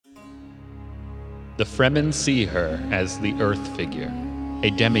The Fremen see her as the Earth figure,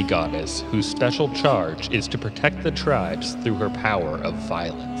 a demigoddess whose special charge is to protect the tribes through her power of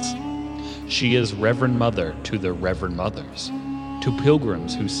violence. She is Reverend Mother to the Reverend Mothers, to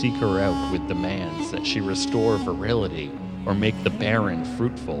pilgrims who seek her out with demands that she restore virility or make the barren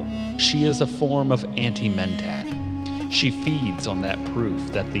fruitful. She is a form of anti-mentat. She feeds on that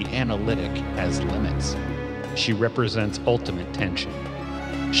proof that the analytic has limits. She represents ultimate tension.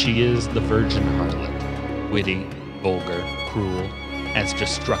 She is the virgin harlot, witty, vulgar, cruel, as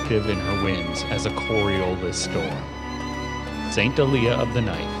destructive in her whims as a Coriolis storm. Saint Alia of the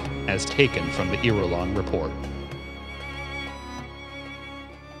Knife, as taken from the Irulan Report.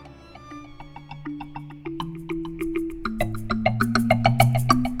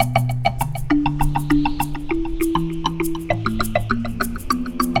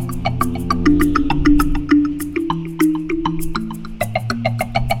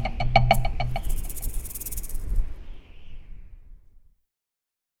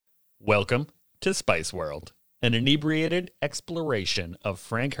 Welcome to Spice World, an inebriated exploration of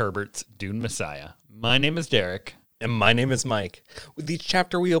Frank Herbert's Dune Messiah. My name is Derek. And my name is Mike. With each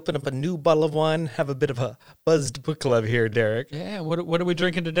chapter, we open up a new bottle of wine, have a bit of a buzzed book club here, Derek. Yeah, what are we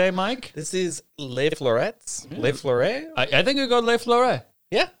drinking today, Mike? This is Les Fleurettes. Yeah. Les Fleuret? I think we got Les Fleuret.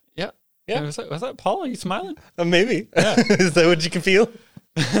 Yeah. Yeah. Yeah. Was that Paul? Are you smiling? Maybe. Yeah. Is that what you can feel?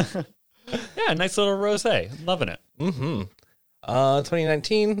 Yeah, nice little rosé. Loving it. Mm-hmm.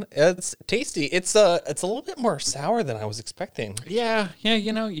 2019. It's tasty. It's a little bit more sour than I was expecting. Yeah,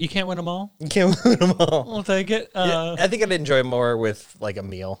 you can't win them all. You can't win them all. We'll take it. Yeah, I think I'd enjoy more with like a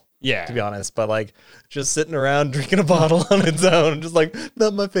meal. Yeah, to be honest, but like just sitting around drinking a bottle on its own, just like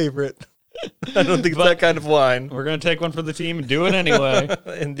not my favorite. I don't think it's that kind of wine. We're gonna take one for the team and do it anyway.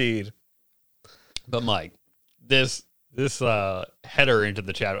 Indeed. But Mike, this header into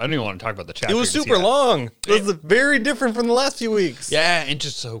the chapter. I don't even want to talk about the chapter. It was super long. It was very different from the last few weeks. Yeah, and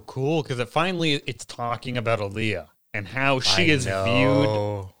just so cool because it's talking about Alia and how she is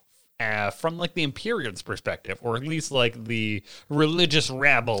viewed from like the Imperium's perspective, or at least like the religious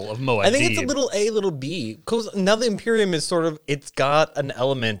rabble of Muad'Dib. I think it's a little A, little B, because now the Imperium is sort of, it's got an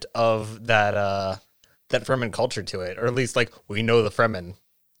element of that Fremen culture to it, or at least like we know the Fremen.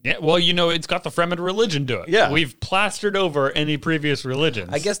 Yeah, well, it's got the Fremen religion to it. Yeah. We've plastered over any previous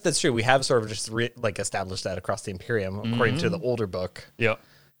religions. I guess that's true. We have sort of just established that across the Imperium, according to the older book. Yeah.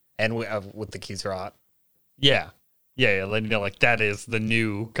 And with the Kisrat. Yeah. Yeah, letting you know, like, that is the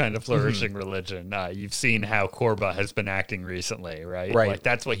new kind of flourishing religion. You've seen how Korba has been acting recently, right? Right. Like,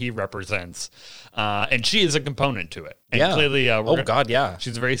 that's what he represents. And she is a component to it. And yeah. Clearly, yeah.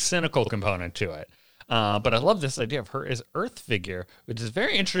 She's a very cynical component to it. But I love this idea of her as Earth figure, which is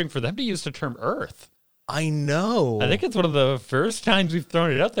very interesting for them to use the term Earth. I know. I think it's one of the first times we've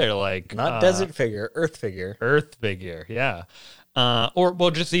thrown it out there, like not desert figure, Earth figure. Earth figure, yeah.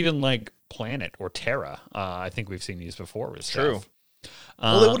 Just even like planet or Terra. I think we've seen these before with True. stuff.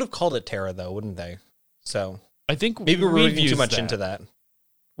 Well, they would have called it Terra though, wouldn't they? So I think maybe we're reading too much into that.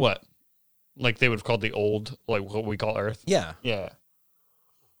 What? Like they would have called the old, like what we call Earth? Yeah. Yeah.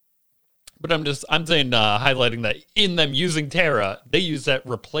 But I'm saying, highlighting that in them using Terra, they use that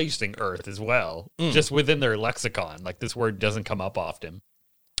replacing Earth as well, just within their lexicon. Like this word doesn't come up often.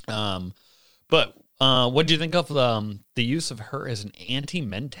 But what do you think of the use of her as an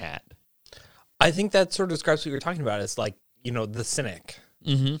anti-mentat? I think that sort of describes what you're talking about. It's like, the cynic.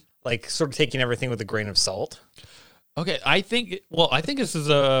 Mm-hmm. Like sort of taking everything with a grain of salt. Okay, I think this is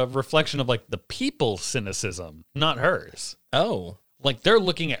a reflection of like the people's cynicism, not hers. Oh. Like, they're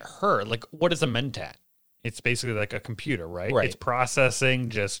looking at her. Like, what is a mentat? It's basically like a computer, right? Right. It's processing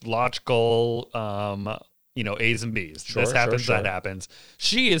just logical, A's and B's. Sure, this happens, sure. that happens.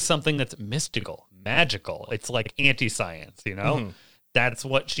 She is something that's mystical, magical. It's like anti-science, Mm-hmm. That's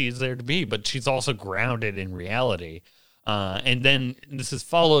what she's there to be. But she's also grounded in reality. And then this is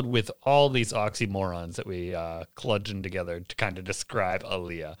followed with all these oxymorons that we cludgeon together to kind of describe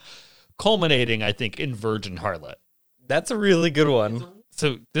Alia, culminating, I think, in Virgin Harlot. That's a really good one.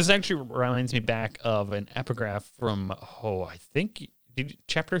 So this actually reminds me back of an epigraph from, I think,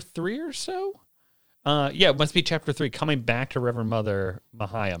 chapter 3 or so? It must be chapter 3, coming back to Reverend Mother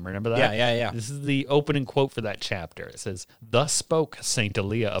Mahayam. Remember that? Yeah. This is the opening quote for that chapter. It says, "Thus spoke Saint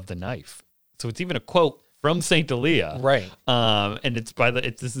Alia of the Knife." So it's even a quote from Saint Alia. Right. And it's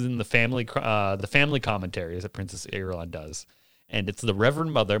this is in the family commentaries that Princess Irulan does. And it's the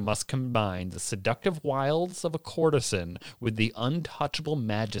Reverend Mother must combine the seductive wiles of a courtesan with the untouchable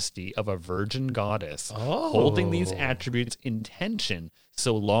majesty of a virgin goddess, holding these attributes in tension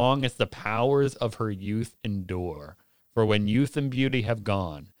so long as the powers of her youth endure. For when youth and beauty have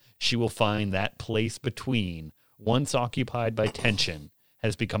gone, she will find that place between, once occupied by tension,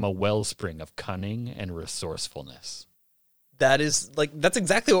 has become a wellspring of cunning and resourcefulness. That's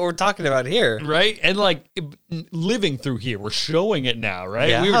exactly what we're talking about here. Right? And like living through here, we're showing it now, right?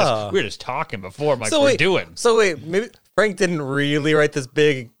 Yeah. We were just talking before, Mike, doing. So wait, maybe Frank didn't really write this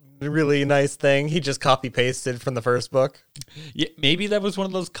big, really nice thing. He just copy pasted from the first book. Yeah, maybe that was one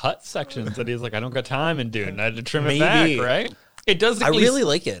of those cut sections that he's like, I don't got time in doing. I had to trim it Maybe. back, right? It does. I really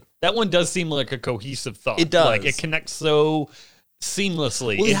like it. That one does seem like a cohesive thought. It does. Like it connects so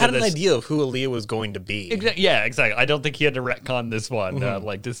seamlessly. Well, he had an this. idea of who Aaliyah was going to be. Yeah, exactly. I don't think he had to retcon this one.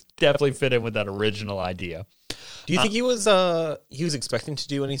 Like this definitely fit in with that original idea. Do you think he was expecting to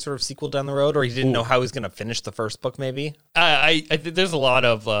do any sort of sequel down the road, or he didn't know how he was going to finish the first book? Maybe. I think there's a lot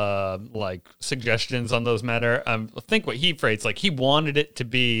of like suggestions on those matter. I think what he phrased, like he wanted it to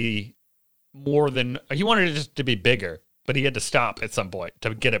be he wanted it just to be bigger, but he had to stop at some point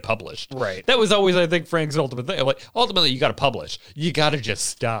to get it published. Right. That was always, I think, Frank's ultimate thing. Like, ultimately, you got to publish. You got to just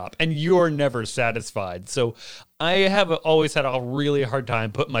stop, and you're never satisfied. So I have always had a really hard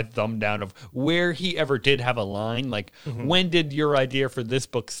time putting my thumb down of where he ever did have a line. Like, when did your idea for this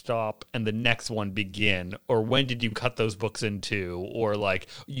book stop and the next one begin? Or when did you cut those books in two? Or like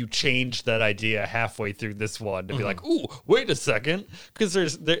you changed that idea halfway through this one to be like, ooh, wait a second.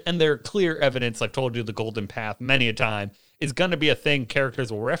 Because there are clear evidence. I've told you the Golden Path many a time is going to be a thing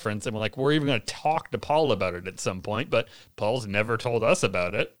characters will reference. And we're even going to talk to Paul about it at some point, but Paul's never told us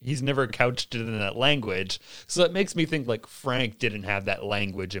about it. He's never couched it in that language. So it makes me think like Frank didn't have that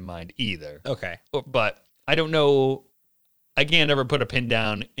language in mind either. Okay. But I don't know. I can't ever put a pin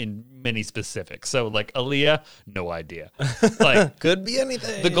down in many specifics. So like Aaliyah, no idea. Like Could be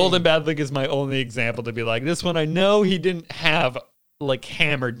anything. the Golden Bad League is my only example to be like, this one I know he didn't have like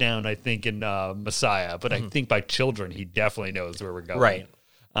hammered down, I think, in Messiah, but I think by Children, he definitely knows where we're going. Right.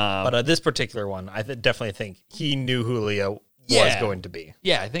 But this particular one, I definitely think he knew who Aaliyah was going to be.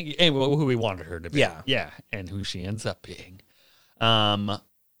 Yeah, I think who we wanted her to be. Yeah. Yeah, and who she ends up being.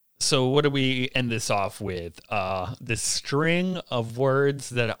 So what do we end this off with? This string of words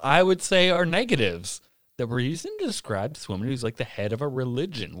that I would say are negatives that we're using to describe this woman who's like the head of a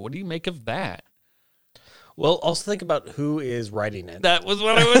religion. What do you make of that? Well, also think about who is writing it. That was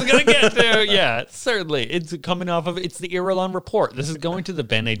what I was going to get to. Yeah, certainly. It's coming off of, it's the Irulan Report. This is going to the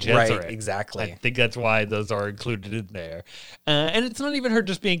Bene Gesserit. Right, exactly. I think that's why those are included in there. And it's not even her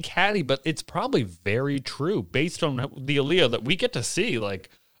just being catty, but it's probably very true based on the Aaliyah that we get to see. Like,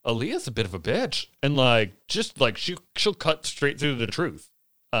 Aaliyah's a bit of a bitch. And, like, just like she'll cut straight through the truth.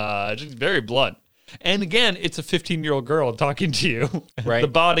 Just very blunt. And again, it's a 15-year-old girl talking to you, right? The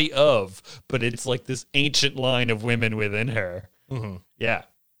body of, but it's like this ancient line of women within her. Mm-hmm. Yeah.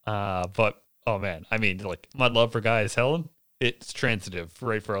 But, oh man, I mean, like, my love for Gaius Helen, it's transitive,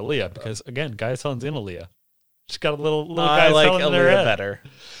 right, for Aaliyah, because again, Gaius Helen's in Aaliyah. She's got a little Gaius like Helen in her Aaliyah head. better.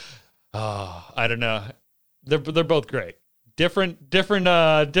 Oh, I don't know. They're both great. Different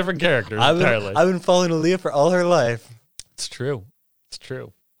characters entirely. I've been following Aaliyah for all her life. It's true. It's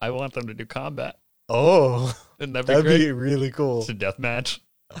true. I want them to do combat. Oh, that'd be really cool. It's a death match.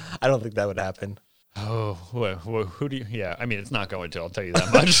 I don't think that would happen. Oh, who do you? Yeah, I mean, it's not going to. I'll tell you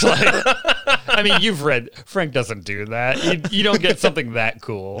that much. Like, I mean, you've read. Frank doesn't do that. You don't get something that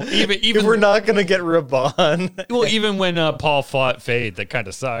cool. Even if we're not gonna get Raban. Well, even when Paul fought Fade, that kind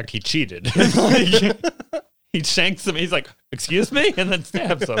of sucked. He cheated. He shanks him. He's like, "Excuse me," and then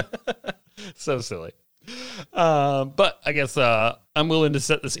stabs him. So silly. But I guess I'm willing to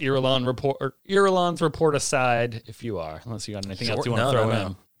set this Irulan's report aside if you are, unless you got anything else you want to throw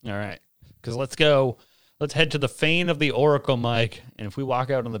in. All right, because let's go. Let's head to the Fane of the Oracle, Mike. And if we walk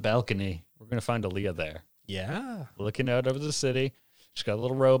out on the balcony, we're gonna find Aaliyah there. Yeah, looking out over the city. She's got a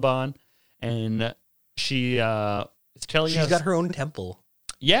little robe on, and she is telling us she's got her own temple.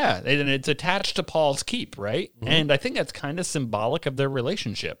 Yeah, and it's attached to Paul's keep, right? Mm-hmm. And I think that's kind of symbolic of their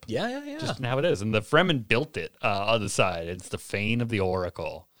relationship. Yeah. Just how it is. And the Fremen built it on the side. It's the Fane of the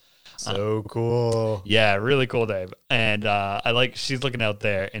Oracle. So cool. Yeah, really cool, Dave. And I like, she's looking out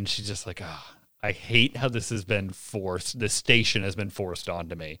there, and she's just like, I hate how this has been forced. This station has been forced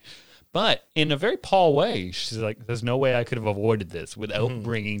onto me. But in a very Paul way, she's like, there's no way I could have avoided this without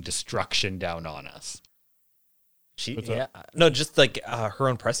bringing destruction down on us. No, just like her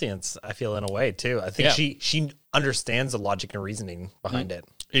own prescience, I feel, in a way too. I think she understands the logic and reasoning behind it.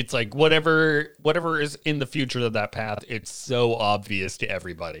 It's like whatever is in the future of that path, it's so obvious to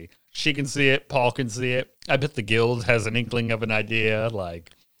everybody. She can see it, Paul can see it. I bet the guild has an inkling of an idea, like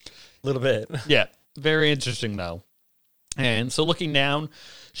a little bit. Yeah, very interesting though. And so looking down,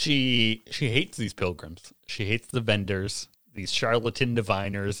 she hates these pilgrims. She hates the vendors. these charlatan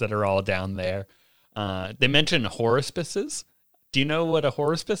diviners that are all down there. They mention horospices. Do you know what a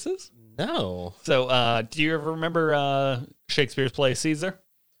horospice is? No. So, do you ever remember Shakespeare's play Caesar?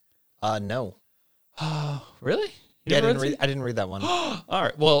 No. Really? Yeah, I didn't read that one. All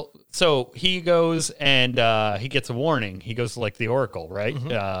right. Well, so he goes and he gets a warning. He goes to like the oracle, right?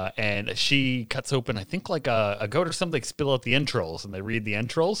 And she cuts open, I think, like a goat or something, spill out the entrails, and they read the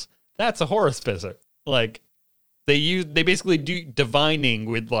entrails. That's a horospicer. Like they basically do divining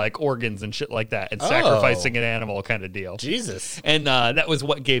with like organs and shit like that, and sacrificing an animal kind of deal. Jesus. And that was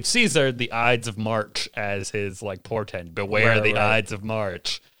what gave Caesar the Ides of March as his like portent. Beware the Ides of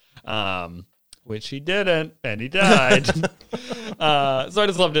March. Which he didn't, and he died. So I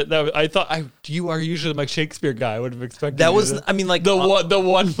just loved it. I thought you are usually my Shakespeare guy. I would have expected That was, I mean, like the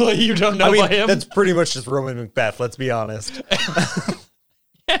one play you don't know by him. That's pretty much just Roman Macbeth. Let's be honest.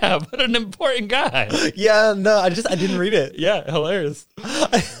 Yeah, but an important guy. Yeah, no, I didn't read it. Yeah, hilarious.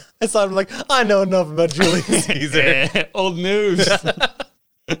 I saw him like, I know enough about Julius Caesar. Old news.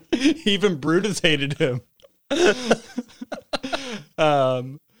 Even Brutus hated him.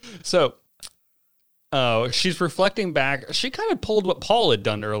 So. Oh, she's reflecting back. She kind of pulled what Paul had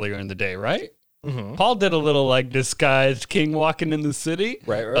done earlier in the day, right? Mm-hmm. Paul did a little like disguised king walking in the city.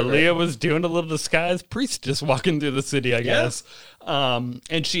 Right. Aaliyah was doing a little disguised priest just walking through the city, I guess.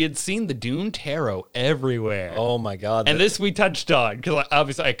 And she had seen the Dune Tarot everywhere. Oh my God. And this we touched on because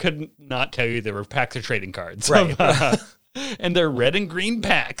obviously I couldn't not tell you there were packs of trading cards. Right. And they're red and green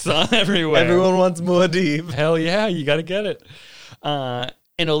packs on everywhere. Everyone wants Muad'Dib. Hell yeah, you got to get it.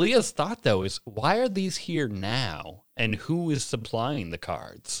 And Aaliyah's thought, though, is why are these here now? And who is supplying the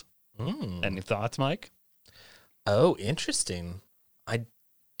cards? Any thoughts, Mike? Oh, interesting. I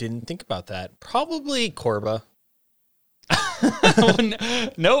didn't think about that. Probably Korba.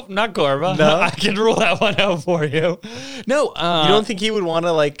 Nope, not Korba. No? I can rule that one out for you. No. You don't think he would want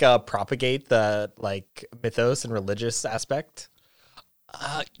to, like, propagate the, like, mythos and religious aspect?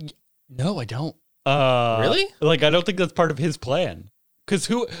 No, I don't. Really? Like, I don't think that's part of his plan. Because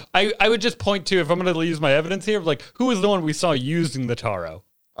I would just point to, if I'm going to use my evidence here, like, who was the one we saw using the Taro?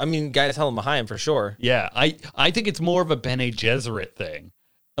 I mean, Gaius Helen for sure. Yeah, I think it's more of a Bene Gesserit thing.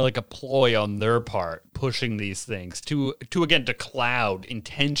 Like a ploy on their part, pushing these things to cloud,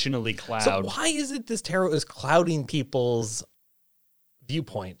 intentionally cloud. So why is it this tarot is clouding people's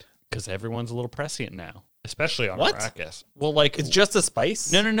viewpoint? Because everyone's a little prescient now. Especially on What? Arrakis. Well, like... It's just a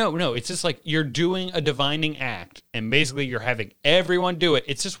spice? No. It's just like you're doing a divining act, and basically you're having everyone do it.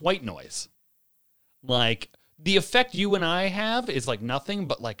 It's just white noise. Like, the effect you and I have is like nothing,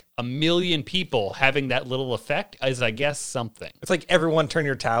 but like a million people having that little effect is, I guess, something. It's like everyone turn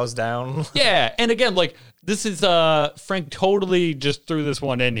your towels down. Yeah, and again, like, this is, Frank totally just threw this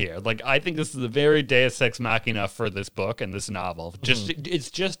one in here. Like, I think this is a very Deus Ex Machina for this book and this novel. It's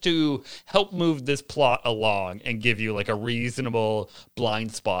just to help move this plot along and give you, like, a reasonable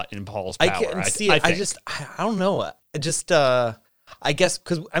blind spot in Paul's power. I can see it. I don't know. I guess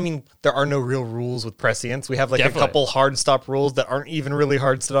because, I mean, there are no real rules with prescience. We have, like, Definitely. a couple hard stop rules that aren't even really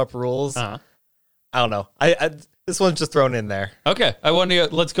hard stop rules. Uh-huh. I don't know. This one's just thrown in there. Okay,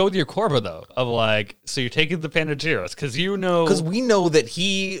 let's go with your Korba, though, of, like, so you're taking the Panegyros, because you know... Because we know that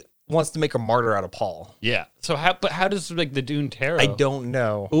he wants to make a martyr out of Paul. Yeah, so how does, like, the Dune Tarot... I don't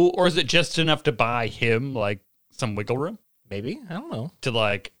know. Or is it just enough to buy him, like, some wiggle room? Maybe? I don't know. To,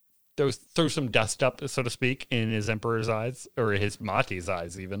 like... Throw some dust up, so to speak, in his emperor's eyes, or his Mati's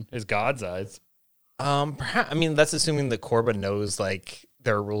eyes, even his god's eyes. Perhaps. I mean, that's assuming that Korba knows, like,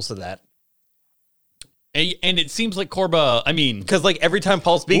 there are rules to that. And it seems like Korba, I mean... Because, like, every time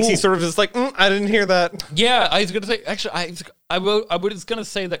Paul speaks, he's sort of just like, I didn't hear that. Yeah, I was going to say, actually, I was going to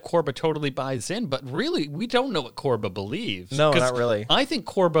say that Korba totally buys in, but really, we don't know what Korba believes. No, not really. I think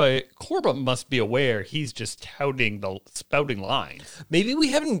Korba must be aware he's just spouting lines. Maybe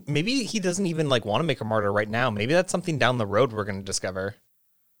he doesn't even, like, want to make a martyr right now. Maybe that's something down the road we're going to discover.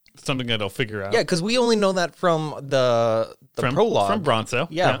 Something that he'll figure out. Yeah, because we only know that from the prologue. From Bronzo.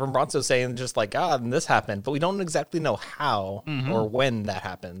 Yeah, from Bronzo saying just like, and this happened, but we don't exactly know how or when that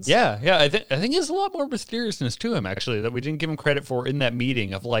happens. Yeah. I think there's a lot more mysteriousness to him, actually, that we didn't give him credit for in that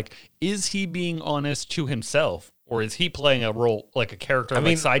meeting of, like, is he being honest to himself, or is he playing a role, like a character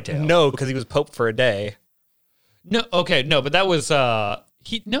like Sidetail? No, because he was Pope for a day. No, okay, no, but that was,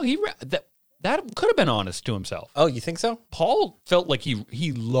 that could have been honest to himself. Oh, you think so? Paul felt like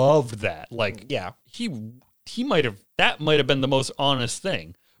he loved that. Like, yeah, he might have been the most honest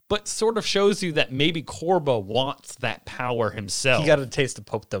thing, but sort of shows you that maybe Korba wants that power himself. He got a taste of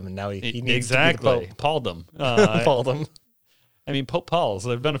popedom, and now he needs exactly to be the Pope. Pauldom. Pauldom. I mean, Pope Paul's.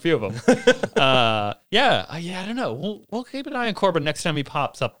 There've been a few of them. I don't know. We'll keep an eye on Corbin next time he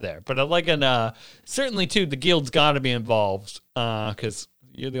pops up there. But I like certainly too. The guild's got to be involved because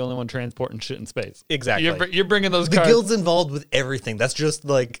you're the only one transporting shit in space. Exactly. You're bringing those. The cards. guild's involved with everything. That's just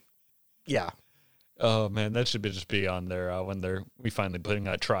like, yeah. Oh man, that should just be on there when we finally putting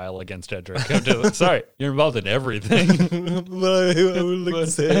that trial against Edric. Sorry, you're involved in everything. But I would like to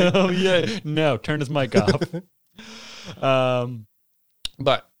say, oh yeah, no, turn his mic off.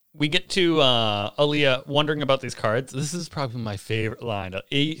 But we get to Aaliyah wondering about these cards. This is probably my favorite line,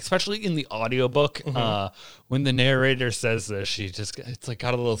 especially in the audiobook. When the narrator says this, it's like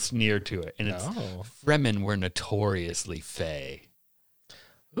got a little sneer to it, and it's Fremen were notoriously fey.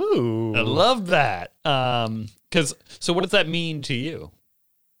 Ooh, I love that. So what does that mean to you?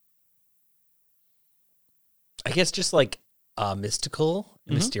 I guess just like mystical,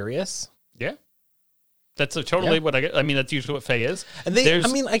 mysterious. Yeah. That's totally what I get. I mean, that's usually what Fae is. And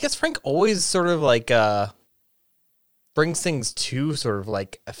I guess Frank always sort of like brings things to sort of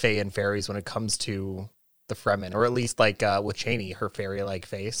like a Fae and fairies when it comes to the Fremen, or at least like with Chani, her fairy-like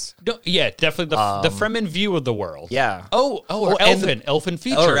face. No, yeah, definitely the Fremen view of the world. Yeah. Or elfin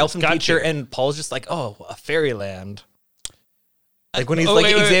feature. Or elfin feature, and Paul's just like, a fairyland. Like when he's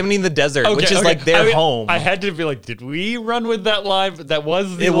examining the desert, which is like their home. I had to be like, did we run with that line? That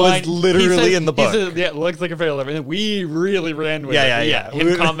was the line. Was literally in the book. It looks like a fairyland. And we really ran with it. Yeah.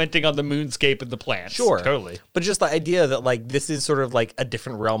 Him commenting on the moonscape and the plants. Sure. Totally. But just the idea that like this is sort of like a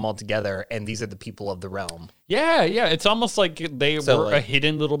different realm altogether, and these are the people of the realm. Yeah. It's almost like they were a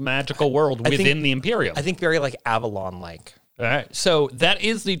hidden little magical world within the Imperium. I think very like Avalon-like. All right, so that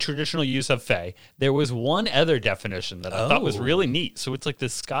is the traditional use of Fae. There was one other definition that I thought was really neat. So it's like the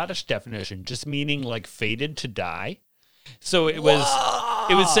Scottish definition, just meaning like fated to die. So it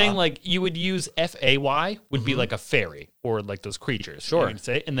was saying like you would use F-A-Y would be like a fairy or like those creatures. Sure. You would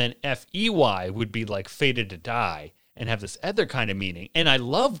say, and then F-E-Y would be like fated to die and have this other kind of meaning. And I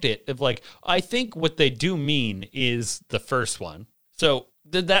loved it. Of like, I think what they do mean is the first one. So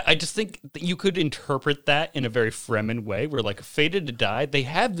that I just think that you could interpret that in a very Fremen way, where like fated to die, they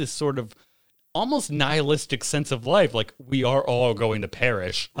have this sort of almost nihilistic sense of life, like we are all going to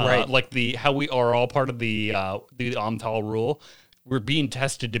perish, right? Like how we are all part of the Amtal rule. We're being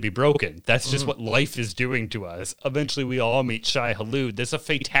tested to be broken. That's just what life is doing to us. Eventually, we all meet Shai Hulud. There's a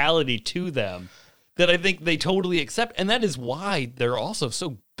fatality to them that I think they totally accept, and that is why they're also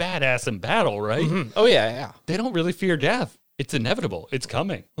so badass in battle, right? Oh yeah. They don't really fear death. It's inevitable. It's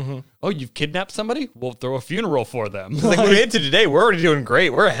coming. Oh, you've kidnapped somebody? We'll throw a funeral for them. Like we're into today. We're already doing great.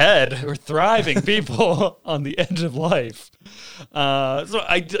 We're ahead. We're thriving people on the edge of life. So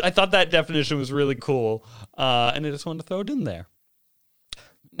I thought that definition was really cool, and I just wanted to throw it in there.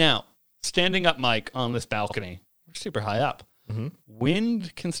 Now, standing up, Mike, on this balcony, we're super high up.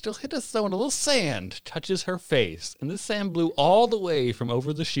 Wind can still hit us, though, and a little sand touches her face, and this sand blew all the way from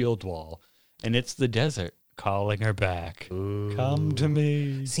over the shield wall, and it's the desert calling her back. Ooh. Come to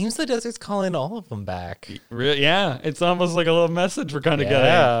me. Seems the desert's calling all of them back. Yeah, it's almost like a little message we're kind of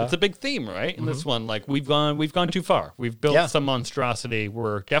getting. It's a big theme, right? In this one, like we've gone too far. We've built some monstrosity.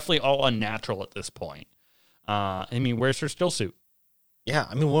 We're definitely all unnatural at this point. I mean, where's her still suit? Yeah,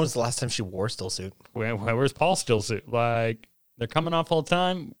 I mean, when was the last time she wore still suit? Where's Paul's still suit? Like they're coming off all the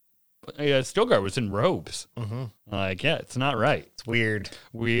time. Stilgar was in robes. Like, yeah, it's not right. It's weird.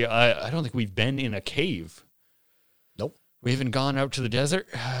 I don't think we've been in a cave. Nope. We haven't gone out to the desert.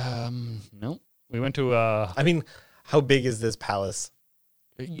 Nope. We went to I mean, how big is this palace?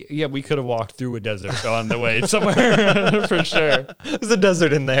 Yeah, we could have walked through a desert on the way somewhere for sure. There's a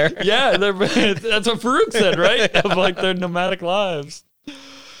desert in there. Yeah, that's what Farouk said, right? Of like their nomadic lives.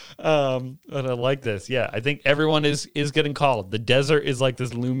 But I like this. Yeah, I think everyone is getting called. The desert is like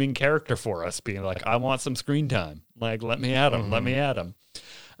this looming character for us, being like, I want some screen time. Like, let me at him. Let me at him.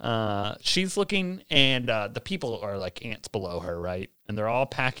 She's looking, and the people are like ants below her, right? And they're all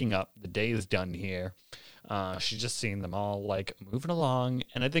packing up. The day is done here. She's just seeing them all like moving along.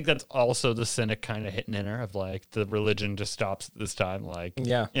 And I think that's also the cynic kind of hitting in her of like the religion just stops at this time. Like,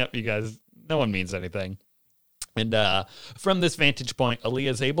 yep, you guys, no one means anything. And from this vantage point,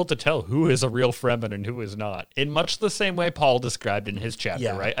 Aaliyah is able to tell who is a real Fremen and who is not, in much the same way Paul described in his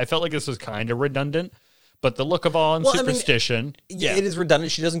chapter, right? I felt like this was kind of redundant, but the look of awe and superstition. It is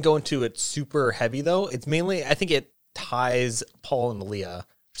redundant. She doesn't go into it super heavy, though. It's mainly, I think it ties Paul and Aaliyah.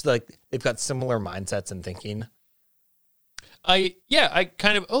 It's like they've got similar mindsets and thinking.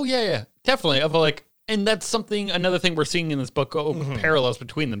 Definitely. Of like, and that's another thing we're seeing in this book, parallels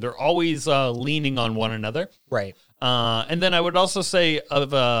between them. They're always leaning on one another. Right. And then I would also say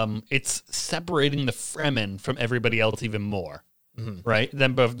it's separating the Fremen from everybody else even more. right,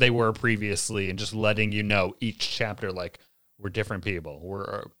 than both they were previously, and just letting you know each chapter, like, we're different people.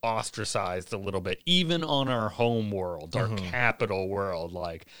 We're ostracized a little bit, even on our home world, our capital world.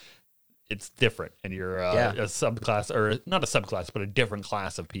 Like, it's different, and you're a subclass, or not a subclass, but a different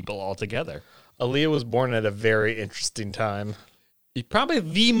class of people altogether. Aaliyah was born at a very interesting time. Probably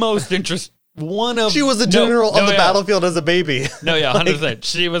the most interesting. She was a general on the battlefield as a baby. No, yeah, 100%.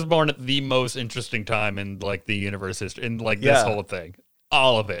 She was born at the most interesting time in like the universe history, in like this whole thing,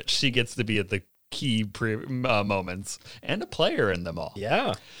 all of it. She gets to be at the key moments and a player in them all.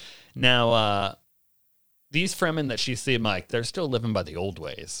 Yeah. Now, these Fremen that she's seeing, Mike, they're still living by the old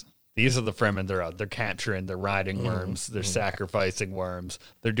ways. These are the Fremen they're out. They're capturing, they're riding worms, they're sacrificing worms,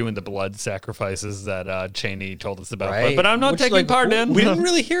 they're doing the blood sacrifices that Cheney told us about. Right. But I'm not taking part in. We didn't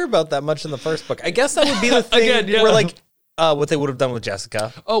really hear about that much in the first book. I guess that would be the thing Again, where, like, what they would have done with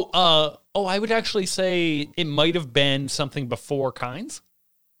Jessica. I would actually say it might have been something before Kynes.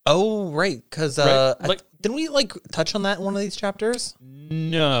 Oh, right. Because didn't we, like, touch on that in one of these chapters?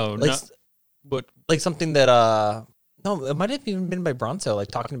 No, like, but like something that... No, it might have even been by Bronzo, like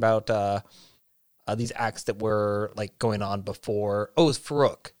talking about these acts that were like going on before. Oh, it was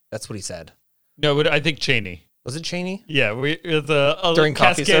Farouk. That's what he said. No, but I think Cheney. Was it Cheney? Yeah, during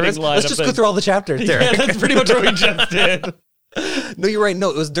coffee service. Let's just go through all the chapters, Derek. Yeah, that's pretty much what we just did. No, you're right.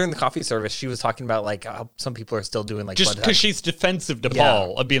 No, it was during the coffee service. She was talking about like how some people are still doing like just because she's defensive to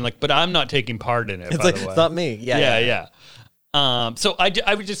Paul of being like, but I'm not taking part in it. It's like it's not me. Yeah. So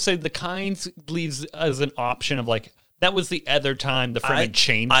I would just say the Kynes leaves as an option of like. That was the other time the Fremen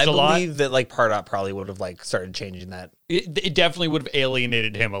changed a lot. I believe that like Pardot probably would have like started changing that. It definitely would have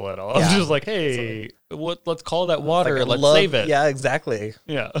alienated him a little. I was just like, hey, let's call that water. Like let's save it. Yeah, exactly.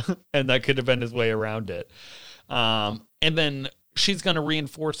 Yeah, and that could have been his way around it. And then she's going to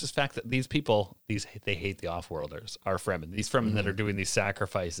reinforce this fact that these people, they hate the Offworlders, our Fremen. These Fremen that are doing these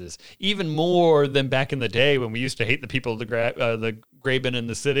sacrifices, even more than back in the day when we used to hate the people of the Graben in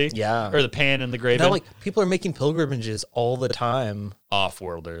the city. Yeah. Or the Pan and the Graben. Now, like, people are making pilgrimages all the time.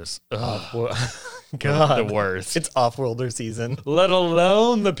 Offworlders. God. The worst. It's Offworlder season. Let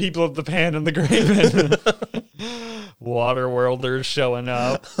alone the people of the Pan and the Graben. Waterworlders showing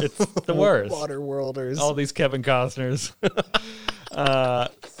up. It's the worst. Waterworlders. All these Kevin Costners.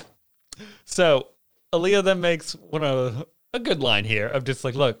 So Aaliyah then makes a good line here of just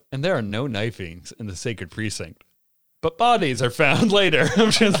like, look, and there are no knifings in the sacred precinct, but bodies are found later.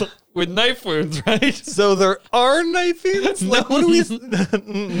 I'm just with knife wounds, right? So there are knifings? Like, what do we...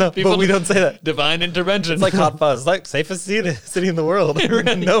 No, but we don't say that. Divine intervention. It's like Hot Fuzz. Like, safest city in the world.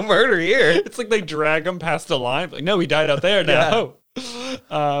 Right. No murder here. It's like they drag him past the line. Like, no, he died out there now.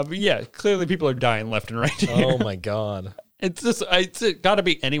 But yeah, clearly people are dying left and right here. Oh, my God. It's got to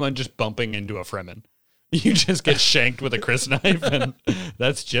be anyone just bumping into a Fremen. You just get shanked with a crysknife, and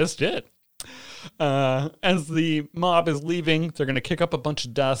that's just it. As the mob is leaving, they're going to kick up a bunch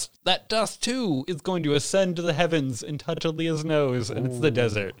of dust. That dust, too, is going to ascend to the heavens and touch Aaliyah's nose, and it's the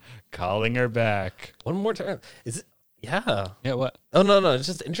desert calling her back. One more time. Is it? Yeah. Yeah, what? Oh, no. It's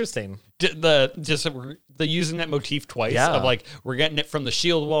just interesting. The using that motif twice of like, we're getting it from the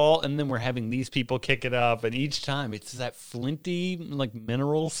shield wall, and then we're having these people kick it up, and each time it's that flinty, like,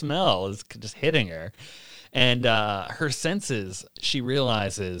 mineral smell is just hitting her. And her senses, she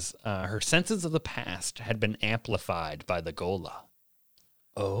realizes, her senses of the past had been amplified by the Gola.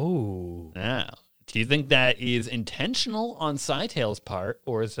 Oh. Now, do you think that is intentional on Scytale's part,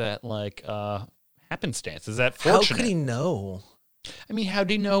 or is that like happenstance? Is that fortunate? How could he know? I mean, how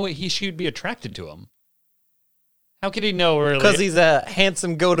do you know she would be attracted to him? How could he know, really? Because he's a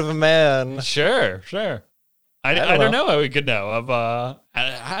handsome goat of a man. Sure. I don't know how he could know.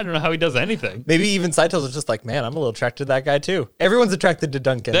 I don't know how he does anything. Maybe even Scytale was just like, man, I'm a little attracted to that guy too. Everyone's attracted to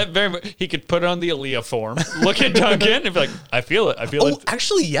Duncan. He could put on the Aaliyah form, look at Duncan, and be like, I feel it.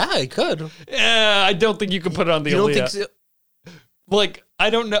 Actually, yeah, he could. Yeah, I don't think you can put it on the Aaliyah. You don't think so? Like, I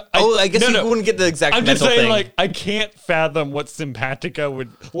don't know. I guess you wouldn't get the exact I'm mental just saying, thing. like, I can't fathom what Simpatica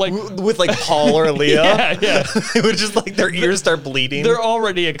would, like... With, like, Paul or Aaliyah? Yeah. It would just, like, their ears start bleeding. They're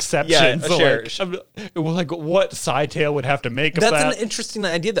already exceptions. Yeah, so like, what Scytale would have to make of that? That's an interesting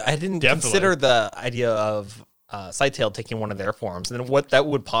idea. I didn't consider the idea of Scytale taking one of their forms and what that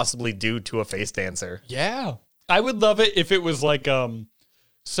would possibly do to a face dancer. Yeah. I would love it if it was, like,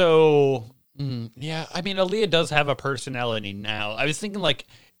 yeah, I mean, Aaliyah does have a personality now. I was thinking, like,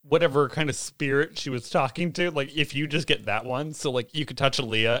 whatever kind of spirit she was talking to, like, if you just get that one, so, like, you could touch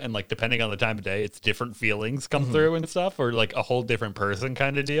Aaliyah, and, like, depending on the time of day, it's different feelings come through and stuff, or, like, a whole different person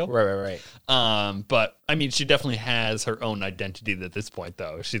kind of deal. Right. But, I mean, she definitely has her own identity at this point,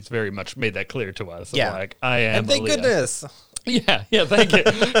 though. She's very much made that clear to us. Yeah. Like, I am and thank Aaliyah. goodness. Yeah, thank you.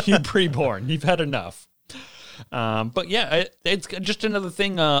 You preborn. You've had enough. But yeah, it's just another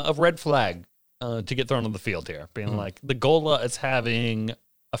thing of red flag to get thrown on the field here. Being like, the Gola is having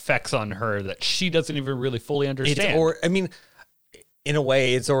effects on her that she doesn't even really fully understand. In a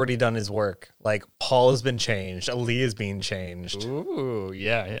way, it's already done his work. Like, Paul has been changed. Aaliyah's being changed. Ooh,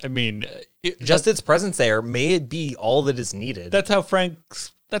 yeah. I mean... Just its presence there, may it be all that is needed. That's how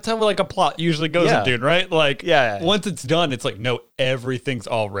like a plot usually goes, dude, right? Like, once it's done, it's like, no, everything's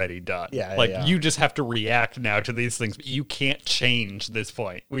already done. You just have to react now to these things, but you can't change this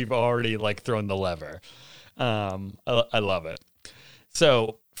point. We've already, like, thrown the lever. I love it.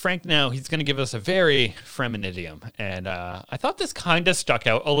 So... Frank now, he's going to give us a very Fremen idiom. And I thought this kind of stuck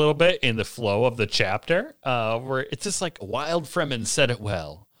out a little bit in the flow of the chapter, where it's just like, wild Fremen said it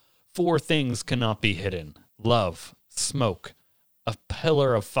well. 4 things cannot be hidden. Love, smoke, a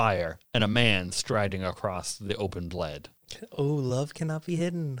pillar of fire, and a man striding across the open blade. Oh, love cannot be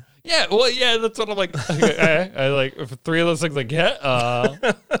hidden. Yeah, well, yeah, that's what I'm like. I like 3 of those things. Like,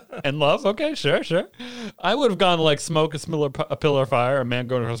 and love. Okay, sure. I would have gone like smoke, a pillar of fire, a man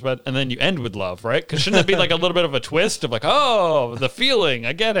going across bed, and then you end with love, right? Because shouldn't it be like a little bit of a twist of like, oh, the feeling?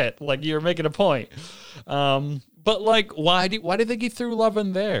 I get it. Like you're making a point. But like, why did they get through love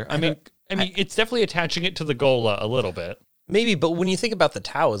in there? I mean, it's definitely attaching it to the Gola a little bit. Maybe, but when you think about the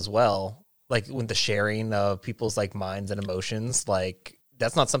Tau as well. Like, with the sharing of people's, like, minds and emotions, like,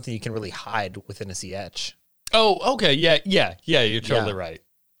 that's not something you can really hide within a CH. Oh, okay. Yeah, you're totally right.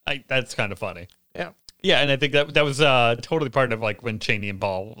 That's kind of funny. Yeah. Yeah, and I think that was totally part of, like, when Chani and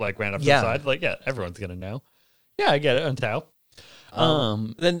Paul, like, ran up to the side. Like, yeah, everyone's going to know. Yeah, I get it on Tau.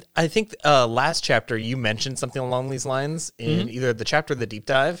 Then I think last chapter, you mentioned something along these lines in either the chapter or the deep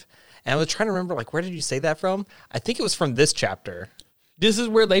dive. And I was trying to remember, like, where did you say that from? I think it was from this chapter. This is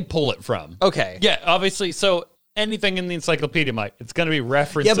where they pull it from. Okay. Yeah, obviously. So anything in the encyclopedia, Mike, it's going to be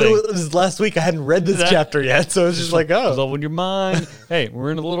referencing. Yeah, but it was last week. I hadn't read this chapter yet, so it's just like, oh. It's all in your mind. Hey,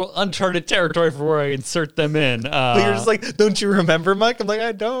 we're in a little uncharted territory for where I insert them in. But you're just like, don't you remember, Mike? I'm like,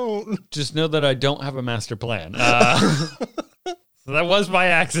 I don't. Just know that I don't have a master plan. So that was by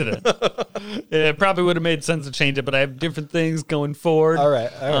accident. It probably would have made sense to change it, but I have different things going forward. All right.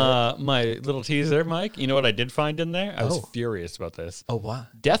 My little teaser, Mike, you know what I did find in there? I was furious about this. Oh,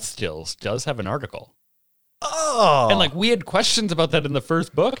 what? Death Stills does have an article. Oh. And like we had questions about that in the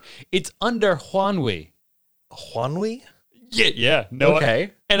first book. It's under Huanhui. Huanhui? Yeah. No.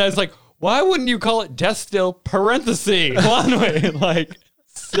 Okay. And I was like, why wouldn't you call it Death Still parenthesis Huanhui? Like,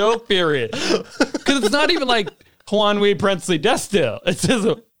 so furious. Because it's not even like Huanhui parenthesis Death Still. It says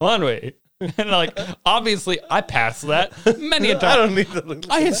Huanhui. And like, obviously, I passed that many a time. I don't need to look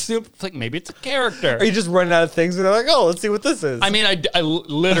I assume it's like maybe it's a character. Are you just running out of things and they're like, oh, let's see what this is? I mean, I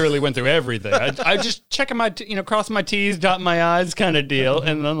literally went through everything. I just checking my, crossing my T's, dotting my I's kind of deal.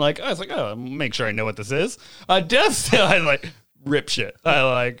 And then like, I was like, oh, make sure I know what this is. Death Still, I like rip shit. I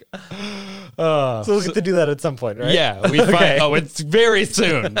like, so we'll get to do that at some point, right? Yeah. Okay. It's very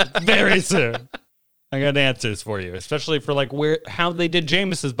soon. Very soon. I got answers for you, especially for like how they did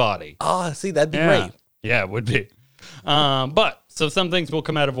Jameis's body. Oh, see, that'd be great. Yeah, it would be. But so some things will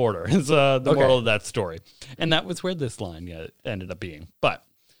come out of order. Is the moral of that story, and that was where this line ended up being. But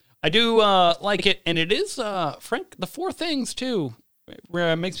I do like it, and it is Frank. The 4 things too,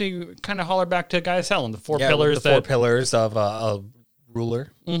 where it makes me kind of holler back to Gaius Helen. The 4 pillars. The 4 pillars of a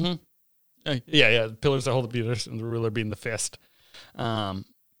ruler. Mm-hmm. The pillars that hold the pillars, and the ruler being the fist.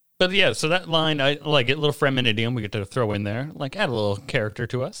 But yeah, so that line, I like it, a little Fremen idiom we get to throw in there, like add a little character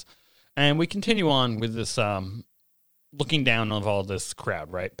to us. And we continue on with this looking down of all this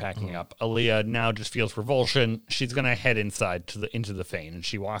crowd, right, packing up. Aaliyah now just feels revulsion. She's going to head inside into the Fane, and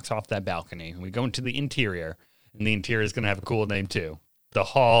she walks off that balcony. And we go into the interior, and the interior is going to have a cool name too. The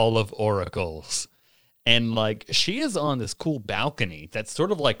Hall of Oracles. And, like, she is on this cool balcony that's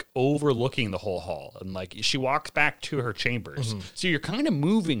sort of, like, overlooking the whole hall. And, like, she walks back to her chambers. Mm-hmm. So you're kind of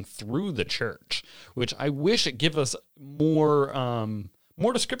moving through the church, which I wish it give us more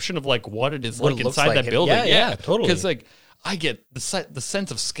description of, like, what it is what like inside that building. Yeah, totally. Because, like, I get the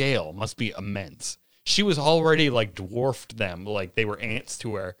sense of scale must be immense. She was already, like, dwarfed them. Like, they were ants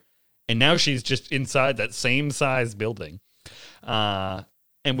to her. And now she's just inside that same size building.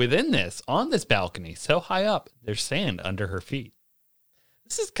 And within this, on this balcony, so high up, there's sand under her feet.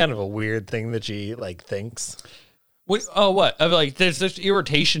 This is kind of a weird thing that she, like, thinks. What? Like, there's this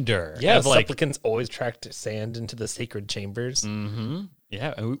irritation to her. Yeah, supplicants always tracked sand into the sacred chambers. Mm-hmm.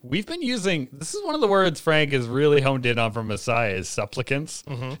 Yeah, we've been using, this is one of the words Frank has really honed in on from Messiah is supplicants,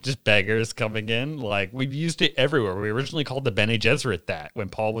 just beggars coming in. Like, we've used it everywhere. We originally called the Bene Gesserit that when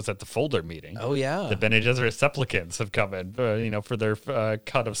Paul was at the Folder meeting. Oh, yeah. The Bene Gesserit supplicants have come in, for their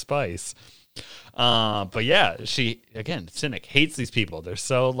cut of spice. But yeah, she, again, Cynic hates these people. They're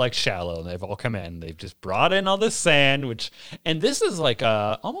so like shallow, and they've all come in. They've just brought in all this sand, and this is like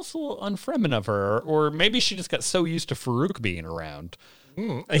almost a little unfriending of her, or maybe she just got so used to Farouk being around.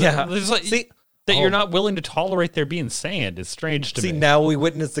 Yeah. Like, you're not willing to tolerate there being sand is strange to me. See, now we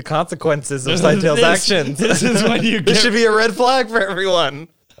witness the consequences of Sidetail's actions. This is when you This should be a red flag for everyone.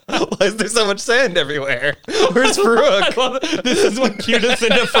 Why is there so much sand everywhere? Where's Farouk? This is what cued us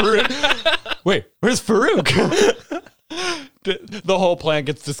into Farouk. Wait, where's Farouk? The whole plan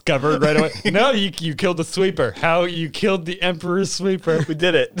gets discovered right away. No, you killed the sweeper. How you killed the Emperor's sweeper? We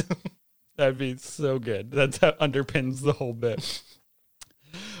did it. That'd be so good. That's how underpins the whole bit.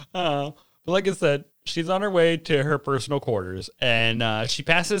 But like I said, she's on her way to her personal quarters, and she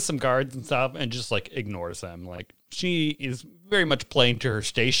passes some guards and stuff and just like ignores them. Like, she is very much playing to her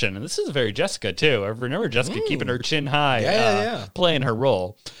station, and this is very Jessica too. I remember Jessica keeping her chin high, playing her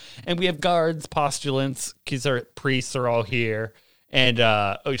role. And we have guards, postulants, because our priests are all here, and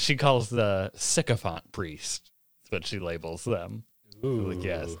she calls the sycophant priest. That's what she labels them. Ooh. Like,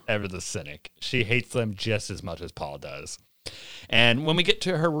 yes, ever the cynic. She hates them just as much as Paul does. And when we get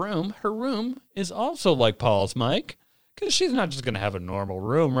to her room is also like Paul's, Mike, because she's not just going to have a normal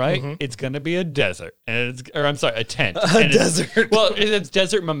room, right? Mm-hmm. It's going to be a desert, and a tent. A desert. It's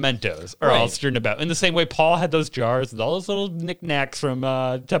desert mementos are all strewn about. In the same way Paul had those jars with all those little knickknacks from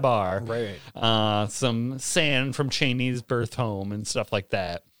Tabar. Right. Some sand from Cheney's birth home and stuff like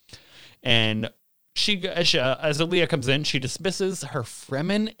that. And she, as Aaliyah comes in, she dismisses her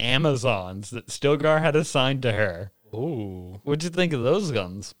Fremen Amazons that Stilgar had assigned to her. Ooh. What'd you think of those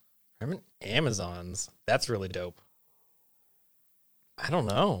guns? Amazons. That's really dope. I don't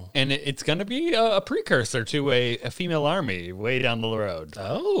know. And it's going to be a precursor to a female army way down the road.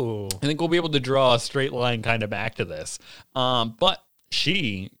 Oh. I think we'll be able to draw a straight line kind of back to this. But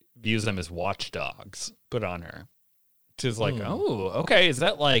she views them as watchdogs put on her. She's like, oh, okay. Is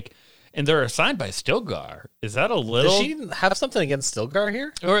that like... And they're assigned by Stilgar. Is that a little... Does she have something against Stilgar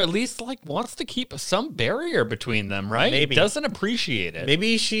here? Or at least, like, wants to keep some barrier between them, right? Maybe. Doesn't appreciate it.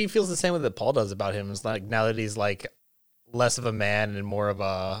 Maybe she feels the same way that Paul does about him. It's like, now that he's, like, less of a man and more of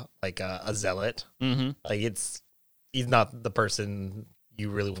a zealot. Mm-hmm. Like, he's not the person you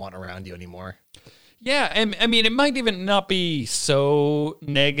really want around you anymore. Yeah, and I mean, it might even not be so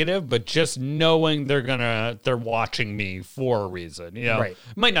negative, but just knowing they're watching me for a reason, you know, right?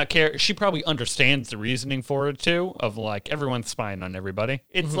 Might not care. She probably understands the reasoning for it too, of like everyone's spying on everybody.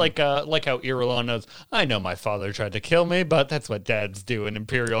 It's like how Irulan knows. I know my father tried to kill me, but that's what dads do in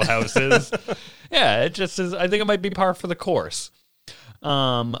imperial houses. Yeah, it just is. I think it might be par for the course.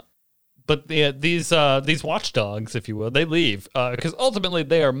 But these watchdogs, if you will, they leave because ultimately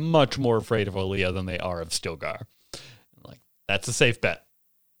they are much more afraid of Aaliyah than they are of Stilgar. Like, that's a safe bet.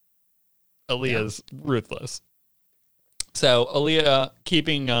 Aaliyah's ruthless. So Aaliyah,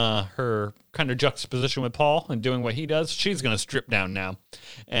 keeping her kind of juxtaposition with Paul and doing what he does, she's going to strip down now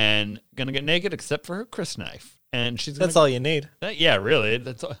and going to get naked except for her crysknife. And that's all you need. Yeah, really.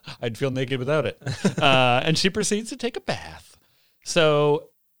 I'd feel naked without it. And she proceeds to take a bath. So...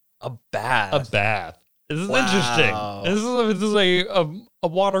 A bath. This is interesting. This is a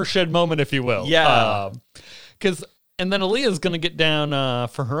watershed moment, if you will. Yeah. And then Aaliyah's going to get down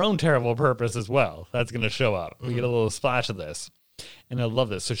for her own terrible purpose as well. That's going to show up. We get a little splash of this. And I love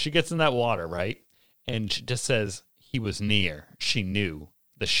this. So she gets in that water, right? And she just says, he was near. She knew.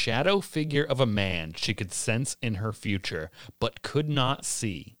 The shadow figure of a man she could sense in her future, but could not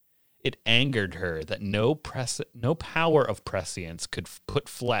see. It angered her that no power of prescience could put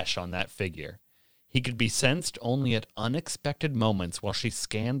flesh on that figure. He could be sensed only at unexpected moments while she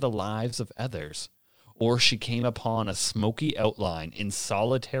scanned the lives of others. Or she came upon a smoky outline in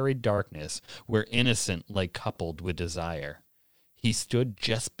solitary darkness where innocence lay coupled with desire. He stood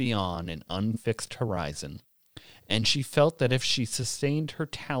just beyond an unfixed horizon, and she felt that if she sustained her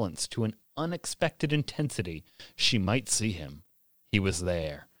talents to an unexpected intensity, she might see him. He was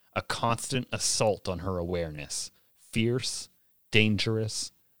there. A constant assault on her awareness. Fierce,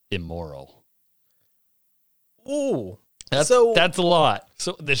 dangerous, immoral. Ooh. That's a lot.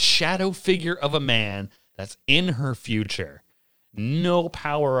 So the shadow figure of a man that's in her future. No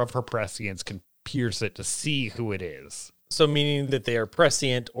power of her prescience can pierce it to see who it is. So meaning that they are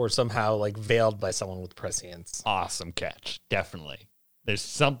prescient or somehow like veiled by someone with prescience. Awesome catch. Definitely. There's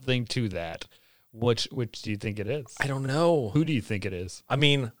something to that. Which do you think it is? I don't know. Who do you think it is? I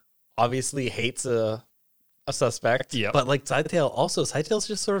mean, obviously hates a suspect. Yep. But like Sidetail's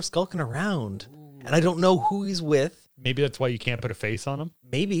just sort of skulking around. And I don't know who he's with. Maybe that's why you can't put a face on him.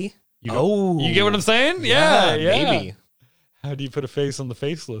 Maybe. You get what I'm saying? Yeah, Yeah. maybe. How do you put a face on the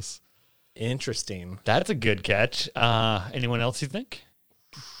faceless? Interesting. That's a good catch. Anyone else you think?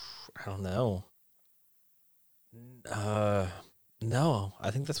 I don't know. No,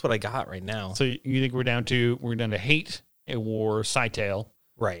 I think that's what I got right now. So you think we're down to hate or Sidetail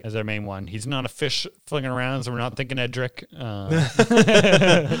Right. as our main one? He's not a fish flinging around, so we're not thinking Edric.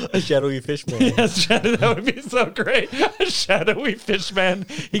 A shadowy fish man. Yes, Shadow, that would be so great. A shadowy fish man.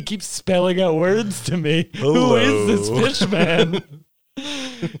 He keeps spelling out words to me. Hello. Who is this fish man?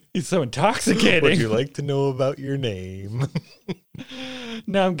 He's so intoxicating. Would you like to know about your name?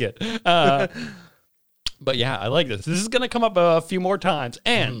 No, I'm good. But yeah, I like this. This is going to come up a few more times,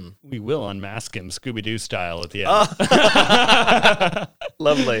 and we will unmask him Scooby-Doo style at the end.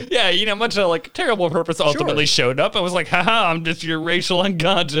 Lovely. Yeah, much like Terrible Purpose ultimately showed up. I was like, haha, I'm just your racial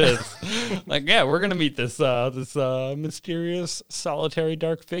unconscious. Like, yeah, we're going to meet this mysterious, solitary,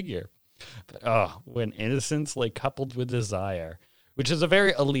 dark figure. But when innocence lay coupled with desire, which is a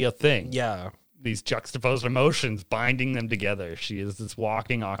very Aaliyah thing. Yeah. These juxtaposed emotions, binding them together. She is this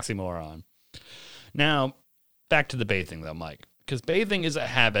walking oxymoron. Now, back to the bathing, though, Mike, because bathing is a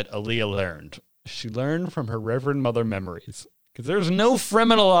habit Aaliyah learned. She learned from her Reverend Mother memories, because there's no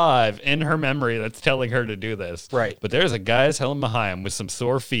Fremen alive in her memory that's telling her to do this. Right. But there's a guy held behind him with some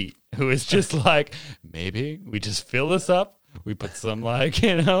sore feet who is just like, maybe we just fill this up. We put some,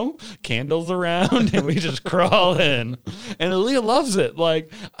 candles around and we just crawl in. And Aaliyah loves it.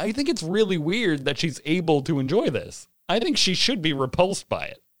 Like, I think it's really weird that she's able to enjoy this. I think she should be repulsed by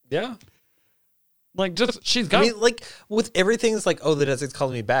it. Yeah. Like, just, she's got... I mean, like, with everything, it's like, oh, the desert's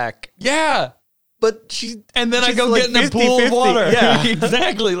calling me back. Yeah! But she... And then I she's go like get in a 50, pool 50. of water. Yeah.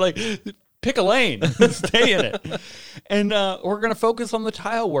 Exactly. Like, pick a lane. Stay in it. And we're going to focus on the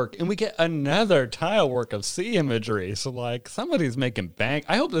tile work. And we get another tile work of sea imagery. So, like, somebody's making bank.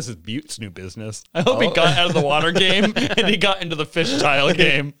 I hope this is Butte's new business. I hope he got out of the water game and he got into the fish tile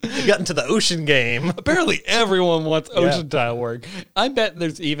game. He got into the ocean game. Apparently everyone wants ocean tile work. I bet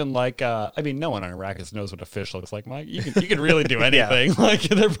there's even like, no one on Arrakis knows what a fish looks like, Mike. You can really do anything. Like,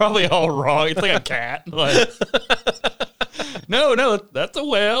 they're probably all wrong. It's like a cat. Like, no, that's a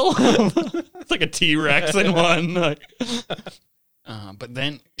whale. It's like a T-Rex in one. Like, but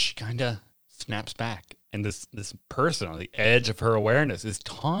then she kind of snaps back, and this person on the edge of her awareness is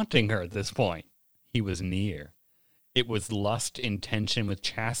taunting her at this point. He was near. It was lust in tension with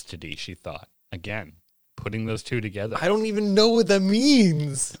chastity, she thought. Again, putting those two together. I don't even know what that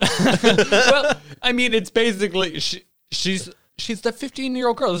means. Well, I mean, it's basically she's the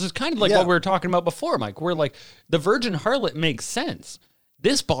 15-year-old girl. This is kind of like what we were talking about before, Mike. Where like the virgin harlot makes sense.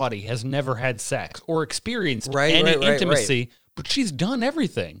 This body has never had sex or experienced any intimacy, but she's done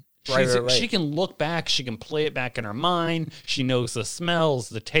everything. She can look back. She can play it back in her mind. She knows the smells,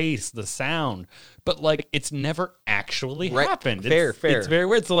 the taste, the sound. But, like, it's never actually happened. Fair. It's very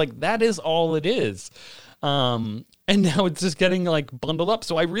weird. So, like, that is all it is. And now it's just getting, like, bundled up.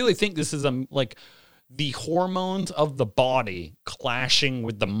 So I really think this is, like, the hormones of the body clashing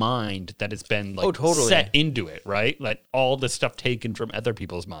with the mind that has been, like, set into it, right? Like, all the stuff taken from other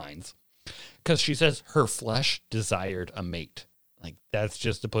people's minds. Because she says her flesh desired a mate. Like, that's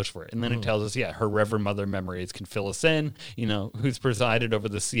just a push for it. And then it tells us, her Reverend Mother memories can fill us in, who's presided over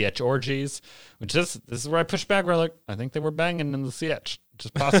the CH orgies, which this is where I push back. Where like, I think they were banging in the CH.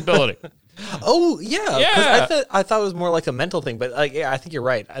 Just possibility. Oh, yeah. Yeah. I thought it was more like a mental thing, but I think you're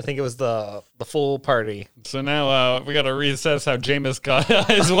right. I think it was the full party. So now we got to reassess how Jameis got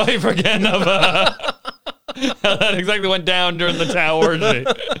his wife again of how that exactly went down during the Tau orgy.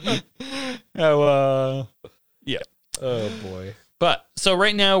 Yeah. Oh, boy. But, so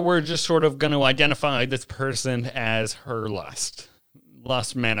right now, we're just sort of going to identify this person as her lust.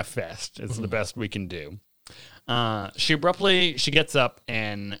 Lust manifest is the best we can do. She gets up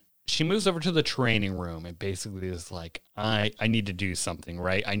and she moves over to the training room and basically is like, I need to do something,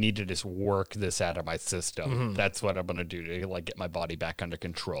 right? I need to just work this out of my system. That's what I'm going to do to like get my body back under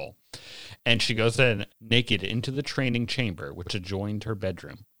control. And she goes in naked into the training chamber, which adjoined her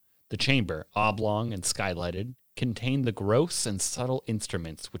bedroom. The chamber, oblong and skylighted, contained the gross and subtle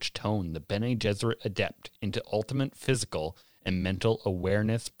instruments which tone the Bene Gesserit adept into ultimate physical and mental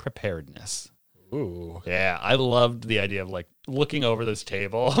awareness preparedness. Ooh. Yeah, I loved the idea of like looking over this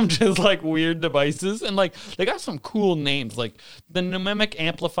table of just like weird devices, and like they got some cool names like the mnemonic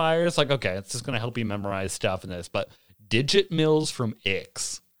amplifiers. Like, okay, it's just going to help you memorize stuff in this, but digit mills from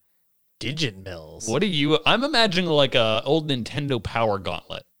Ix. Digit mills. What are you? I'm imagining like a old Nintendo Power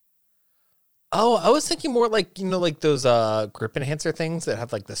Gauntlet. Oh, I was thinking more like, like those grip enhancer things that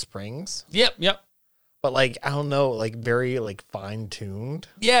have like the springs. Yep. But like, I don't know, like very like fine tuned.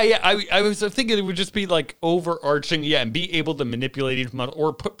 Yeah. I was thinking it would just be like overarching, and be able to manipulate each muscle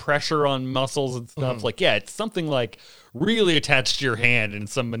or put pressure on muscles and stuff. Like, it's something like really attached to your hand in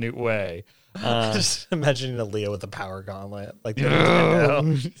some minute way. Just imagining a Leo with a power gauntlet, like the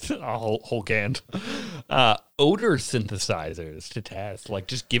Nintendo. whole can. Odor synthesizers to test, like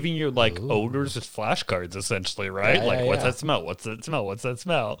just giving you like odors as flashcards, essentially, right? What's that smell? What's that smell? What's that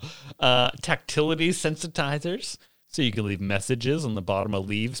smell? Tactility sensitizers, so you can leave messages on the bottom of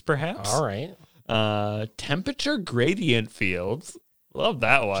leaves, perhaps. All right. Temperature gradient fields. Love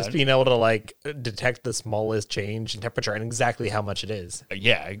that one. Just being able to like detect the smallest change in temperature and exactly how much it is.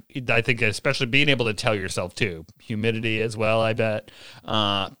 Yeah, I think especially being able to tell yourself too. Humidity as well, I bet.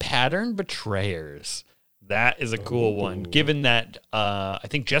 Pattern betrayers. That is a cool one. Given that I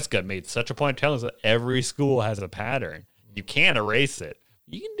think Jessica made such a point of telling us that every school has a pattern. You can't erase it.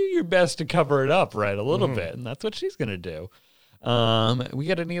 You can do your best to cover it up, right, a little bit, and that's what she's going to do. We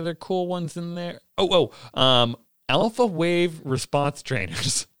got any other cool ones in there? Alpha wave response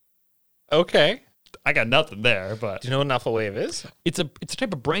trainers. Okay. I got nothing there, but Do you know what an alpha wave is? it's a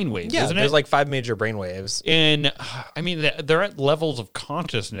type of brainwave, Yeah, isn't there's it? like 5 major brain waves. And I mean, they're at levels of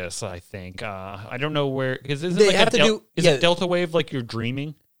consciousness. I think I don't know where because isn't They like have to do- is yeah. it delta wave like you're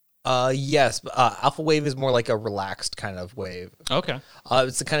dreaming? Yes, alpha wave is more like a relaxed kind of wave. Okay,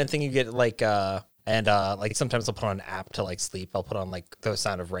 It's the kind of thing you get like like sometimes I'll put on an app to like sleep. I'll put on like the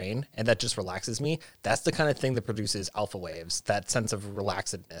sound of rain, and that just relaxes me. That's the kind of thing that produces alpha waves, that sense of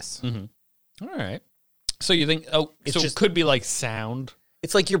relaxedness. all right. So you think It's so just- it could be like sound?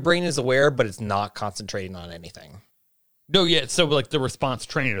 It's like your brain is aware, but it's not concentrating on anything. No, yeah. So like the response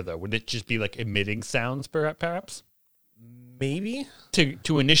trainer though, would it just be like emitting sounds perhaps Maybe,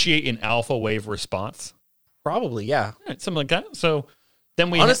 to initiate an alpha wave response? probably, yeah. All right, something like that. So then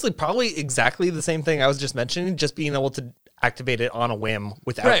we Honestly, probably exactly the same thing I was just mentioning. Just being able to activate it on a whim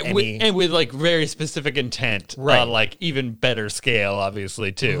without right, any. and with like very specific intent, Right. like even better scale,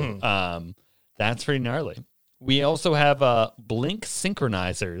 obviously too. That's pretty gnarly. We also have blink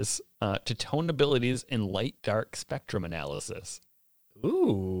synchronizers to tone abilities in light dark spectrum analysis.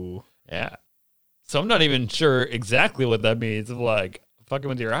 Ooh. Yeah, so I'm not even sure exactly what that means. Of like fucking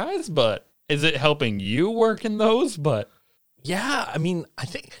with your eyes, but is it helping you work in those? But Yeah, I mean, I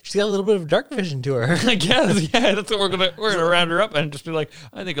think she's got a little bit of dark vision to her. I guess, yeah, that's what we're gonna round her up and just be like,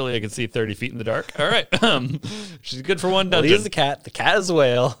 I think Aaliyah can see 30 feet in the dark. All right, she's good for one dungeon. Leah's the cat. The cat is a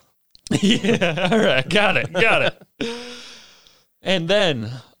whale. Yeah, all right, got it. And then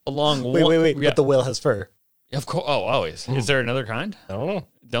along Wait. yeah, But the whale has fur. of course. Oh, always. Is there another kind? I don't know.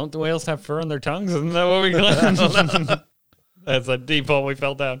 Don't the whales have fur on their tongues? Isn't that what we got? That's a deep hole we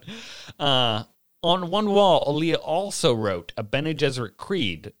fell down. On one wall, Aaliyah also wrote a Bene Gesserit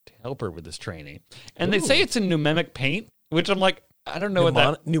creed to help her with this training. And they say it's in pneumonic paint, which I'm like, I don't know what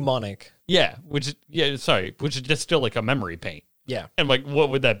that... Mnemonic. Yeah, which is just still like a memory paint. Yeah. And like, what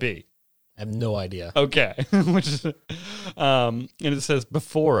would that be? I have no idea. Okay. Which is, and it says,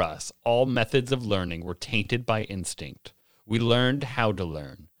 before us, all methods of learning were tainted by instinct. We learned how to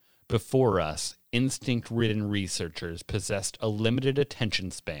learn. Before us, instinct-ridden researchers possessed a limited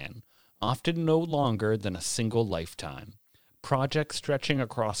attention span, often no longer than a single lifetime. Projects stretching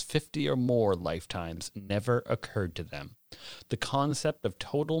across 50 or more lifetimes never occurred to them. The concept of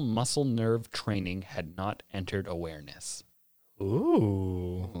total muscle nerve training had not entered awareness.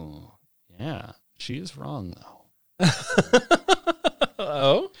 Ooh. Ooh, yeah, she is wrong, though.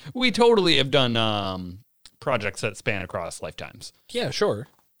 Oh? We totally have done projects that span across lifetimes. Yeah, sure.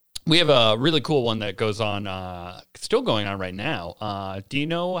 We have a really cool one that goes on, still going on right now. Do you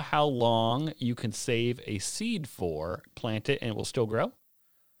know how long you can save a seed for, plant it, and it will still grow?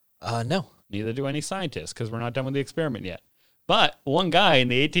 No. Neither do any scientists, because we're not done with the experiment yet. But one guy in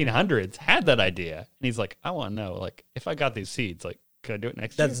the 1800s had that idea, and he's like, I want to know, like, if I got these seeds, like, could I do it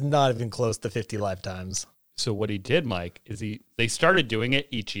next year? That's not even close to 50 lifetimes. So what he did, Mike, is they started doing it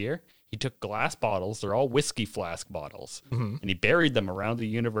each year. He took glass bottles, they're all whiskey flask bottles, and he buried them around the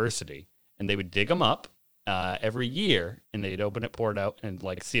university. And they would dig them up every year, and they'd open it, pour it out, and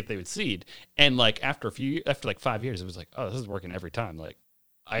like see if they would seed. And like after like 5 years, it was like, oh, this is working every time. Like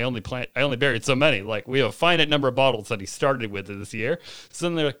I only buried so many. Like we have a finite number of bottles that he started with this year. So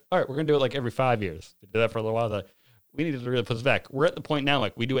then they're like, all right, we're gonna do it like every 5 years. They did that for a little while. Like, we need to really put this back. We're at the point now,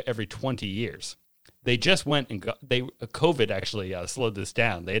 like we do it every 20 years. They just went and COVID actually slowed this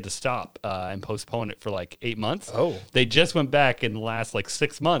down. They had to stop and postpone it for like 8 months. Oh. They just went back in the last like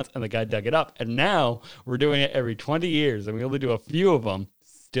 6 months, and the guy dug it up. And now we're doing it every 20 years, and we only do a few of them.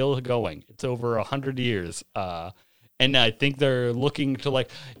 Still going. It's over 100 years. And I think they're looking to like,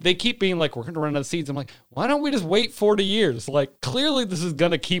 they keep being like, we're going to run out of seeds. I'm like, why don't we just wait 40 years? Like, clearly this is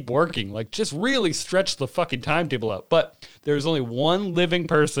going to keep working. Like, just really stretch the fucking timetable out. But there's only one living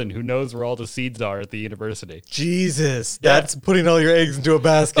person who knows where all the seeds are at the university. Jesus, that's putting all your eggs into a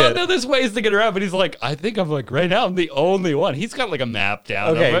basket. Oh, no, there's ways to get around. But he's like, I think I'm like, right now, I'm the only one. He's got like a map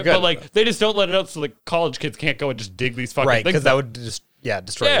down. Okay, of it, good. but like, they just don't let it out so like college kids can't go and just dig these fucking Right, things. because that would just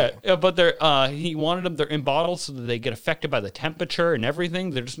destroy it. Yeah, but they're he wanted them. They're in bottles so that they get affected by the temperature and everything.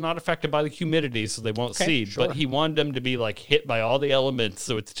 They're just not affected by the humidity, so they won't seed. sure. But he wanted them to be like hit by all the elements,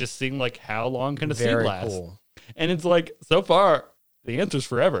 so it's just seeing like how long can a seed Very last. cool. And it's like so far the answer's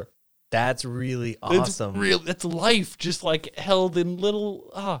forever. That's really awesome. It's real. It's life, just like held in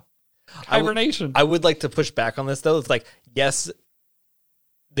little hibernation. I would like to push back on this though. It's like, yes,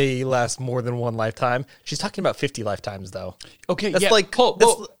 they last more than one lifetime. She's talking about 50 lifetimes though. Okay, That's yeah. like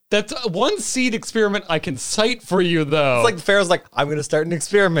That's one seed experiment I can cite for you, though. It's like the Pharaoh's like, I'm going to start an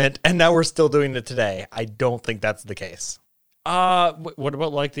experiment, and now we're still doing it today. I don't think that's the case. What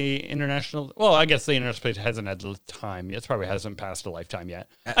about like the international? Well, I guess the international space hasn't had the time yet. It probably hasn't passed a lifetime yet.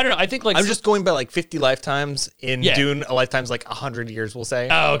 I don't know. I think like I'm just going by like 50 lifetimes. In Yeah. Dune, a lifetime's like 100 years, we'll say.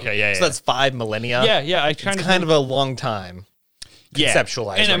 Oh, okay, yeah. So that's 5 millennia. yeah. I It's kind of a long time.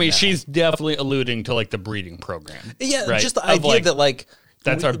 Conceptualized And I right mean, now. she's definitely alluding to like the breeding program. Yeah, right? just the Of, idea like, that like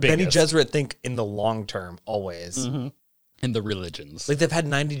that's our Benny biggest. Gesserit think in the long term always. in the religions. Like they've had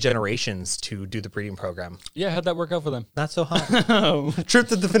 90 generations to do the breeding program. Yeah, how'd that work out for them? Not so hot. Trip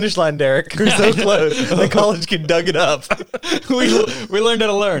to the finish line, Derek. We're so close. The college kid dug it up. we learned how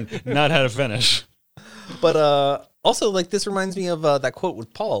to learn, not how to finish. But also, like this reminds me of that quote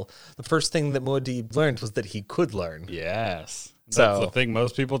with Paul. The first thing that Muad'Dib learned was that he could learn. Yes, that's So- the thing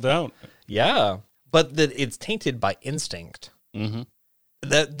most people don't. Yeah, but that it's tainted by instinct. Mm-hmm.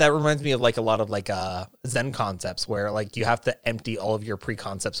 That reminds me of like a lot of like Zen concepts where like you have to empty all of your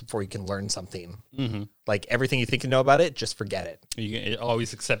preconcepts before you can learn something. Mm-hmm. Like everything you think you know about it, just forget it. You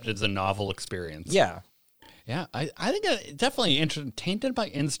always accept it as a novel experience. Yeah. Yeah, I think definitely tainted by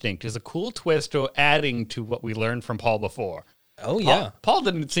instinct is a cool twist to adding to what we learned from Paul before. Oh yeah. Paul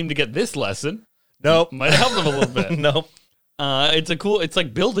didn't seem to get this lesson. Nope. Might help him a little bit. Nope. It's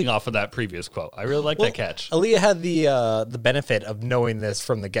like building off of that previous quote. I really like that catch. Aaliyah had the benefit of knowing this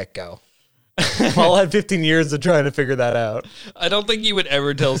from the get-go. Paul had 15 years of trying to figure that out. I don't think you would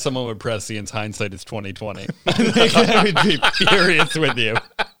ever tell someone with prescience hindsight is 2020. I think I would be furious with you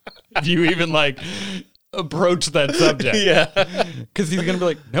if you even like approach that subject. Yeah. Because he's gonna be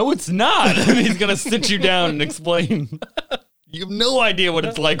like, no, it's not. And he's gonna sit you down and explain. You have no idea what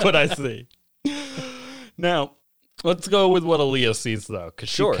it's like what I see. Now, let's go with what Aaliyah sees though, because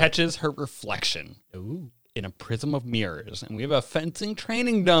she catches her reflection. Ooh. In a prism of mirrors, and we have a fencing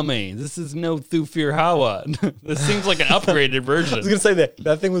training dummy. This is no Thufir Hawa. This seems like an upgraded version. I was gonna say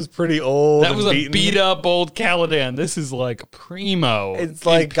that thing was pretty old. That was a beaten. beat up old Caladan. This is like primo. It's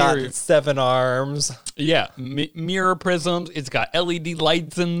like Imperial. got 7 arms. Yeah, mirror prisms. It's got LED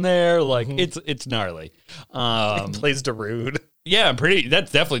lights in there. Like it's gnarly. It plays Darude. Yeah, pretty. That's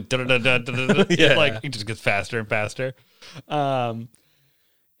definitely Yeah. like it just gets faster and faster.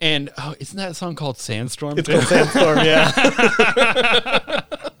 And isn't that a song called Sandstorm? It's called Sandstorm, yeah.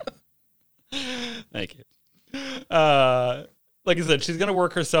 Thank you. Like I said, she's going to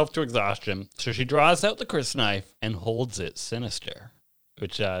work herself to exhaustion. So she draws out the crysknife and holds it sinister,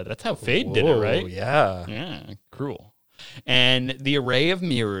 which that's how Fade did it, right? Yeah. Yeah, cruel. And the array of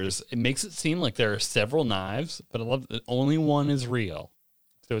mirrors, it makes it seem like there are several knives, but I love that only one is real.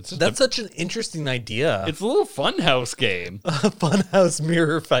 So it's just That's such an interesting idea. it's a little funhouse game a funhouse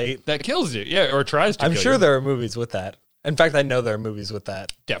mirror fight. that kills you. Yeah, or tries to I'm kill sure you. there are movies with that. In fact, I know there are movies with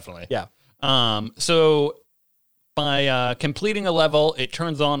that. Definitely. Yeah. So by completing a level, it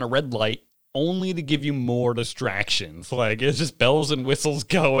turns on a red light only to give you more distractions. Like it's just bells and whistles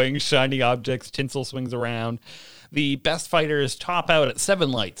going, shiny objects, tinsel swings around. The best fighters top out at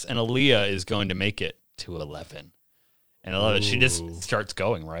 7 lights, and Aaliyah is going to make it to 11. And I love it. She just starts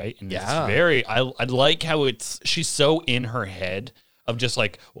going, right? And Yeah. it's very, I like how she's so in her head of just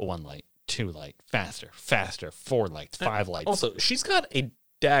like, well, 1 light, 2 light, faster, 4 lights, 5 lights. Also, she's got a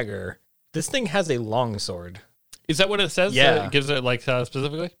dagger. This thing has a long sword. Is that what it says? Yeah. It gives it like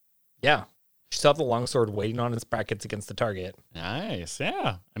specifically? Yeah. She still has the long sword waiting on its brackets against the target. Nice.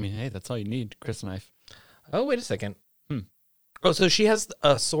 Yeah. I mean, hey, that's all you need. Crysknife. Oh, wait a second. Oh, so she has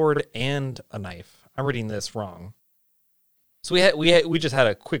a sword and a knife. I'm reading this wrong. So we just had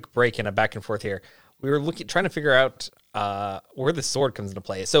a quick break and a back and forth here. We were trying to figure out where the sword comes into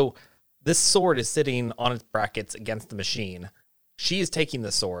play. So this sword is sitting on its brackets against the machine. She is taking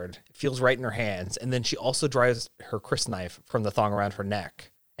the sword. It feels right in her hands. And then she also drives her crysknife from the thong around her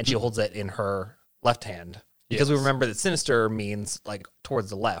neck. And she holds it in her left hand. Because we remember that sinister means like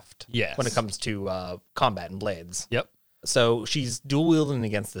towards the left. Yes. When it comes to combat and blades. Yep. So she's dual wielding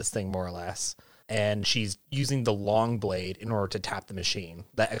against this thing more or less. And she's using the long blade in order to tap the machine.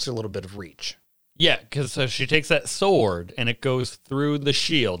 That extra little bit of reach. Yeah, because she takes that sword and it goes through the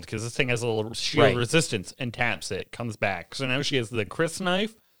shield because this thing has a little shield resistance and taps it, comes back. So now she has the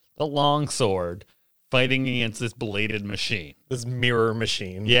crysknife, the long sword, fighting against this bladed machine. This mirror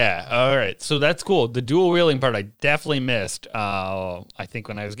machine. Yeah, all right. So that's cool. The dual wielding part I definitely missed, I think,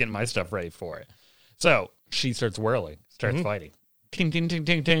 when I was getting my stuff ready for it. So she starts whirling, starts fighting. Ting, ting, ting,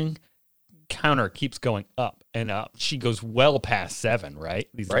 ting, ting. Counter keeps going up and up. She goes well past 7, right?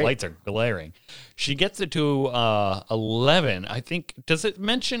 These lights are glaring. She gets it to 11. I think, does it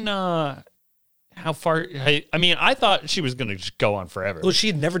mention how far? I mean, I thought she was going to just go on forever. Well, she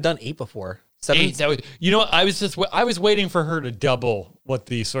had never done 8 before. 7. 8, you know what? I was waiting for her to double what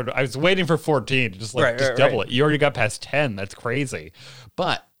the sort of, I was waiting for 14 to just double it. You already got past 10. That's crazy.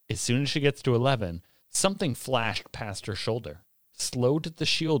 But as soon as she gets to 11, something flashed past her shoulder, slowed the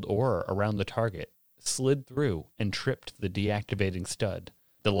shield aura around the target, slid through, and tripped the deactivating stud.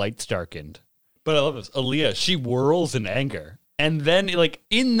 The lights darkened. But I love this. Aaliyah, she whirls in anger. And then, like,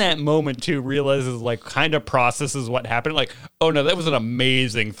 in that moment, too, realizes, like, kind of processes what happened. Like, oh, no, that was an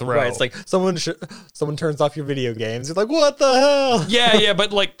amazing throw. Right, it's like someone turns off your video games. You're like, what the hell? Yeah,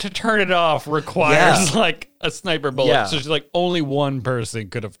 but, like, to turn it off requires, like, a sniper bullet. Yeah. So she's like, only one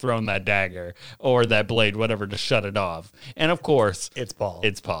person could have thrown that dagger or that blade, whatever, to shut it off. And, of course, It's Paul.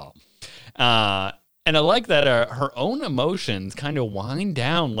 And I like that her own emotions kind of wind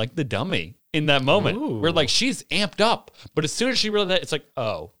down like the dummy in that moment. Ooh. Where, like, she's amped up. But as soon as she realizes that, it's like,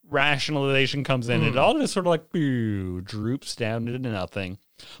 oh, rationalization comes in. And it all just sort of like, droops down into nothing.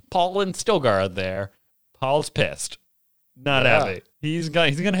 Paul and Stilgar are there. Paul's pissed. Not happy. He's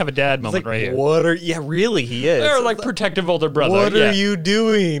gonna have a dad moment like, right here. Really, he is. They're like protective older brother. What are you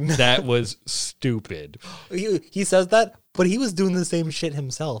doing? That was stupid. He says that, but he was doing the same shit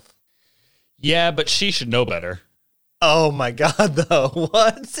himself. Yeah, but she should know better. Oh my God, though.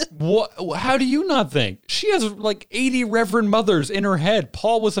 What? How do you not think? She has like 80 reverend mothers in her head.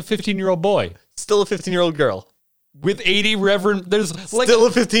 Paul was a 15-year-old boy. Still a 15-year-old girl. With 80 reverend... There's like... Still a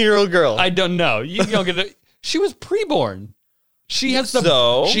 15-year-old girl. I don't know. You don't get it. She was preborn. She has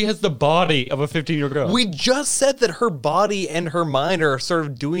the body of a 15-year-old girl. We just said that her body and her mind are sort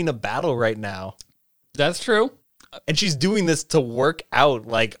of doing a battle right now. That's true. And she's doing this to work out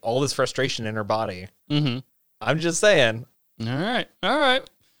like all this frustration in her body. Mm-hmm. I'm just saying. All right.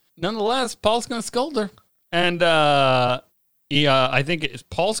 Nonetheless, Paul's going to scold her. And I think it's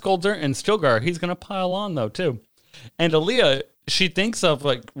Paul scolds her and Stilgar, he's going to pile on, though, too. And Aaliyah, she thinks of,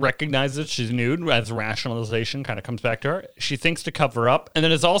 like, recognizes she's nude as rationalization kind of comes back to her. She thinks to cover up and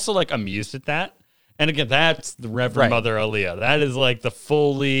then is also, like, amused at that. And again, that's the Reverend Mother Aaliyah. That is like the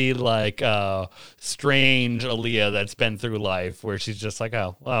fully like strange Aaliyah that's been through life where she's just like,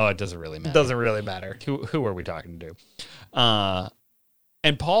 oh, it doesn't really matter. It doesn't really matter. Who are we talking to?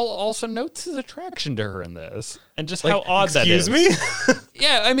 And Paul also notes his attraction to her in this and just how odd that is. Excuse me?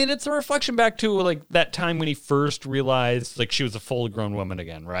 Yeah, I mean, it's a reflection back to like that time when he first realized like she was a full grown woman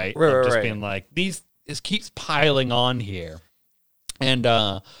again, right? Right. Being like, this keeps piling on here. And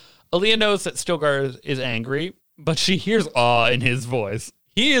Aaliyah knows that Stilgar is angry, but she hears awe in his voice.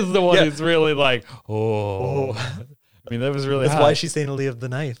 He is the one who's really like, oh. I mean, that was really That's why she's saying Aaliyah of the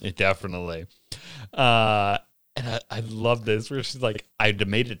knife. It definitely. And I love this where she's like, I'd have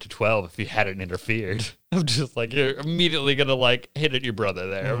made it to 12 if you hadn't interfered. I'm just like, you're immediately going to like hit at your brother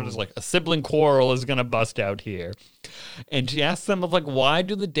there. I'm just like, a sibling quarrel is going to bust out here. And she asks them of like, why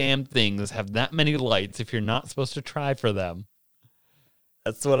do the damn things have that many lights if you're not supposed to try for them?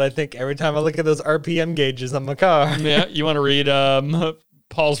 That's what I think every time I look at those RPM gauges on my car. Yeah, you want to read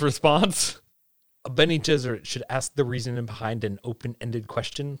Paul's response? Benny Gesserit should ask the reasoning behind an open-ended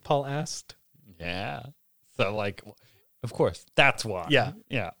question, Paul asked. Yeah. So, like, of course, that's why. Yeah.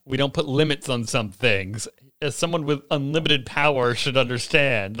 Yeah. We don't put limits on some things. As someone with unlimited power should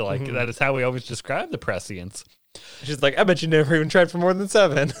understand, like, that is how we always describe the prescience. She's like, I bet you never even tried for more than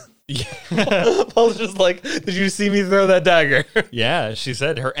 7. Yeah. Paul's just like, did you see me throw that dagger? Yeah, she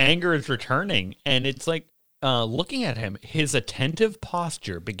said her anger is returning, and it's like looking at him, his attentive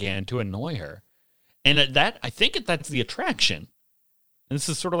posture began to annoy her. And at that, I think that's the attraction. And this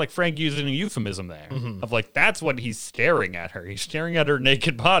is sort of like Frank using a euphemism there of like, that's what he's staring at her. He's staring at her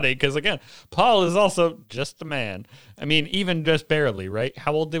naked body. Because again, Paul is also just a man. I mean, even just barely, right?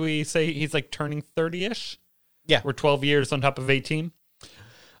 How old do we say he's like turning 30-ish? Yeah. We're 12 years on top of 18.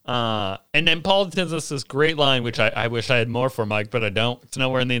 And then Paul tells us this great line, which I wish I had more for, Mike, but I don't. It's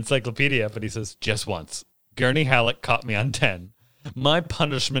nowhere in the encyclopedia, but he says, just once. Gurney Halleck caught me on 10. My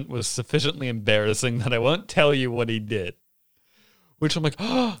punishment was sufficiently embarrassing that I won't tell you what he did. Which I'm like,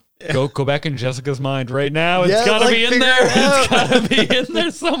 oh, go back in Jessica's mind right now. It's gotta be in there. It's gotta be in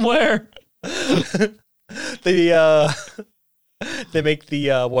there somewhere. They make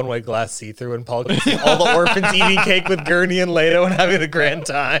the one-way glass see-through, and Paul can see all the orphans eating cake with Gurney and Leto and having a grand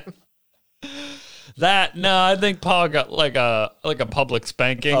time. I think Paul got like a public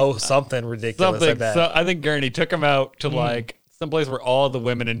spanking. Oh, something ridiculous. I bet. So I think Gurney took him out to like someplace where all the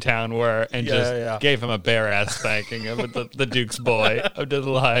women in town were, and gave him a bare ass spanking of the Duke's boy. I'm just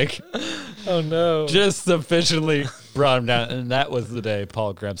like, oh no, just sufficiently brought him down. And that was the day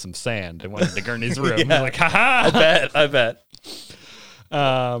Paul grabbed some sand and went into Gurney's room. He's like, ha. I bet.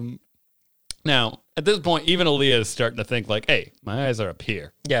 Now at this point, even Aaliyah is starting to think like, hey, my eyes are up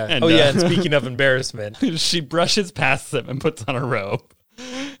here. Yeah. And speaking of embarrassment, she brushes past them and puts on a robe.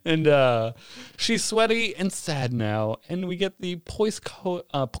 And she's sweaty and sad now, and we get the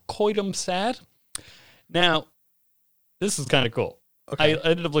coitum sad. Now, this is kind of cool. Okay. I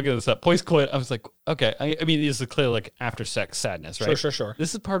ended up looking this up. Post-coitum, I was like, okay. I mean, this is clearly like after sex sadness, right? Sure.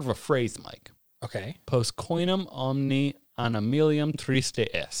 This is part of a phrase, Mike. Okay. Post-coitum omni animalium triste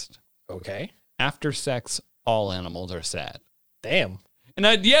est. Okay. After sex, all animals are sad. Damn. And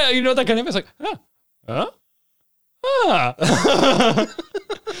that kind of, it's like, huh?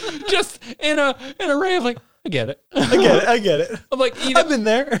 Just in a ray of like, I get it. I'm like, I've been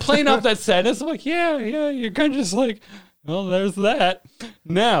there. Playing off that sadness. I'm like, yeah, you're kind of just like, well, there's that.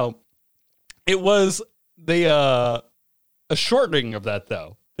 Now, it was a shortening of that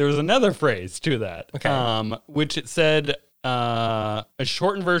though. There was another phrase to that, which it said a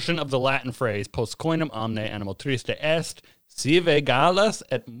shortened version of the Latin phrase post coitum omne animal triste est sive gallas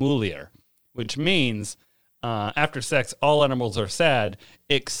et mulier, which means after sex, all animals are sad,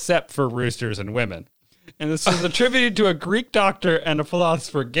 except for roosters and women. And this is attributed to a Greek doctor and a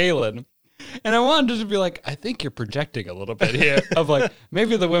philosopher, Galen. And I wanted to be like, I think you're projecting a little bit here. Of like,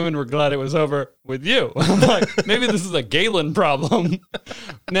 maybe the women were glad it was over with you. I'm like, maybe this is a Galen problem.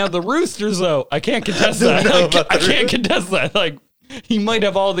 Now, the roosters, though, I can't contest that. I can't contest that. Like, he might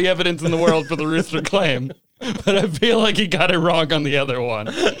have all the evidence in the world for the rooster claim, but I feel like he got it wrong on the other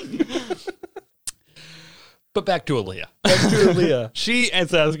one. But back to Aaliyah. She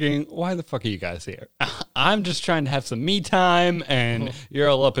is asking, why the fuck are you guys here? I'm just trying to have some me time, and you're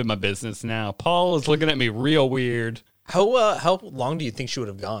all up in my business now. Paul is looking at me real weird. How long do you think she would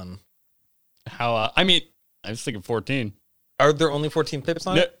have gone? I mean, I was thinking 14. Are there only 14 pips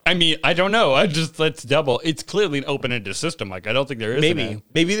on it? I mean, I don't know. Let's double. It's clearly an open-ended system. Like, I don't think there is.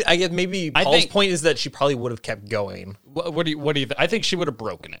 Maybe Paul's point is that she probably would have kept going. What do you think? I think she would have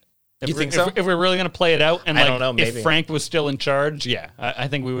broken it. You think so? If we're really going to play it out, and I don't know, maybe. If Frank was still in charge, yeah, I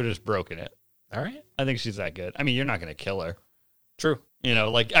think we would have just broken it. All right. I think she's that good. I mean, you're not going to kill her. True. You know,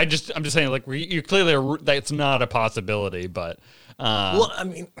 like I'm just saying, like you clearly that's not a possibility, but well, I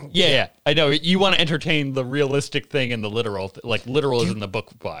mean, yeah, I know you want to entertain the realistic thing and the literal, like literal is in the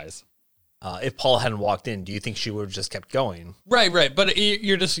book wise. If Paul hadn't walked in, do you think she would have just kept going? Right. But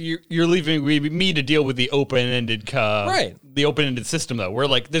you're leaving me to deal with the open-ended, the open-ended system though. Where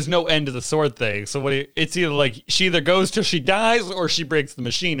like there's no end to the sword thing. So it's either like she either goes till she dies or she breaks the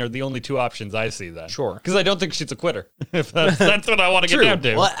machine. Are the only two options I see then. Sure. Because I don't think she's a quitter. If that's what I want to get down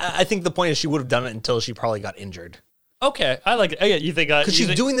to. Well, I think the point is she would have done it until she probably got injured. Okay, I like it. You think because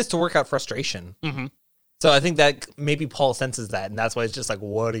she's doing this to work out frustration. Mm-hmm. So I think that maybe Paul senses that, and that's why it's just like,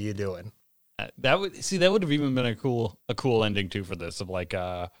 what are you doing? That would have even been a cool ending too for this of like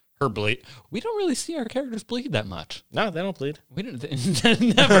her bleed. We don't really see our characters bleed that much. No, they don't bleed. We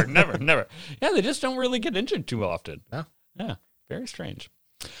didn't. never. Yeah, they just don't really get injured too often. No. Yeah, very strange.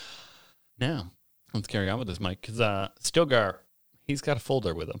 Now let's carry on with this, Mike, because Stilgar, he's got a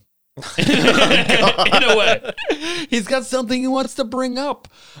folder with him. In a way, he's got something he wants to bring up.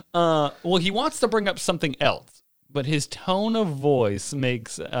 Well, he wants to bring up something else. But his tone of voice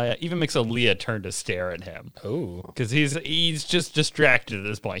makes Aaliyah turn to stare at him. Oh, because he's just distracted at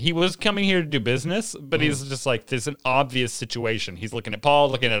this point. He was coming here to do business, but he's just like, there's an obvious situation. He's looking at Paul,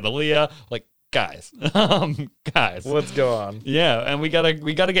 looking at Aaliyah, like, guys, what's going on? Yeah, and we gotta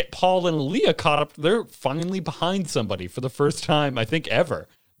get Paul and Aaliyah caught up. They're finally behind somebody for the first time, I think, ever.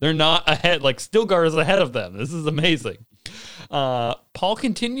 They're not ahead. Like Stilgar is ahead of them. This is amazing. Paul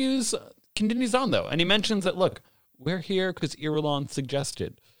continues on, though, and he mentions that, look, we're here because Irulan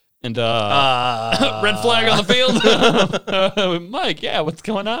suggested. And red flag on the field. Mike, yeah, what's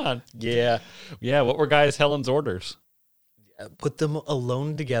going on? Yeah. Yeah, what were Gaius Helen's orders? Put them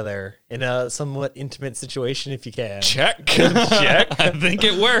alone together in a somewhat intimate situation if you can. Check. Check. I think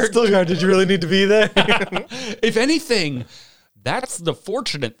it worked. Stilgar, did you really need to be there? If anything, that's the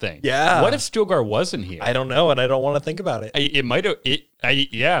fortunate thing. Yeah. What if Stilgar wasn't here? I don't know, and I don't want to think about it. It might have.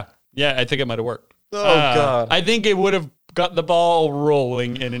 Yeah, I think it might have worked. Oh, God. I think it would have got the ball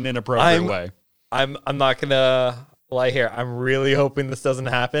rolling in an inappropriate way. I'm not gonna lie here. I'm really hoping this doesn't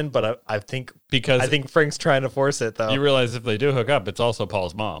happen, but I think Frank's trying to force it, though. You realize if they do hook up, it's also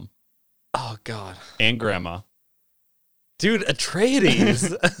Paul's mom. Oh, God. And grandma. Dude,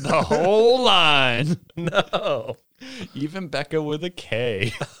 Atreides. The whole line. No. Even Becca with a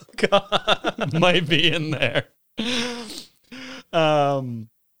K. Oh, God. Might be in there.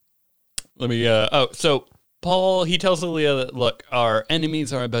 So Paul, he tells Alia that, look, our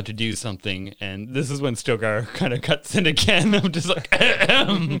enemies are about to do something, and this is when Stilgar kind of cuts in again. I'm just like,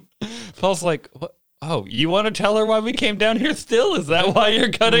 Paul's like, what? Oh, you want to tell her why we came down here still? Is that why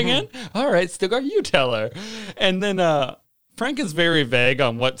you're cutting in? All right, Stilgar, you tell her. And then Frank is very vague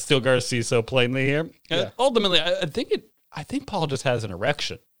on what Stilgar sees so plainly here. Yeah. Ultimately, I think Paul just has an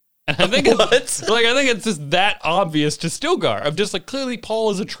erection. And I think it's just that obvious to Stilgar of just like clearly Paul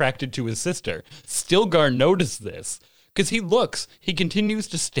is attracted to his sister. Stilgar noticed this because he continues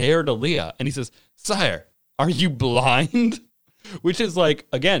to stare at Alia and he says, "Sire, are you blind?" Which is like,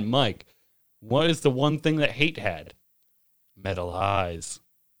 again, Mike, what is the one thing that hate had? Metal eyes.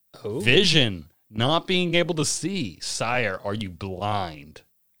 Oh. Vision. Not being able to see. Sire, are you blind?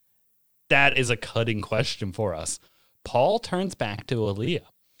 That is a cutting question for us. Paul turns back to Alia.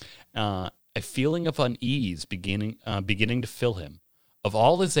 A feeling of unease beginning to fill him. Of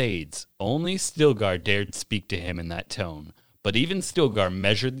all his aides, only Stilgar dared speak to him in that tone, but even Stilgar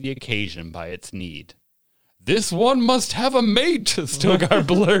measured the occasion by its need. "This one must have a mate," Stilgar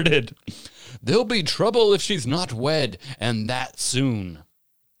blurted. "There'll be trouble if she's not wed, and that soon."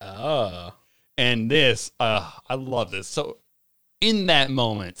 Oh. And this, I love this. So in that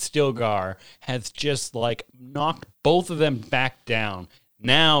moment, Stilgar has just like knocked both of them back down.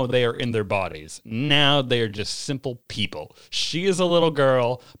 Now they are in their bodies. Now they are just simple people. She is a little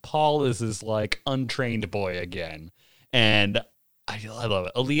girl. Paul is this like untrained boy again. And I love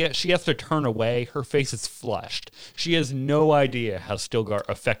it. Alia, she has to turn away. Her face is flushed. She has no idea how Stilgar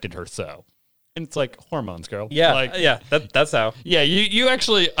affected her so. And it's like hormones, girl. Yeah, like, that's how. Yeah, you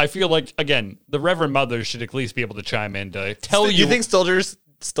actually, I feel like, again, the Reverend Mother should at least be able to chime in to tell you. You think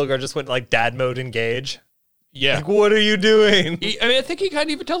Stilgar just went like dad mode engage? Yeah. Like, what are you doing? I think he kind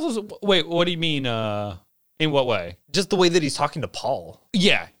of even tells us, wait, what do you mean, in what way? Just the way that he's talking to Paul.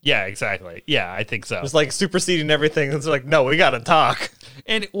 Yeah, exactly. Yeah, I think so. It's like superseding everything. It's like, no, we got to talk.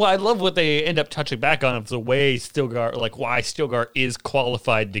 And well, I love what they end up touching back on of the way Stilgar, like why Stilgar is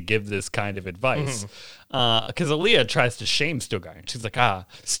qualified to give this kind of advice. Because Alia tries to shame Stilgar. And she's like,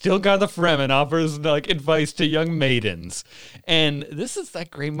 Stilgar the Fremen offers like advice to young maidens. And this is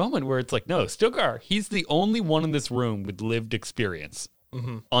that great moment where it's like, no, Stilgar, he's the only one in this room with lived experience.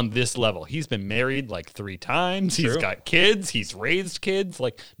 On this level. He's been married like 3 times. True. He's got kids. He's raised kids.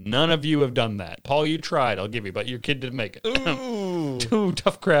 Like, none of you have done that. Paul, you tried, I'll give you, but your kid didn't make it. Ooh,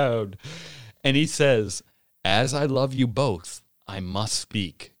 tough crowd. And he says, "As I love you both, I must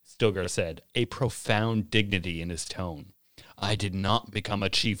speak," Stilgar said, a profound dignity in his tone. "I did not become a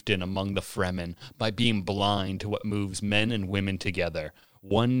chieftain among the Fremen by being blind to what moves men and women together.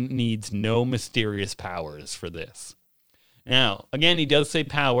 One needs no mysterious powers for this." Now, again, he does say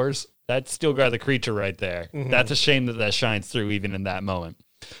powers. That's Stilgar the creature right there. That's a shame that shines through even in that moment.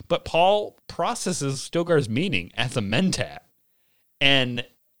 But Paul processes Stilgar's meaning as a mentat. And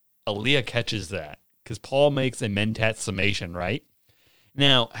Alia catches that because Paul makes a mentat summation, right?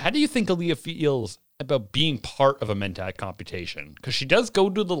 Now, how do you think Alia feels about being part of a mentat computation? Because she does go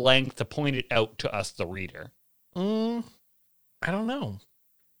to the length to point it out to us, the reader. I don't know.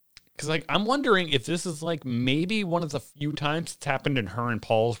 Because, like, I'm wondering if this is, like, maybe one of the few times it's happened in her and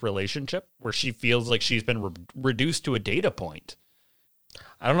Paul's relationship where she feels like she's been reduced to a data point.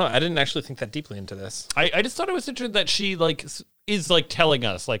 I don't know. I didn't actually think that deeply into this. I just thought it was interesting that she, like, is, like, telling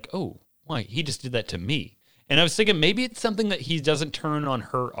us, like, oh, why, he just did that to me. And I was thinking maybe it's something that he doesn't turn on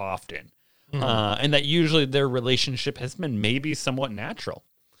her often. And that usually their relationship has been maybe somewhat natural.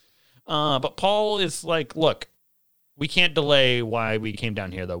 But Paul is like, look, we can't delay why we came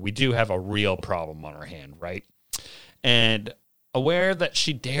down here, though. We do have a real problem on our hand, right? And aware that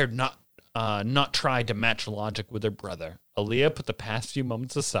she dared not not try to match logic with her brother. Aaliyah put the past few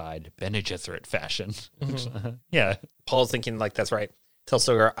moments aside, Bene Gesserit fashion. Yeah. Paul's thinking, like, that's right. Tell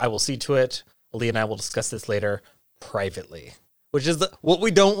Stilgar, I will see to it. Aaliyah and I will discuss this later privately. Which is what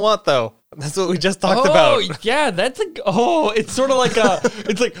we don't want, though. That's what we just talked about. Oh, yeah, it's sort of like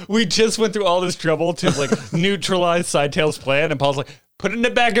it's like we just went through all this trouble to like neutralize Sidetail's plan, and Paul's like, put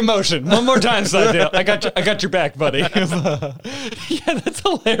it back in motion. One more time, Sidetail. I got your back, buddy. Yeah, that's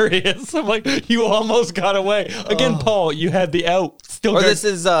hilarious. I'm like, you almost got away. Again, Paul, you had the out. This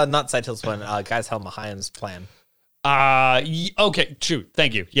is not Sidetail's plan, Guys Hell Mahayim's plan. Okay, true.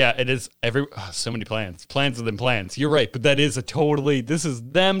 Thank you. Yeah, it is so many plans within plans. You're right, but that is this is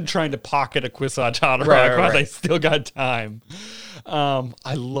them trying to pocket a Kwisatz Haderach while they still got time.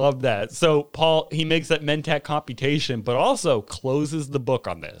 I love that. So Paul, he makes that Mentat computation, but also closes the book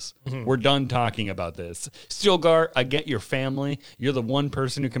on this. We're done talking about this. Stilgar, I get your family. You're the one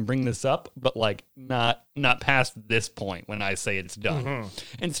person who can bring this up, but like not past this point when I say it's done.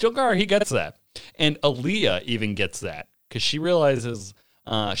 And Stilgar, he gets that. And Aaliyah even gets that because she realizes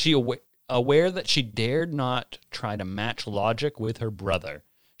aware that she dared not try to match logic with her brother.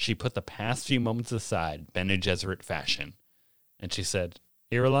 She put the past few moments aside, Bene Gesserit fashion. And she said,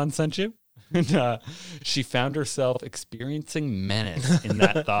 Irulan sent you? And she found herself experiencing menace in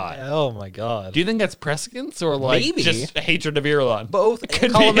that thought. Oh, my God. Do you think that's prescience or like Maybe. Just hatred of Irulan? Both.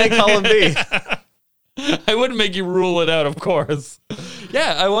 Column A, column B. I wouldn't make you rule it out, of course.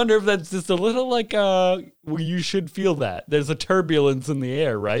 Yeah, I wonder if that's just a little like, you should feel that. There's a turbulence in the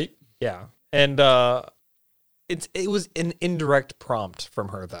air, right? Yeah. And it was an indirect prompt from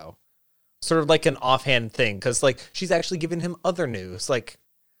her, though. Sort of like an offhand thing, because like she's actually giving him other news, like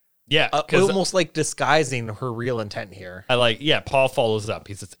almost like disguising her real intent here. Paul follows up.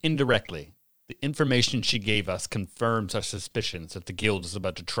 He says, indirectly, the information she gave us confirms our suspicions that the guild is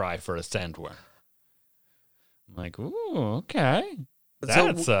about to try for a Sandworm. I'm like, ooh, okay.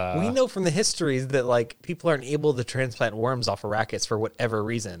 So we know from the histories that like people aren't able to transplant worms off Arrakis for whatever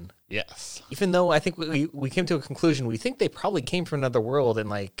reason. Yes. Even though I think we came to a conclusion, we think they probably came from another world and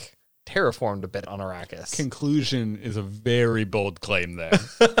like terraformed a bit on Arrakis. Conclusion is a very bold claim there.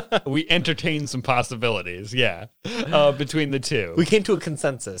 We entertain some possibilities, between the two. We came to a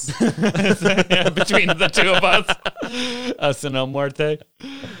consensus. Between the two of us and El Muerte.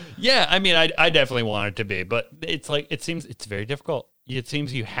 Yeah, I mean, I definitely want it to be, but it's like, it seems it's very difficult. It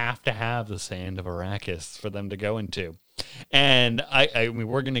seems you have to have the sand of Arrakis for them to go into. And I mean,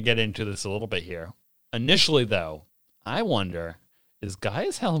 we're going to get into this a little bit here. Initially, though, I wonder, is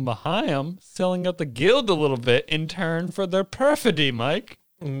Gaius Hel Mahayim selling out the guild a little bit in turn for their perfidy, Mike?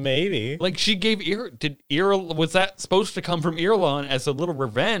 Maybe. Like she gave was that supposed to come from Irulan as a little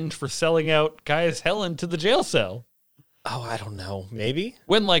revenge for selling out Gaius Helen to the jail cell? Oh, I don't know. Maybe.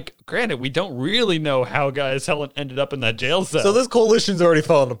 When, like, granted, we don't really know how Gaius Helen ended up in that jail cell. So this coalition's already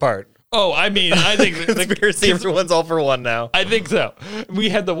fallen apart. Oh, I mean, I think the conspiracy, everyone's all for one now. I think so. We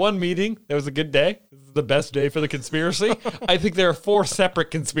had the one meeting. That was a good day. This is the best day for the conspiracy. I think there are 4 separate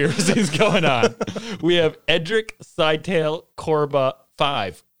conspiracies going on. We have Edric, Sidetail, Korba,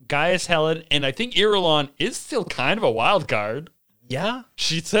 5, Gaius Helen, and I think Irulan is still kind of a wild card. Yeah.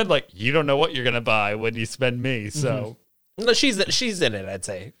 She said, like, you don't know what you're going to buy when you spend me, so... No, she's in it, I'd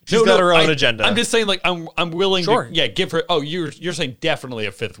say. She's got her own agenda. I'm just saying, like, I'm willing to give her... Oh, you're saying definitely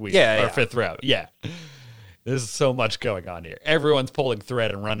a 5th week or 5th round. Yeah. There's so much going on here. Everyone's pulling thread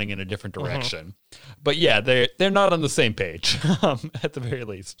and running in a different direction. But yeah, they're not on the same page, at the very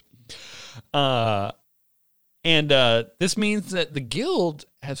least. And this means that the guild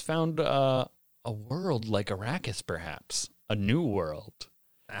has found a world like Arrakis, perhaps. A new world.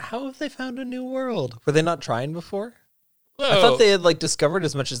 How have they found a new world? Were they not trying before? I thought they had like discovered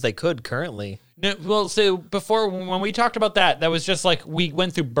as much as they could currently. No, well, so before when we talked about that was just like we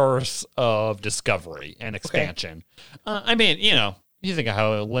went through bursts of discovery and expansion. Okay. I mean, you know, you think of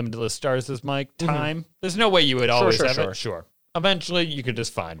how Limitless Stars is, Mike. Time. There's no way you would always have it. Sure. Eventually, you could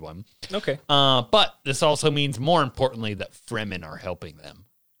just find one. Okay. But this also means, more importantly, that Fremen are helping them.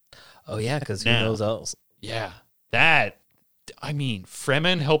 Oh yeah, because who knows else? Yeah,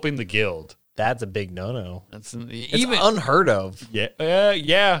 Fremen helping the guild. That's a big no-no. It's even unheard of. Yeah.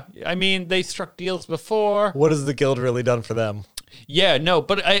 I mean, they struck deals before. What has the guild really done for them? Yeah, no,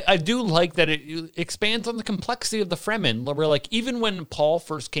 but I do like that it expands on the complexity of the Fremen. Where, like, even when Paul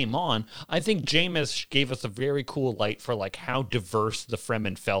first came on, I think Jameis gave us a very cool light for, like, how diverse the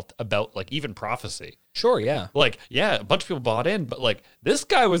Fremen felt about, like, even prophecy. Sure, yeah. Like, yeah, a bunch of people bought in, but, like, this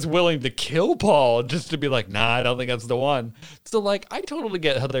guy was willing to kill Paul just to be like, nah, I don't think that's the one. So, like, I totally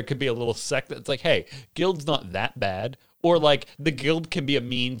get how there could be a little sect that's like, hey, guild's not that bad. Or like the guild can be a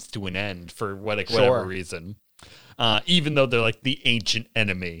means to an end for whatever reason. Even though they're like the ancient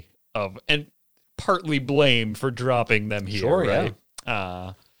enemy of, and partly blamed for dropping them here. Sure, right?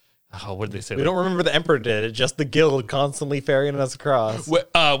 Yeah. What did they say? We don't remember the Emperor did it, just the guild constantly ferrying us across.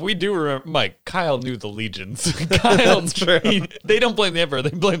 We do remember, Mike, Kyle knew the legions. That's true. They don't blame the Emperor,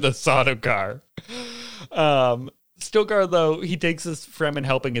 they blame the Sardaukar. Stilgar, though, he takes his Fremen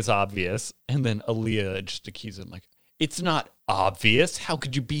helping is obvious, and then Aaliyah just accuses him, like, it's not obvious. How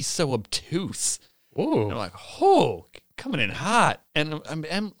could you be so obtuse? Ooh. And I'm like, oh, coming in hot. And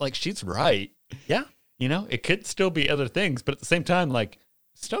I'm like, she's right. Yeah. You know, it could still be other things, but at the same time, like,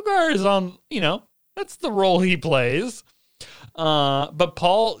 Stilgar is on, you know, that's the role he plays. But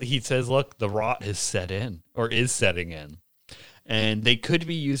Paul, he says, look, the rot has set in, or is setting in. And they could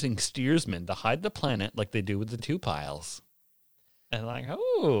be using steersmen to hide the planet like they do with the two piles. And like,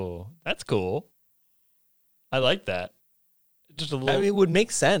 oh, that's cool. I like that. Just a little. I mean, it would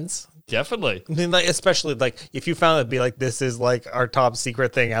make sense. Definitely. I mean, like, especially like if you found it, be like, this is like our top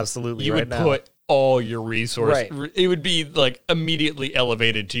secret thing. Absolutely. You right would now. put all your resources. Right. It would be like immediately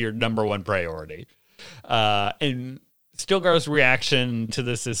elevated to your number one priority. And Stilgar's reaction to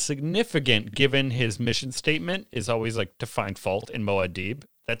this is significant given his mission statement is always like to find fault in Muad'Dib.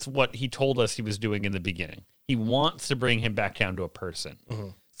 That's what he told us he was doing in the beginning. He wants to bring him back down to a person. Mm-hmm.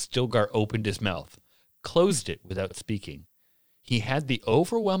 Stilgar opened his mouth, closed it without speaking. He had the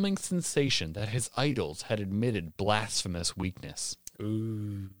overwhelming sensation that his idols had admitted blasphemous weakness.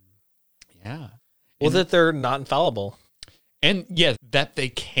 Ooh. Yeah. Well, that they're not infallible. And yeah, that they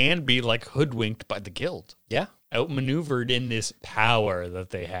can be like hoodwinked by the guild. Yeah. Outmaneuvered in this power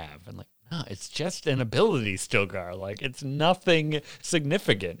that they have. And like, no, it's just an ability, Stilgar. Like, it's nothing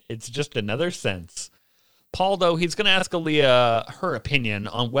significant. It's just another sense. Paul, though, he's going to ask Aaliyah her opinion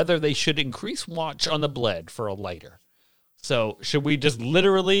on whether they should increase watch on the bled for a lighter. So should we just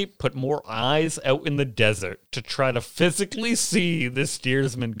literally put more eyes out in the desert to try to physically see the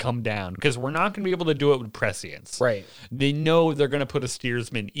steersman come down? Because we're not going to be able to do it with prescience. Right. They know they're going to put a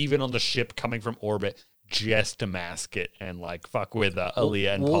steersman even on the ship coming from orbit just to mask it and like fuck with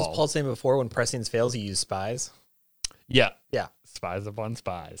Aaliyah and Paul. What was Paul saying before? When prescience fails, you use spies. Yeah. Yeah. Spies upon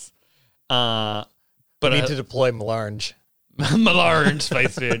spies. But we need to deploy Melarge. Melarge,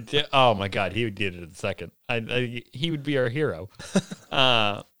 Spice Dude. Yeah. Oh my God, he did it in a second. He would be our hero.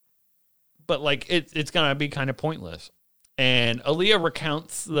 But like it's gonna be kind of pointless. And Aaliyah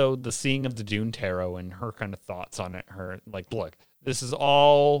recounts though the seeing of the Dune Tarot and her kind of thoughts on it. Her like, look, this is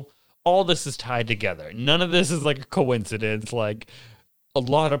all this is tied together. None of this is like a coincidence. Like a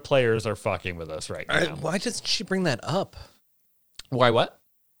lot of players are fucking with us right now. Why doesn't she bring that up? Why what?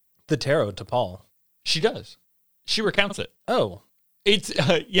 The tarot to Paul. She does. She recounts it. Oh. It's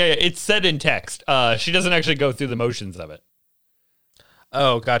it's said in text. She doesn't actually go through the motions of it.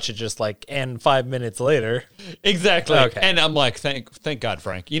 Oh, gotcha. Just like, and 5 minutes later. Exactly. Okay. And I'm like, thank God,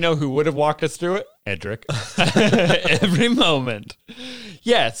 Frank. You know who would have walked us through it? Edric. Every moment.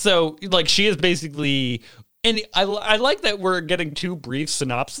 Yeah. So like she is basically, and I like that we're getting two brief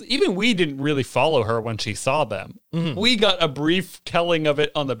synopses. Even we didn't really follow her when she saw them. Mm-hmm. We got a brief telling of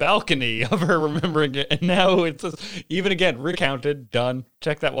it on the balcony of her remembering it. And now it's just, even again, recounted, done.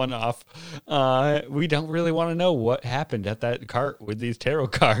 Check that one off. We don't really want to know what happened at that cart with these tarot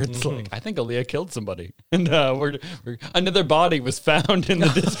cards. Mm-hmm. Like, I think Aaliyah killed somebody. And we're another body was found in the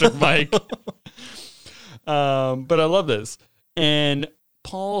district, Mike. But I love this. And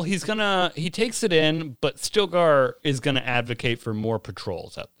Paul, he takes it in, but Stilgar is going to advocate for more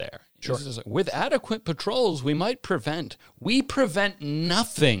patrols out there. Sure. Like, with adequate patrols, we prevent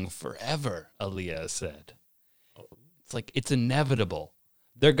nothing forever, Aaliyah said. It's like, it's inevitable.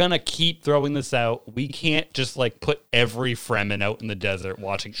 They're going to keep throwing this out. We can't just like put every Fremen out in the desert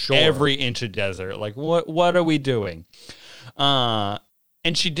watching every inch of desert. Like, what are we doing? And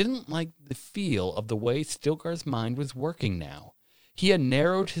she didn't like the feel of the way Stilgar's mind was working now. He had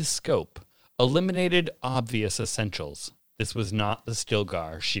narrowed his scope, eliminated obvious essentials. This was not the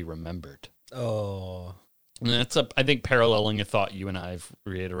Stilgar she remembered. Oh. And that's, I think, paralleling a thought you and I have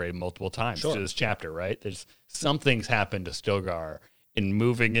reiterated multiple times to this chapter, right? There's something's happened to Stilgar in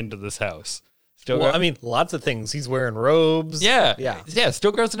moving into this house. Stilgar, well, I mean, lots of things. He's wearing robes. Yeah.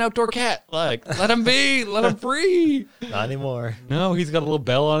 Stilgar's an outdoor cat. Like, let him be. Let him free. Not anymore. No, he's got a little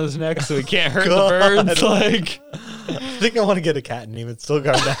bell on his neck so he can't hurt the birds. Like, I think I want to get a cat and name it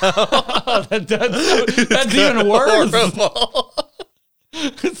Stilgar now. that's even worse.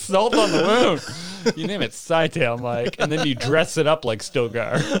 It's salt on the wound. You name it Scytail, Mike, and then you dress it up like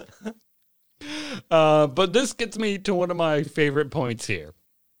Stilgar. But this gets me to one of my favorite points here.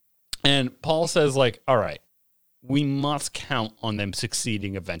 And Paul says, like, all right, we must count on them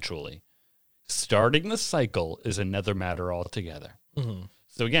succeeding eventually. Starting the cycle is another matter altogether. Mm-hmm.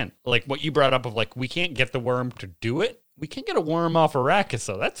 So again, like what you brought up of like, we can't get the worm to do it. We can't get a worm off Arrakis,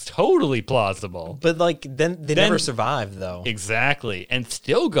 so that's totally plausible. But like then they never survived though. Exactly. And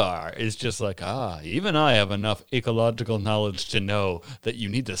Stilgar is just like, even I have enough ecological knowledge to know that you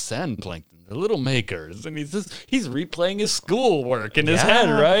need the sand plankton, the little makers. And he's replaying his schoolwork in his head,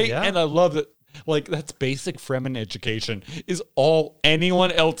 right? Yeah. And I love it. Like, that's basic Fremen education is all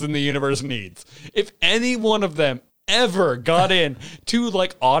anyone else in the universe needs. If any one of them ever got in to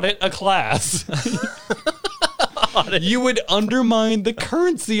like audit a class, you would undermine the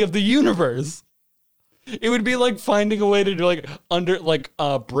currency of the universe. It would be like finding a way to do like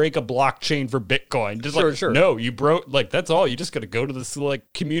break a blockchain for Bitcoin. Just sure. No, you broke, like, that's all. You just got to go to this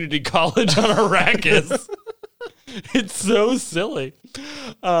like community college on Arrakis. It's so silly.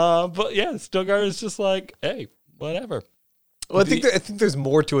 But yeah, Stilgar is just like, hey, whatever. Well, I think there's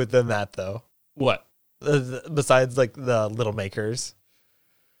more to it than that though. What? Besides like the little makers.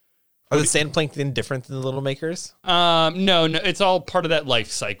 Are the sand plankton different than the little makers? No, it's all part of that life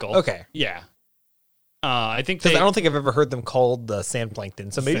cycle. Okay. Yeah. I think because I don't think I've ever heard them called the sand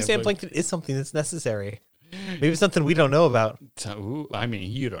plankton. So maybe sand plankton is something that's necessary. Maybe it's something we don't know about. So, I mean,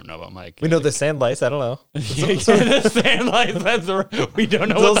 you don't know about Mike. We know the sand lice. I don't know. The sand lice. We don't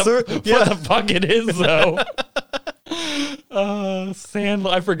know what the fuck it is though.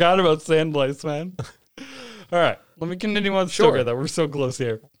 I forgot about sand lice, man. All right, let me continue on Stilgar though. We're so close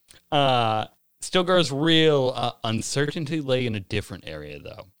here. Stilgar's real uncertainty lay in a different area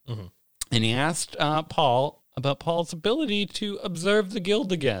though. Mm-hmm. And he asked Paul about Paul's ability to observe the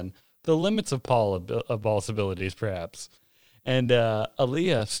guild again, the limits of Paul's abilities, perhaps. And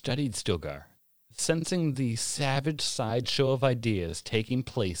Alia studied Stilgar, sensing the savage sideshow of ideas taking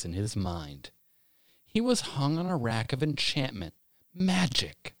place in his mind. He was hung on a rack of enchantment.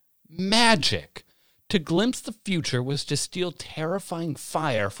 Magic. To glimpse the future was to steal terrifying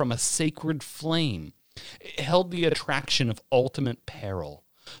fire from a sacred flame. It held the attraction of ultimate peril.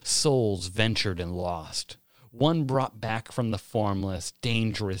 Souls ventured and lost. One brought back from the formless,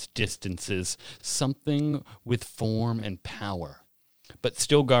 dangerous distances something with form and power. But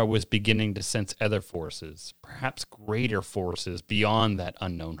Stilgar was beginning to sense other forces, perhaps greater forces beyond that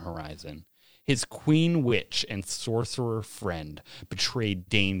unknown horizon. His queen witch and sorcerer friend betrayed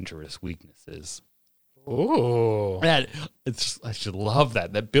dangerous weaknesses. Ooh. I should love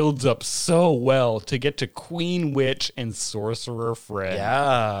that. That builds up so well to get to queen witch and sorcerer friend.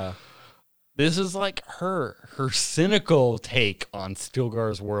 Yeah. This is like her cynical take on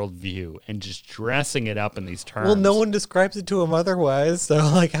Stilgar's worldview and just dressing it up in these terms. Well, no one describes it to him otherwise, so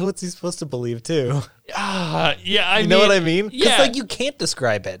like, how is he supposed to believe too? Yeah, you know what I mean? Because yeah. like, you can't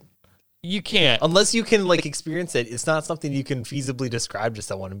describe it. You can't. Unless you can like experience it. It's not something you can feasibly describe to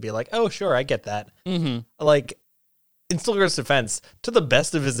someone and be like, oh, sure, I get that. Mm-hmm. Like, in Stilgar's defense, to the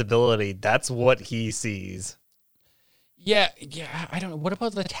best of his ability, that's what he sees. Yeah, I don't know. What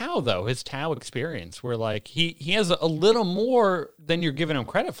about the Tau, though? His Tau experience, where, like, he has a little more than you're giving him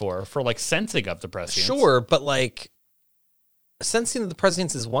credit for like, sensing of the prescience. Sure, but, like, sensing of the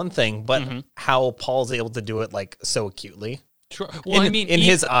prescience is one thing, but how Paul's able to do it, like, so acutely. Sure. Well, in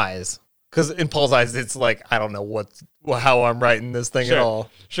his eyes. Because in Paul's eyes, it's like, I don't know how I'm writing this thing at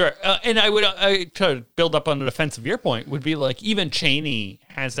all. Sure. And I would, to build up on the defense of your point, would be like, even Chani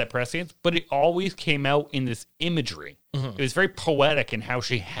has that prescience, but it always came out in this imagery. Mm-hmm. It was very poetic in how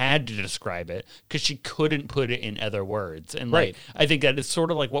she had to describe it because she couldn't put it in other words. And like, I think that is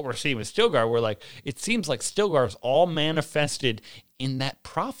sort of like what we're seeing with Stilgar, where like, it seems like Stilgar's all manifested in that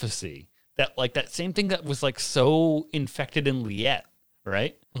prophecy. That same thing that was like so infected in Liet,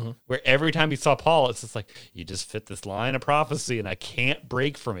 right? Mm-hmm. Where every time he saw Paul, it's just like, you just fit this line of prophecy and I can't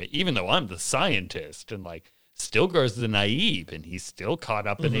break from it, even though I'm the scientist. And like, Stilgar's the naive and he's still caught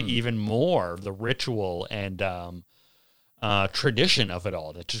up in it even more, the ritual and tradition of it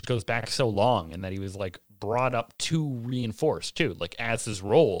all that just goes back so long, and that he was like brought up to reinforce too, like as his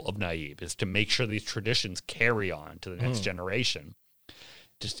role of naive is to make sure these traditions carry on to the next generation.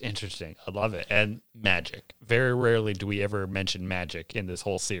 Just interesting. I love it. And magic. Very rarely do we ever mention magic in this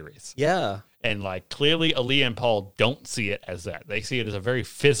whole series. Yeah. And like clearly Alia and Paul don't see it as that. They see it as a very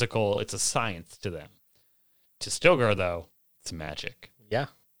physical, it's a science to them. To Stilgar though, it's magic. Yeah.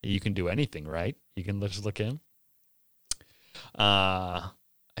 You can do anything, right? You can just look in.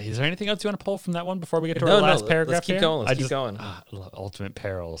 Is there anything else you want to pull from that one before we get to our last paragraph? Let's keep going. Let's keep going. Ultimate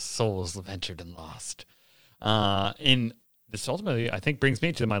perils, souls ventured and lost. In this ultimately, I think, brings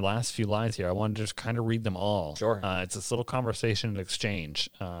me to my last few lines here. I want to just kind of read them all. Sure. It's this little conversation and exchange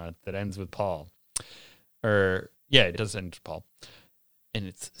that ends with Paul. It does end Paul. And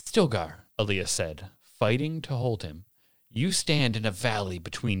it's Stilgar, Aaliyah said, fighting to hold him. You stand in a valley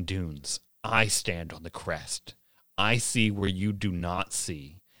between dunes. I stand on the crest. I see where you do not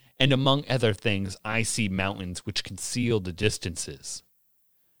see. And among other things, I see mountains which conceal the distances.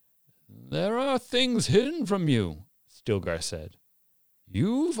 There are things hidden from you, Stilgar said.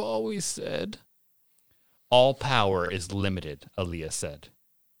 You've always said. All power is limited, Aaliyah said.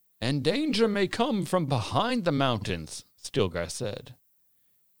 And danger may come from behind the mountains, Stilgar said.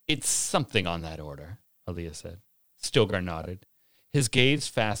 It's something on that order, Aaliyah said. Stilgar nodded. His gaze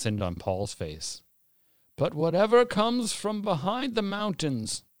fastened on Paul's face. But whatever comes from behind the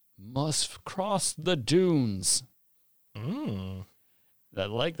mountains must cross the dunes. I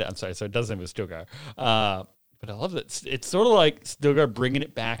like that. I'm sorry, so it doesn't with Stilgar. But I love that. It's sort of like Stilgar bringing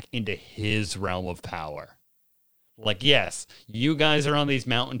it back into his realm of power. Like, yes, you guys are on these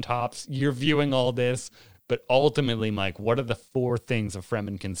mountaintops. You're viewing all this. But ultimately, Mike, what are the 4 things a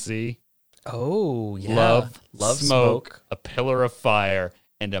Fremen can see? Oh, yeah. Love, smoke, a pillar of fire,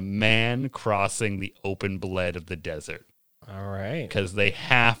 and a man crossing the open bled of the desert. All right. Because they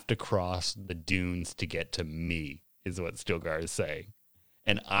have to cross the dunes to get to me, is what Stilgar is saying.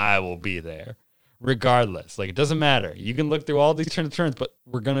 And I will be there. Regardless. Like, it doesn't matter. You can look through all these turns, but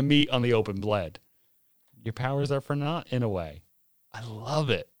we're going to meet on the open bled. Your powers are for naught, in a way. I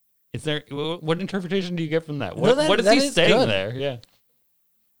love it. Is there, what interpretation do you get from that? What is he saying there? Yeah.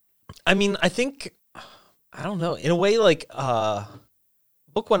 I mean, I think, I don't know. In a way, like,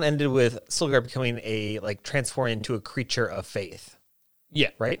 book 1 ended with Stilgar becoming transforming into a creature of faith. Yeah.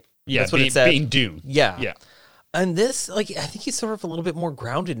 Right? Yeah. That's what it said. Being doomed. Yeah. Yeah. And this, I think he's sort of a little bit more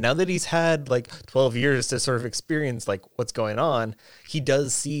grounded now that he's had 12 years to sort of experience what's going on. He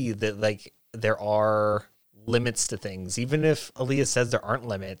does see that there are limits to things. Even if Aaliyah says there aren't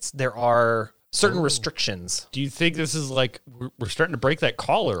limits, there are certain restrictions. Do you think this is we're starting to break that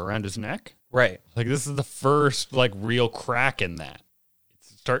collar around his neck? Right. This is the first real crack in that. It's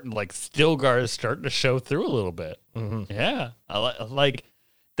starting Stilgar is starting to show through a little bit. Mm-hmm. Yeah. I like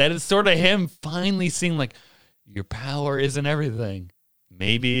that is sort of him finally seeing your power isn't everything.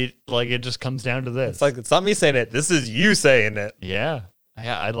 Maybe it just comes down to this. It's not me saying it. This is you saying it. Yeah.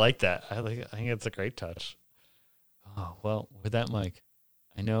 I like that. I think it's a great touch. Oh, well, with that, Mike,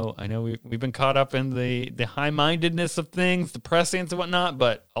 I know we've been caught up in the high-mindedness of things, the prescience and whatnot,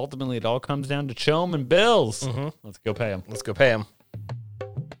 but ultimately it all comes down to Chom and bills. Mm-hmm. Let's go pay him. Let's go pay him.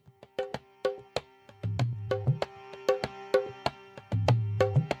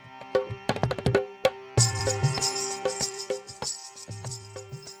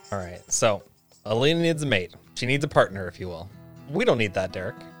 All right, so Alina needs a mate. She needs a partner, if you will. We don't need that,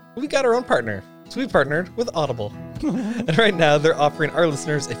 Derek. We got our own partner. So we partnered with Audible. And right now they're offering our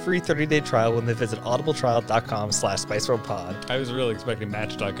listeners a free 30-day trial when they visit audibletrial.com/SpiceWorldPod. I was really expecting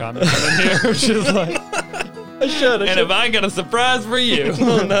Match.com to come in here, which is I should. And have I got a surprise for you?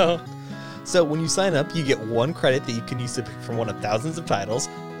 Oh, no. So when you sign up, you get 1 credit that you can use to pick from one of thousands of titles,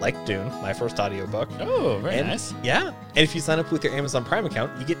 like Dune, my first audiobook. Oh, very nice. Yeah. And if you sign up with your Amazon Prime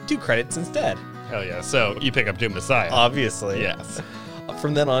account, you get 2 credits instead. Hell yeah. So you pick up Doom Messiah. Obviously. Yes.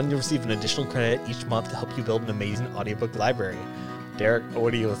 From then on, you'll receive an additional credit each month to help you build an amazing audiobook library. Derek,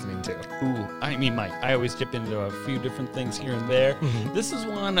 what are you listening to? Ooh, I mean, Mike, I always dip into a few different things here and there. Mm-hmm. This is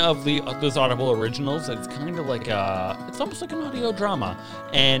one of those Audible originals. It's kind of it's almost like an audio drama,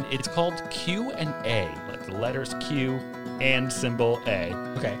 and it's called Q&A, like the letters Q and symbol A.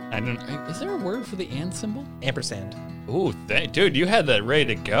 Okay. Is there a word for the and symbol? Ampersand. Ooh, dude, you had that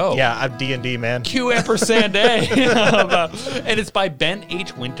ready to go. Yeah, I'm D&D, man. Q ampersand A. And it's by Ben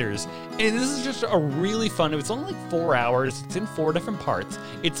H. Winters. And this is just a really fun, it's only 4 hours. It's in 4 different parts.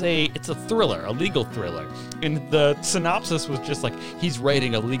 It's a thriller, a legal thriller. And the synopsis was just he's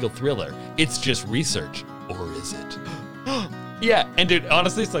writing a legal thriller. It's just research. Or is it? Yeah, and dude,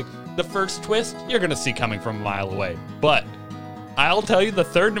 honestly, it's the first twist you're going to see coming from a mile away. But I'll tell you, the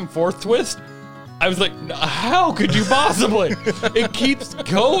third and fourth twist, I was like, how could you possibly? It keeps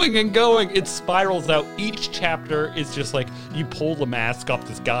going and going. It spirals out. Each chapter is just you pull the mask off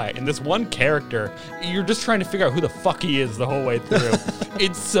this guy. And this one character, you're just trying to figure out who the fuck he is the whole way through.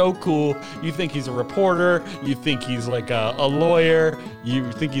 It's so cool. You think he's a reporter. You think he's a lawyer.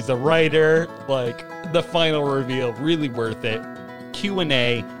 You think he's a writer. The final reveal, really worth it.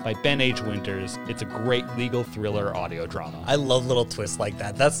 Q&A by Ben H. Winters. It's a great legal thriller audio drama. I love little twists like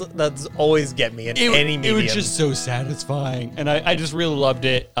that. That's always get me in any medium. It was just so satisfying, and I just really loved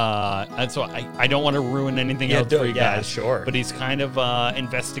it. And so I don't want to ruin anything else for you guys. Sure. But he's kind of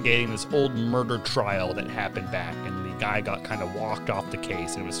investigating this old murder trial that happened back in the guy got kind of walked off the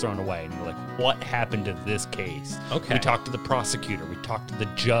case and it was thrown away. And you're like, what happened to this case? Okay. We talked to the prosecutor. We talked to the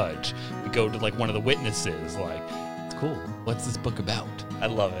judge. We go to like one of the witnesses. Like, it's cool. What's this book about? I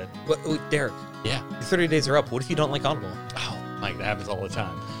love it. Wait, Derek, Yeah. your 30 days are up. What if you don't like Audible? Oh, Mike, that happens all the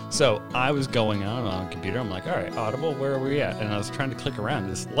time. So I was going on a computer. I'm like, all right, Audible, where are we at? And I was trying to click around.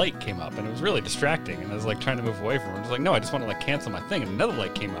 This light came up, and it was really distracting. And I was like trying to move away from it. I was like, no, I just want to like cancel my thing. And another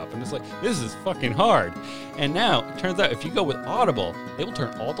light came up, and it's like, this is fucking hard. And now it turns out if you go with Audible, they will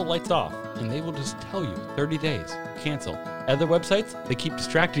turn all the lights off, and they will just tell you 30 days, cancel. Other websites, they keep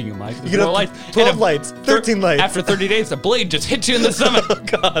distracting you, Mike. There's You no know, lights. 12 And lights, 13 lights. After 30 days, a blade just hits you in the stomach. Oh,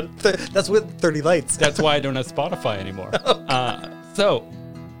 God. That's with 30 lights. That's why I don't have Spotify anymore. So,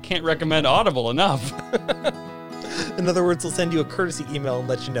 can't recommend Audible enough. In other words, they'll send you a courtesy email and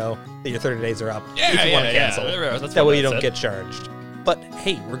let you know that your 30 days are up if you want to cancel. That's That what way you that don't said. get charged. But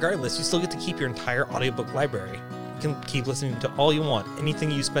hey, regardless, you still get to keep your entire audiobook library. You can keep listening to all you want.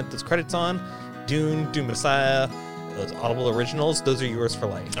 Anything you spent those credits on, Dune, Dune Messiah, those Audible originals, those are yours for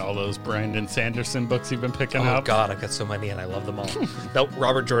life. All those Brandon Sanderson books you've been picking Oh up. God, I've got so many and I love them all. Nope,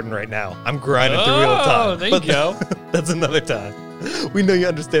 Robert Jordan right now. I'm grinding through real time. Oh, there you go. That's another time. We know you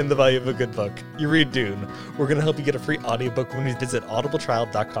understand the value of a good book. You read Dune. We're going to help you get a free audiobook when you visit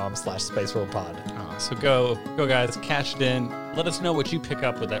audibletrial.com/spiceworldpod. Oh, so go guys, cash it in. Let us know what you pick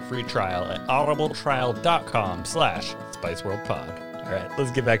up with that free trial at audibletrial.com/spiceworldpod. All right, let's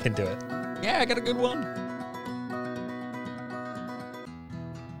get back into it. Yeah, I got a good one.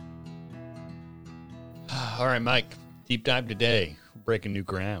 All right, Mike. Deep dive today. We're breaking new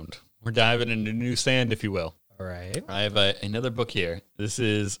ground. We're diving into new sand, if you will. All right. I have another book here. This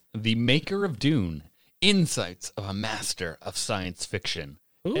is The Maker of Dune, Insights of a Master of Science Fiction,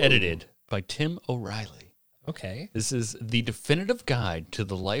 Ooh. edited by Tim O'Reilly. Okay. This is the definitive guide to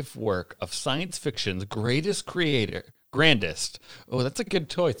the life work of science fiction's greatest creator, grandest. Oh, that's a good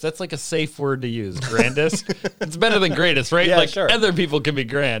choice. That's like a safe word to use. Grandest. It's better than greatest, right? Yeah, like sure. other people can be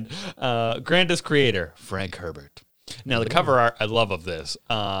grand. Grandest creator, Frank Herbert. Now, the cover art I love of this.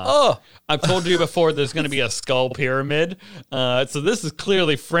 I've told you before there's going to be a skull pyramid. So this is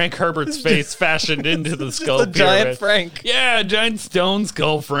clearly Frank Herbert's face fashioned into the skull a pyramid. giant Frank. Yeah, a giant stone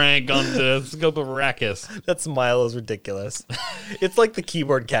skull Frank on the scope of Arrakis. That smile is ridiculous. It's like the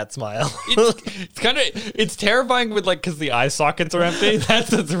keyboard cat smile. It's kind of, it's terrifying with like, because the eye sockets are empty. That's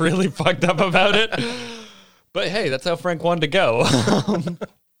what's really fucked up about it. But hey, that's how Frank wanted to go.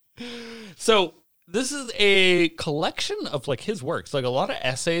 So this is a collection of like his works, like a lot of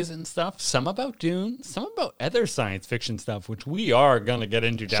essays and stuff, some about Dune, some about other science fiction stuff, which we are going to get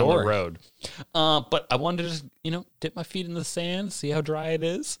into down the road. But I wanted to just, dip my feet in the sand, see how dry it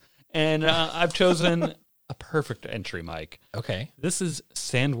is. And I've chosen a perfect entry, Mike. Okay. This is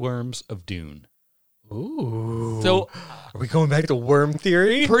Sandworms of Dune. Ooh. So Are we going back to worm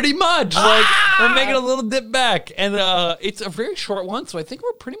theory? pretty much, like, we're making a little dip back. And it's a very short one, so I think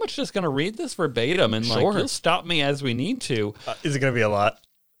we're pretty much just going to read this verbatim. And, Sure. you'll stop me as we need to. Is it going to be a lot?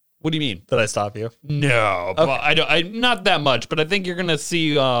 What do you mean? Did I stop you? No, but not that much, but I think you're going to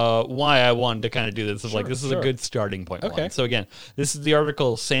see why I wanted to kind of do this. It's like, this is a good starting point. Okay. One. So again, this is the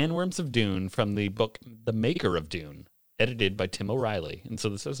article Sandworms of Dune from the book The Maker of Dune, edited by Tim O'Reilly. And so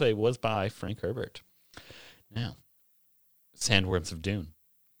this essay was by Frank Herbert. Now, Sandworms of Dune.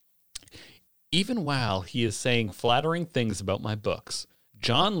 Even while he is saying flattering things about my books,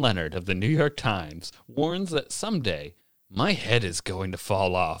 John Leonard of the New York Times warns that someday my head is going to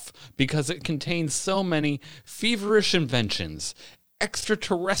fall off because it contains so many feverish inventions,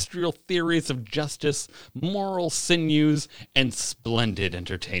 extraterrestrial theories of justice, moral sinews, and splendid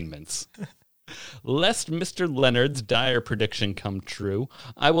entertainments. Lest Mr. Leonard's dire prediction come true,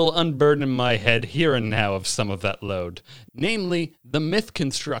 I will unburden my head here and now of some of that load, namely the myth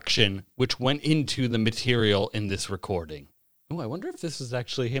construction which went into the material in this recording. Oh, I wonder if this is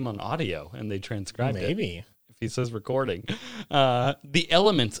actually him on audio and they transcribed it. Maybe. If he says recording. The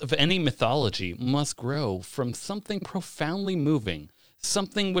elements of any mythology must grow from something profoundly moving,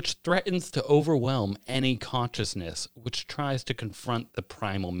 something which threatens to overwhelm any consciousness which tries to confront the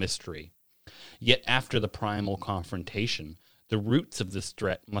primal mystery. Yet after the primal confrontation, the roots of this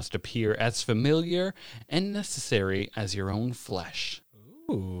threat must appear as familiar and necessary as your own flesh.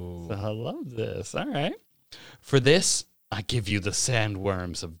 Ooh. So I love this. All right. For this, I give you the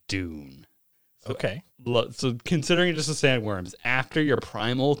Sandworms of Dune. Okay. So considering just the sandworms, after your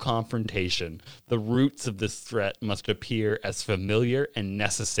primal confrontation, the roots of this threat must appear as familiar and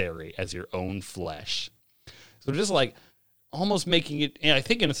necessary as your own flesh. So just like almost making it, and I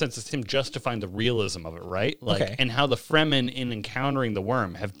think in a sense it's him justifying the realism of it, right? Like, Okay. and how the Fremen, in encountering the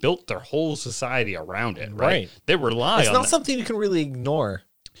worm, have built their whole society around it, right? They rely It's on not that. something you can really ignore.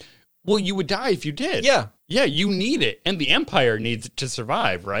 Well, you would die if you did. Yeah. Yeah, you need it. And the Empire needs it to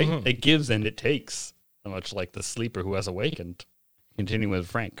survive, right? Mhm. It gives and it takes. Much like the sleeper who has awakened. Continuing with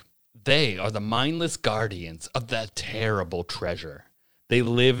Frank. They are the mindless guardians of that terrible treasure. They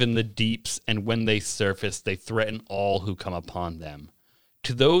live in the deeps, and when they surface, they threaten all who come upon them.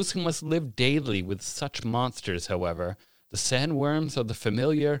 To those who must live daily with such monsters, however, the sandworms are the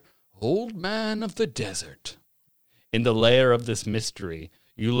familiar old man of the desert. In the lair of this mystery,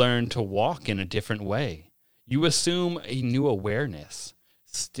 you learn to walk in a different way. You assume a new awareness.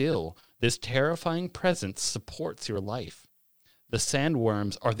 Still, this terrifying presence supports your life. The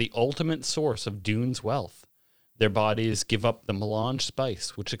sandworms are the ultimate source of Dune's wealth. Their bodies give up the melange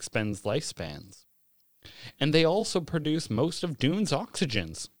spice, which extends lifespans. And they also produce most of Dune's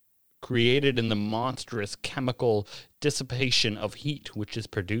oxygens, created in the monstrous chemical dissipation of heat, which is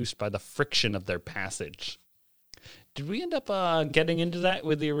produced by the friction of their passage. Did we end up getting into that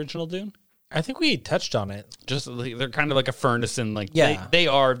with the original Dune? I think we touched on it. Just they're kind of like a furnace, and like Yeah. they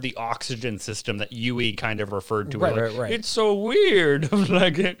are the oxygen system that Yui kind of referred to. Right, Like, right. It's so weird.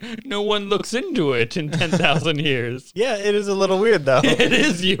 Like no one looks into it in 10,000 years. Yeah, it is a little weird though. It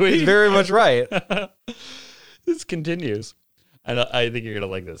is Yui. He's very much right. This continues, and I think you're gonna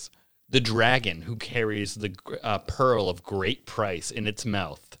like this. The dragon who carries the pearl of great price in its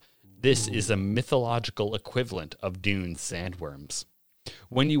mouth. This is a mythological equivalent of Dune's sandworms.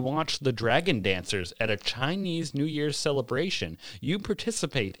 When you watch the dragon dancers at a Chinese New Year's celebration, you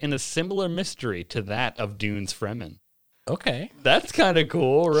participate in a similar mystery to that of Dune's Fremen. Okay. That's kind of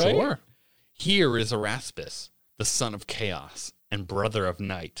cool, right? Sure. Here is Araspis, the son of chaos and brother of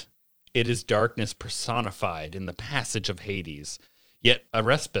night. It is darkness personified in the passage of Hades. Yet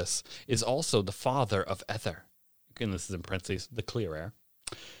Araspis is also the father of Ether, and this is in parentheses, the clear air,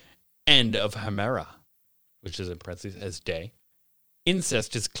 and of Hemera, which is in parentheses as day.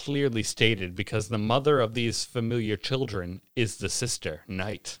 Incest is clearly stated because the mother of these familiar children is the sister,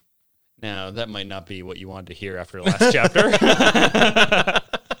 Night. Now, that might not be what you wanted to hear after the last chapter.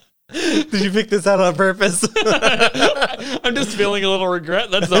 Did you pick this out on purpose? I'm just feeling a little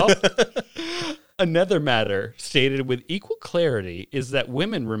regret, that's all. Another matter stated with equal clarity is that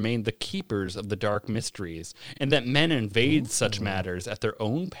women remain the keepers of the dark mysteries, and that men invade such matters at their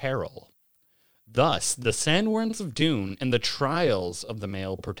own peril. Thus, the sandworms of Dune and the trials of the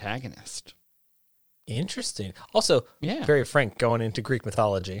male protagonist. Interesting. Also, Yeah. very frank going into Greek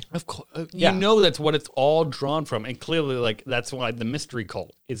mythology. Of course, Yeah. you know that's what it's all drawn from, and clearly, like that's why the mystery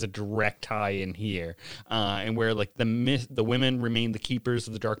cult is a direct tie in here, and where like the women remain the keepers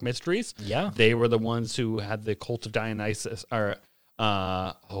of the dark mysteries. Yeah. They were the ones who had the cult of Dionysus, or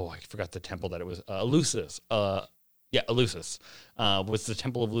I forgot the temple that it was, Eleusis. Eleusis was the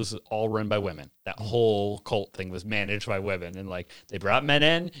temple of Eleusis, all run by women. That whole cult thing was managed by women, and like they brought men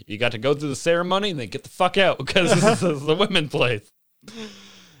in. You got to go through the ceremony, and then get the fuck out because this is the women's place.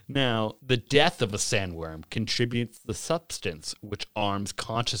 Now, the death of a sandworm contributes the substance which arms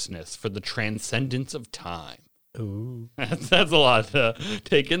consciousness for the transcendence of time. Ooh. That's a lot to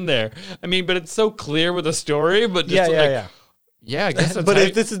take in there. I mean, but it's so clear with the story. But just Yeah. yeah. I guess that's But how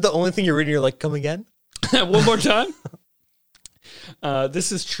if this is the only thing you're reading, you're like, come again? one more time.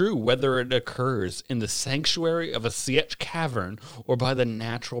 This is true whether it occurs in the sanctuary of a Sietch cavern or by the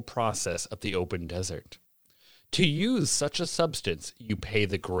natural process of the open desert. To use such a substance, you pay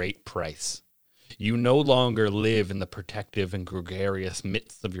the great price. You no longer live in the protective and gregarious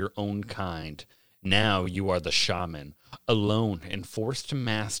midst of your own kind. Now you are the shaman, alone and forced to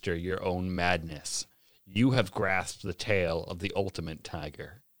master your own madness. You have grasped the tail of the ultimate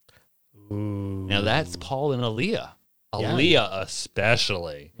tiger. Ooh. Now that's Paul and Aaliyah. Yeah. Aaliyah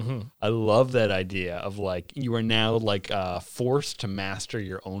especially. Mhm. I love that idea of like you are now like forced to master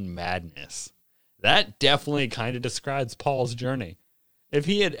your own madness. That definitely kind of describes Paul's journey. If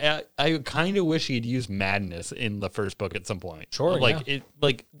he had, I kind of wish he'd used madness in the first book at some point. Sure, like yeah. it,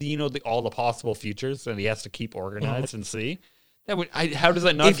 like all the possible futures, and he has to keep organized and see. That would, how does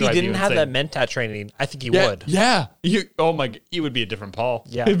that not? If he drive you didn't have insane? that Mentat training, I think he Yeah, would. Yeah. You would be a different Paul.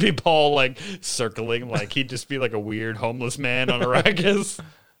 Yeah. It'd be Paul like circling, like he'd just be like a weird homeless man on Arrakis.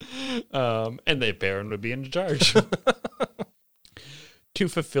 And the Baron would be in charge. To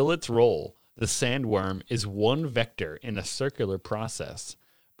fulfill its role, the sandworm is one vector in a circular process.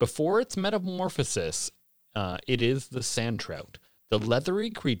 Before its metamorphosis, it is the sand trout, the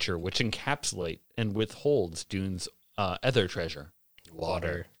leathery creature which encapsulates and withholds Dune's other treasure,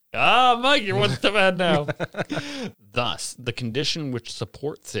 water. Mike, you're one step ahead now. Thus, the condition which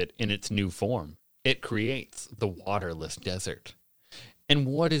supports it in its new form, it creates the waterless desert. And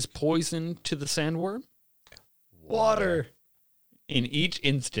what is poison to the sandworm? Water. In each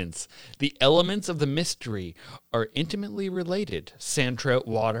instance, the elements of the mystery are intimately related. Sand trout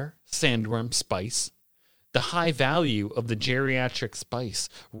water, sandworm spice. The high value of the geriatric spice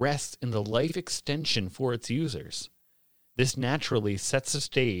rests in the life extension for its users. This naturally sets the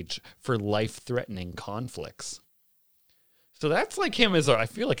stage for life-threatening conflicts. So that's like him I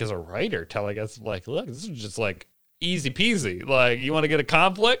feel like as a writer telling us, like, look, this is just like easy peasy. Like, you want to get a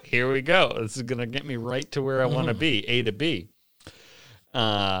conflict? Here we go. This is going to get me right to where I want to be, A to B.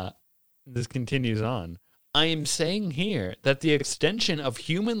 This continues on. I am saying here that the extension of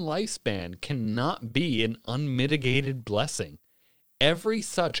human lifespan cannot be an unmitigated blessing. Every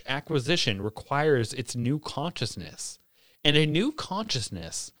such acquisition requires its new consciousness, and a new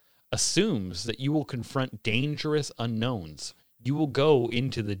consciousness assumes that you will confront dangerous unknowns. You will go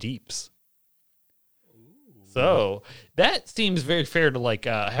into the deeps. So that seems very fair to like,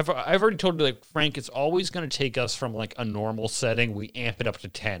 I've already told you, like, Frank, it's always going to take us from like a normal setting. We amp it up to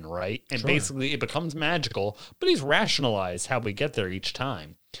 10, right? And basically it becomes magical, but he's rationalized how we get there each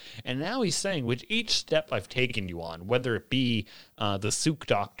time. And now he's saying with each step I've taken you on, whether it be the Sook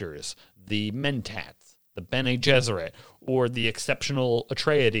Doctors, the Mentats, the Bene Gesserit, or the exceptional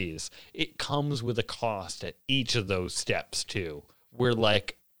Atreides, it comes with a cost at each of those steps too. We're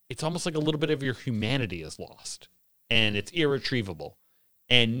like, it's almost like a little bit of your humanity is lost, and it's irretrievable,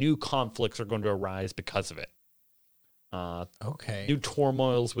 and new conflicts are going to arise because of it. New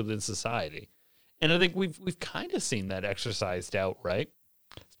turmoils within society, and I think we've kind of seen that exercised out, right?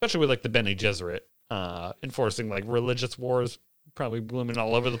 Especially with like the Bene Gesserit enforcing like religious wars, probably blooming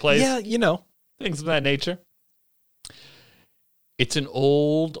all over the place. Yeah, you know, things of that nature. It's an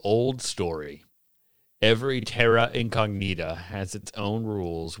old story. Every terra incognita has its own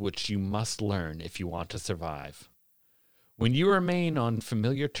rules, which you must learn if you want to survive. When you remain on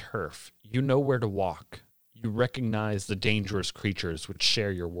familiar turf, you know where to walk. You recognize the dangerous creatures which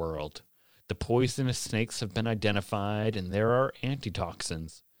share your world. The poisonous snakes have been identified, and there are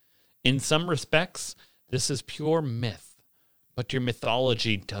antitoxins. In some respects, this is pure myth, but your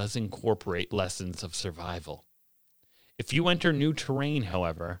mythology does incorporate lessons of survival. If you enter new terrain,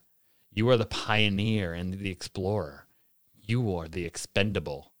 however, you are the pioneer and the explorer. You are the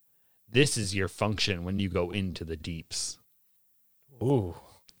expendable. This is your function when you go into the deeps. Ooh.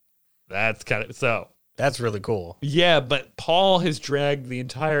 That's kind of so. That's really cool. Yeah, but Paul has dragged the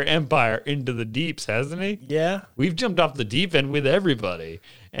entire empire into the deeps, hasn't he? Yeah. We've jumped off the deep end with everybody.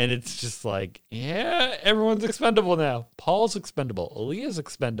 And it's just like, yeah, everyone's expendable now. Paul's expendable. Aaliyah's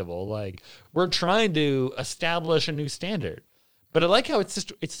expendable. Like, we're trying to establish a new standard. But I like how it's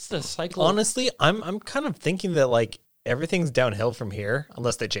just a cycle. Honestly, I'm kind of thinking that like everything's downhill from here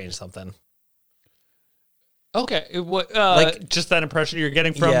unless they change something. Okay, like just that impression you're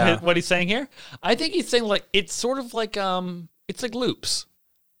getting from what he's saying here. I think he's saying like it's sort of like it's like loops.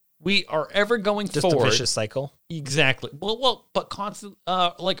 We are ever going just forward. Just a vicious cycle. Exactly. Well, but constant.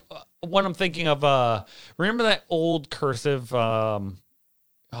 Like what I'm thinking of. Remember that old cursive? When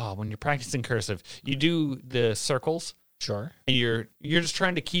you're practicing cursive, you do the circles. Sure. And you're just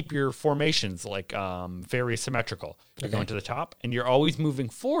trying to keep your formations like very symmetrical. You're going to the top, and you're always moving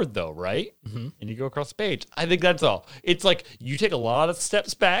forward, though, right? Mm-hmm. And you go across the page. I think that's all. It's like you take a lot of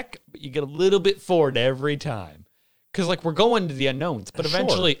steps back, but you get a little bit forward every time. Because like we're going to the unknowns, but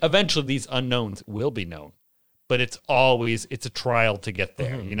eventually these unknowns will be known. But it's a trial to get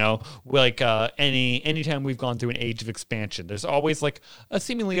there, you know? Like anytime we've gone through an age of expansion, there's always like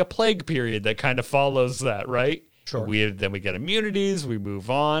seemingly a plague period that kind of follows that, right? Sure. Then we get immunities, we move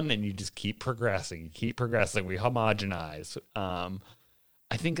on, and you just keep progressing. We homogenize.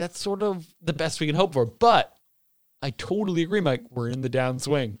 I think that's sort of the best we can hope for. But I totally agree, Mike. We're in the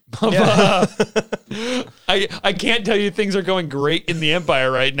downswing. Yeah. I can't tell you things are going great in the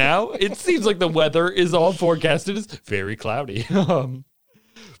Empire right now. It seems like the weather is all forecasted as very cloudy.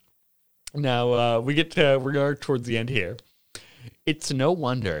 Now we're towards the end here. It's no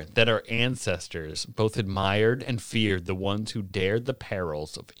wonder that our ancestors both admired and feared the ones who dared the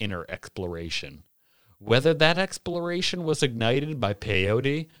perils of inner exploration. Whether that exploration was ignited by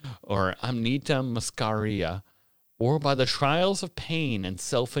peyote or Amnita muscaria, or by the trials of pain and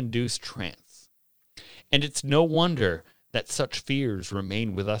self-induced trance. And it's no wonder that such fears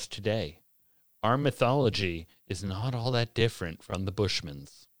remain with us today. Our mythology is not all that different from the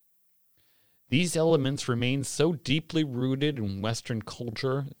Bushman's. These elements remain so deeply rooted in Western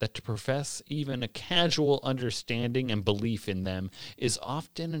culture that to profess even a casual understanding and belief in them is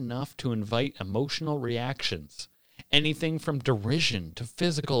often enough to invite emotional reactions, anything from derision to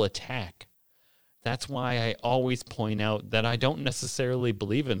physical attack. That's why I always point out that I don't necessarily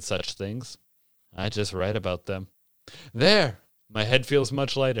believe in such things. I just write about them. There, my head feels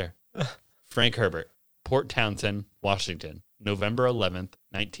much lighter. Frank Herbert, Port Townsend, Washington, November 11th,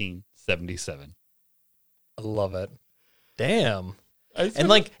 1977. I love it. Damn. And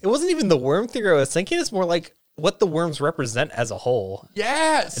like, it wasn't even the worm theory I was thinking. It's more like what the worms represent as a whole.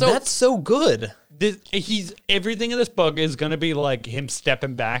 yeah, So that's so good. Everything in this book is going to be like him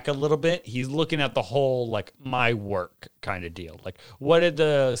stepping back a little bit. He's looking at the whole, like, my work kind of deal. Like, what did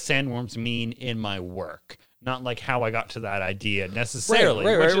the sandworms mean in my work? Not like how I got to that idea necessarily.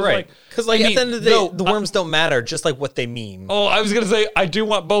 Right. Because, like, at the end of the day, the worms don't matter, just like what they mean. Oh, I was going to say, I do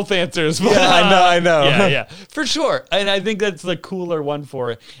want both answers. But, Yeah, I know. Yeah, for sure. And I think that's the cooler one for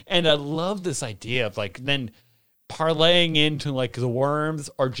it. And I love this idea of, like, then parlaying into, like, the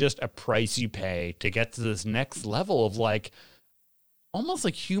worms are just a price you pay to get to this next level of, like, almost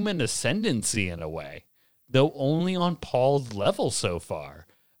like human ascendancy in a way, though only on Paul's level so far.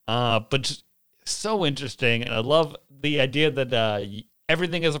 But just so interesting. And I love the idea that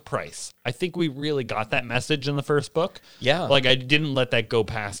everything is a price. I think we really got that message in the first book. Yeah. Like, I didn't let that go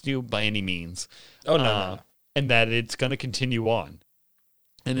past you by any means. Oh, no. And that it's going to continue on.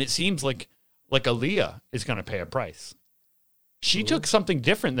 And it seems like Aaliyah is going to pay a price. She took something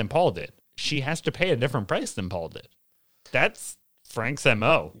different than Paul did. She has to pay a different price than Paul did. That's Frank's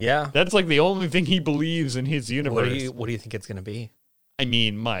MO. Yeah. That's like the only thing he believes in his universe. What do you think it's going to be? I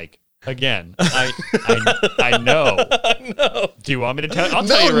mean, Mike, again, I know. No. Do you want me to tell? I'll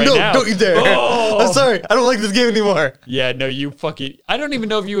tell you right now. Don't you dare. Oh! I'm sorry. I don't like this game anymore. Yeah, no, you fucking... I don't even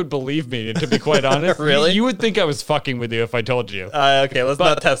know if you would believe me, to be quite honest. Really? You would think I was fucking with you if I told you. Okay, let's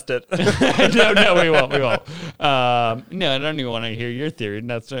not test it. No, we won't. No, I don't even want to hear your theory.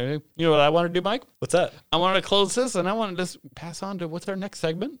 That's you know what I want to do, Mike? What's that? I want to close this, and I want to just pass on to what's our next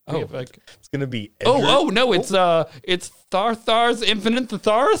segment. Oh, it's gonna be. No, it's Tharthar's Infinite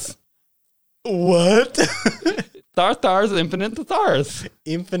Thesaurus. What? Tharthar's Infinite Thesaurus.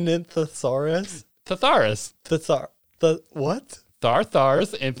 Infinite thesaurus. Thesaurus. The what?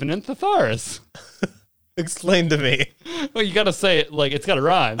 Tharthar's Infinite Thesaurus. Explain to me. Well, you got to say it like it's got to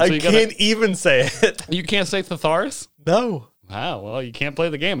rhyme. So I can't even say it. You can't say thesaurus? No. Wow, well, you can't play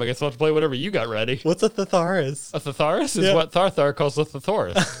the game. I guess I'll have to play whatever you got ready. What's a thesaurus? A thesaurus is what Tharthar calls a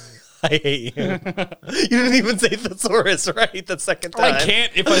thesaurus. I hate you. You didn't even say thesaurus right the second time. I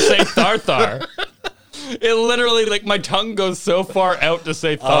can't if I say Tharthar. It literally, like, my tongue goes so far out to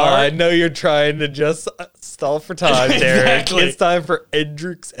say Thar. I know you're trying to just stall for time, Derek. Exactly. It's time for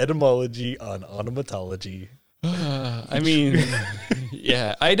Edric's etymology on onomatology. I mean,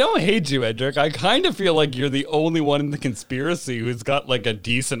 yeah, I don't hate you, Edric. I kind of feel like you're the only one in the conspiracy who's got, like, a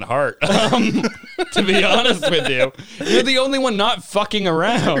decent heart. To be honest with you, you're the only one not fucking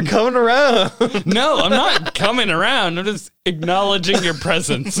around. Coming around. No, I'm not coming around. I'm just acknowledging your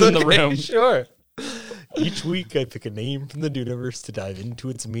presence in the room. Sure. Each week, I pick a name from the Duneverse to dive into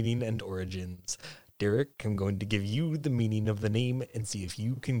its meaning and origins. Derek, I'm going to give you the meaning of the name and see if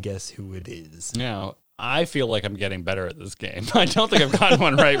you can guess who it is. Now, I feel like I'm getting better at this game. I don't think I've gotten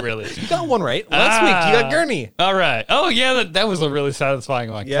one right, really. You got one right. Last week, you got Gurney. All right. Oh, yeah, that was a really satisfying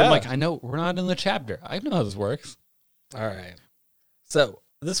one. Yeah. I'm like, I know we're not in the chapter. I know how this works. All right. So,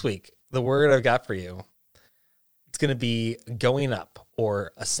 this week, the word I've got for you, it's going to be going up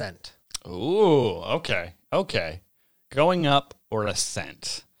or ascent. Ooh, okay. Going up or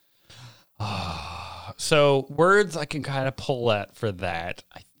ascent. So words I can kind of pull at for that,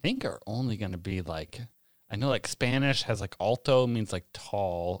 I think are only going to be like, I know like Spanish has like alto means like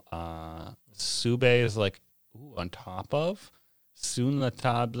tall. Sube is like on top of.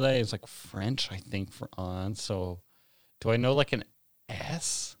 Sunatable is like French, I think, for on. So do I know like an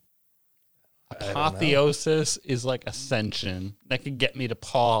S? Apotheosis is like ascension. That could get me to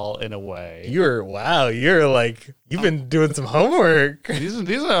Paul in a way. You're like, you've been doing some homework.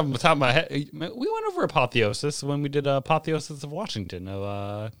 These are on the top of my head. We went over apotheosis when we did Apotheosis of Washington.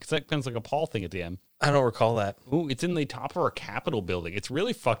 Because that becomes like a Paul thing at the end. I don't recall that. Ooh, it's in the top of our Capitol building. It's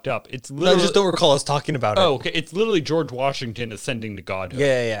really fucked up. It's I literally, just don't recall us talking about it. Oh, okay. It's literally George Washington ascending to godhood.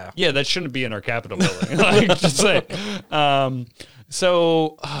 Yeah. Yeah, that shouldn't be in our Capitol building. Like, just say.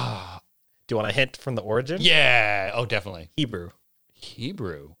 Do you want a hint from the origin? Yeah. Oh, definitely. Hebrew.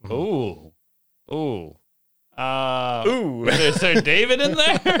 Mm-hmm. Ooh. Ooh. Is there David in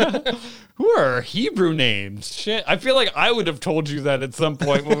there? Who are her Hebrew names? Shit, I feel like I would have told you that at some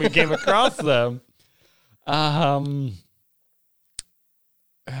point when we came across them.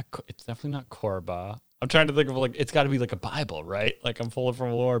 It's definitely not Korba. I'm trying to think of like it's got to be like a Bible, right? Like I'm full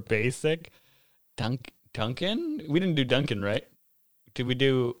from lore basic. Duncan? We didn't do Duncan, right? Did we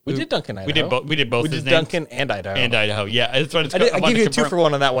do? We did Duncan, Idaho. We did both. We did Duncan and Idaho. And Idaho, yeah. That's what it's I gave you a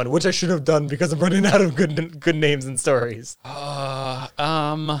 2-for-1 on that one, which I should have done because I'm running out of good names and stories. All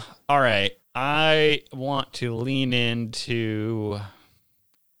right. I want to lean into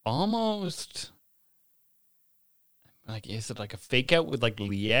almost like, is it like a fake out with like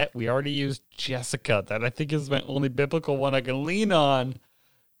Liette? We already used Jessica. That I think is my only biblical one I can lean on.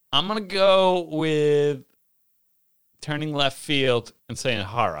 I'm going to go with turning left field and saying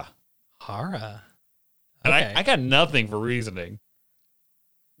Hara. Hara. And Okay. I got nothing for reasoning.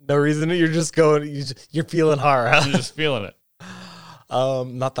 No reason. You're just going. You're feeling Hara. I'm just feeling it.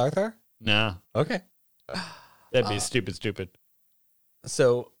 Not Tharthar. Nah, Okay. that'd be stupid.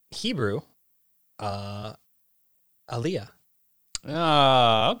 So Hebrew, Aliyah.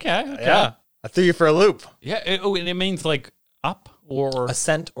 Okay. Yeah, I threw you for a loop. Yeah. And it means like up or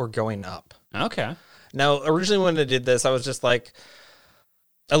Ascent or going up. okay. Now, originally when I did this, I was just like,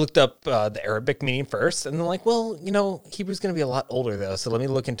 I looked up the Arabic meaning first, and then like, well, Hebrew's going to be a lot older though, so let me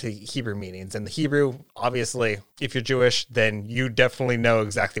look into Hebrew meanings. And the Hebrew, obviously, if you're Jewish, then you definitely know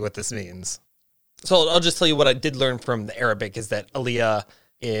exactly what this means. So I'll just tell you what I did learn from the Arabic is that Aliyah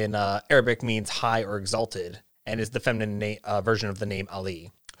in Arabic means high or exalted, and is the feminine version of the name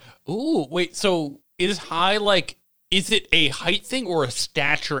Ali. Ooh, wait. So is high like? Is it a height thing or a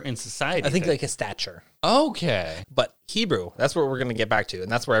stature in society? I think thing? like a stature. Okay. But Hebrew, that's what we're going to get back to,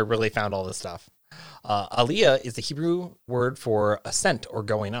 and that's where I really found all this stuff. Aliyah is the Hebrew word for ascent or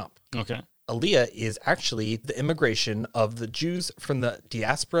going up. Okay. Aliyah is actually the immigration of the Jews from the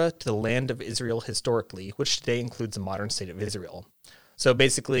diaspora to the land of Israel historically, which today includes the modern state of Israel. So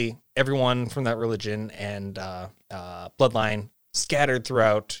basically, everyone from that religion and bloodline scattered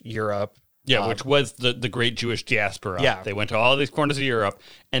throughout Europe. Yeah, which was the great Jewish diaspora. Yeah. They went to all these corners of Europe.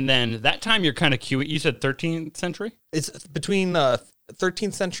 And then that time you're kind of cute. You said 13th century? It's between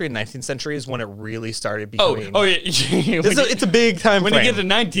 13th century and 19th century is when it really started Oh, becoming... yeah. It's a big time When frame. you get to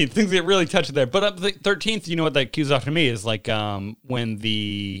 19th, things get really touchy there. But up the 13th, you know what that cues off to me is like when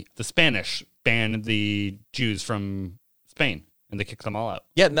the Spanish banned the Jews from Spain and they kicked them all out.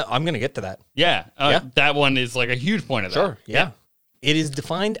 Yeah, no, I'm going to get to that. Yeah, Yeah. That one is like a huge point of that. Sure, yeah. It is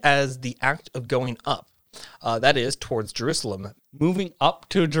defined as the act of going up. That is, towards Jerusalem. Moving up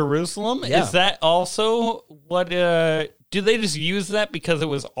to Jerusalem? Yeah. Is that also what, do they just use that because it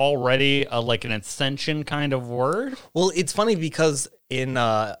was already like an ascension kind of word? Well, it's funny because in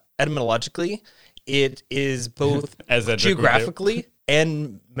etymologically, it is both As Edric would do. geographically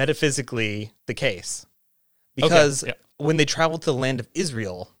and metaphysically the case. Because Okay, when they traveled to the land of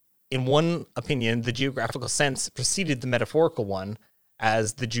Israel, in one opinion, the geographical sense preceded the metaphorical one,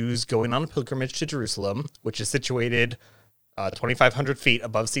 as the Jews going on a pilgrimage to Jerusalem, which is situated 2,500 feet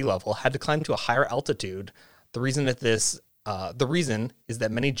above sea level, had to climb to a higher altitude. The reason is that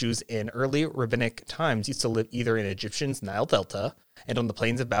many Jews in early rabbinic times used to live either in Egyptian's Nile Delta and on the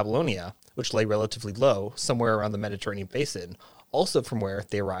plains of Babylonia, which lay relatively low, somewhere around the Mediterranean basin, also from where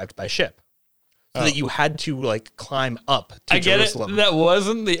they arrived by ship. So that you had to like climb up to I get Jerusalem. it. That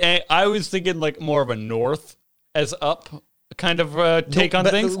wasn't I was thinking like more of a north as up kind of take on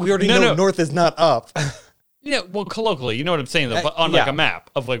But things. We already know north is not up. Yeah, well, colloquially, you know what I'm saying, though, but on like yeah. a map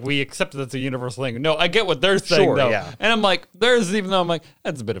of like, we accept that's a universal thing. No, I get what they're saying, Sure, though. yeah. And I'm like, even though I'm like,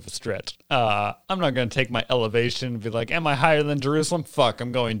 that's a bit of a stretch. I'm not going to take my elevation and be like, am I higher than Jerusalem? Fuck,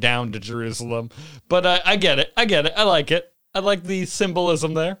 I'm going down to Jerusalem. But I get it. I like it. I like the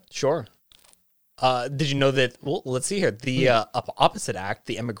symbolism there. Sure. Did you know that, well, let's see here. The opposite act,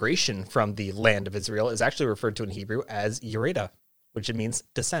 the emigration from the land of Israel, is actually referred to in Hebrew as Yereda, which it means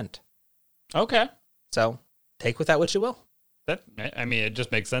descent. Okay. So take with that what you will. It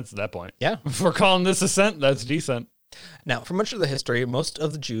just makes sense at that point. Yeah. If we're calling this ascent, that's decent. Now, for much of the history, most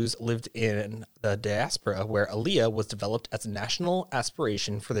of the Jews lived in the diaspora, where Aliyah was developed as a national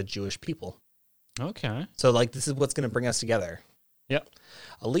aspiration for the Jewish people. Okay. So, like, this is what's going to bring us together. Yep.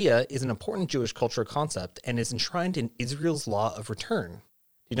 Aliyah is an important Jewish cultural concept and is enshrined in Israel's law of return. Do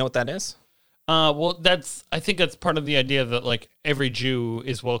you know what that is? Well, I think that's part of the idea that like every Jew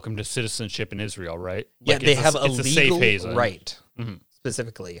is welcome to citizenship in Israel, right? Yeah, Like, they it's have a it's safe legal haven. right, Mhm.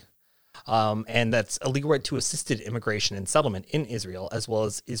 specifically. And that's a legal right to assisted immigration and settlement in Israel, as well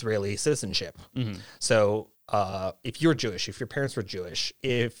as Israeli citizenship. Mhm. So if you're Jewish, if your parents were Jewish,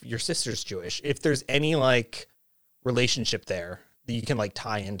 if your sister's Jewish, if there's any like relationship there that you can like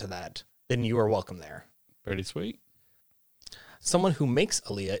tie into that, then you are welcome there. Pretty sweet. Someone who makes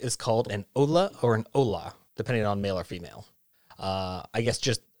Aliyah is called an Ola or an Ola, depending on male or female. I guess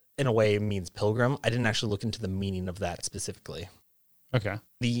just in a way means pilgrim. I didn't actually look into the meaning of that specifically. Okay.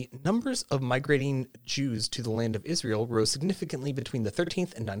 The numbers of migrating Jews to the land of Israel rose significantly between the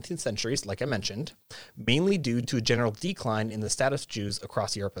 13th and 19th centuries, like I mentioned, mainly due to a general decline in the status of Jews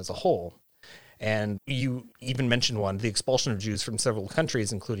across Europe as a whole. And you even mentioned one, the expulsion of Jews from several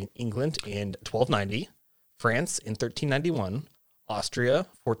countries, including England in 1290, France in 1391, Austria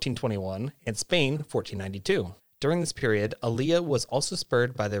 1421, and Spain 1492. During this period, Aliyah was also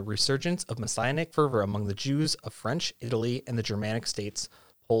spurred by the resurgence of messianic fervor among the Jews of French, Italy, and the Germanic states,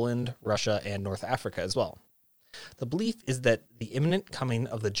 Poland, Russia, and North Africa as well. The belief is that the imminent coming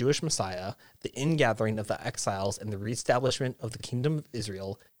of the Jewish Messiah, the ingathering of the exiles, and the reestablishment of the Kingdom of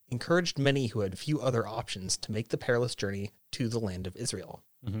Israel encouraged many who had few other options to make the perilous journey to the land of Israel.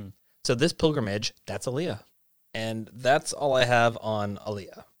 Mm-hmm. So this pilgrimage, that's Aliyah. And that's all I have on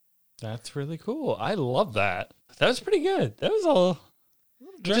Aliyah. That's really cool. I love that. That was pretty good. That was a little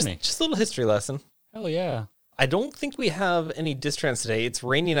journey. Just a little history lesson. Hell yeah. I don't think we have any distrans today. It's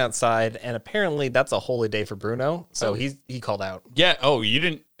raining outside, and apparently that's a holy day for Bruno. So he called out. Yeah. Oh, you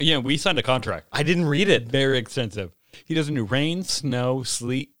didn't. Yeah, we signed a contract. I didn't read it. Very extensive. He doesn't do rain, snow,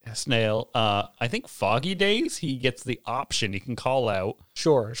 sleet, snail. I think foggy days, he gets the option. He can call out.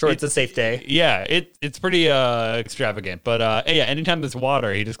 Sure. It's a safe day. Yeah, it's pretty extravagant. But yeah, anytime there's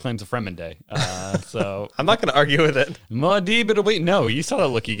water, he just claims a Fremen day. So I'm not going to argue with it. No, you saw that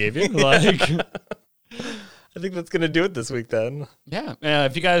look he gave you. Like, I think that's going to do it this week then. yeah.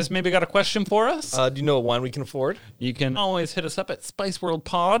 If you guys maybe got a question for us, Do you know what wine we can afford? you can always hit us up at Spice World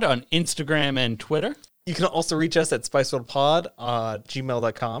Pod on Instagram and Twitter. You can also reach us at spiceworldpod,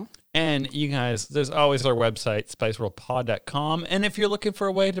 gmail.com. And you guys, there's always our website, spiceworldpod.com. And if you're looking for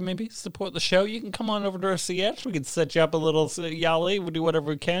a way to maybe support the show, you can come on over to our CH. We can set you up a little yali. We'll do whatever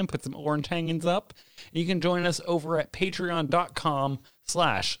we can, put some orange hangings up. You can join us over at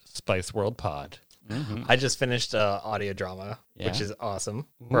patreon.com/spiceworldpod. Mm-hmm. I just finished audio drama, Yeah. which is awesome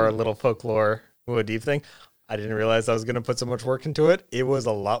for our little folklore Muad'Dib thing. I didn't realize I was going to put so much work into it. It was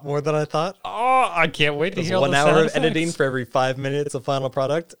a lot more than I thought. Oh, I can't wait to hear all 1 the hour sound of editing effects. for every 5 minutes of final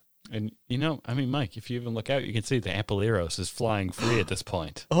product. And, Mike, if you even look out, you can see the Ampeleros is flying free at this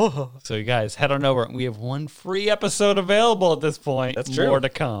point. Oh, So, you guys, head on over. We have one free episode available at this point. That's true. More to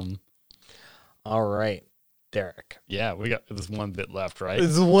come. all right, Derek. Yeah, we got this one bit left, right?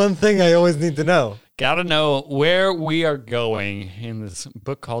 This is one thing I always need to know. Gotta know where we are going in this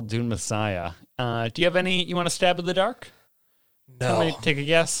book called Dune Messiah. Do you have any you want to stab in the dark? Somebody take a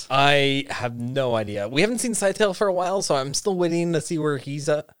guess? I have no idea. We haven't seen Sightail for a while, so I'm still waiting to see where he's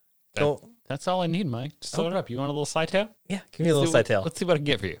at. That's all I need, Mike. Just throw it up. You want a little side tail? Yeah, give me a little Sightail. Let's see what I can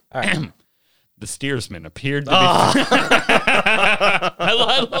get for you. All right. The steersman appeared to be... I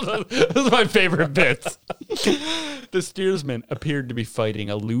love those. Those are my favorite bits. The steersman appeared to be fighting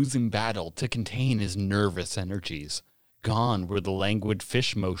a losing battle to contain his nervous energies. Gone were the languid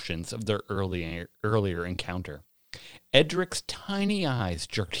fish motions of their earlier encounter. Edric's tiny eyes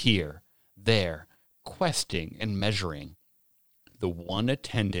jerked here, there, questing and measuring. The one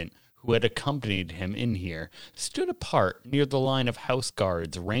attendant who had accompanied him in here stood apart near the line of house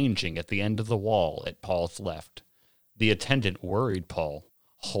guards ranging at the end of the wall at Paul's left. The attendant worried Paul,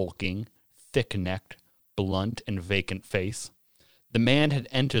 hulking, thick-necked, blunt and vacant face. The man had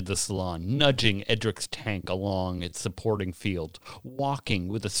entered the salon, nudging Edric's tank along its supporting field, walking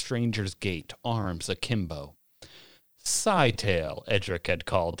with a stranger's gait, arms akimbo. Sightail, Edric had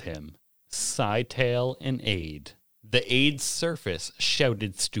called him. Sightail and aid. The aid's surface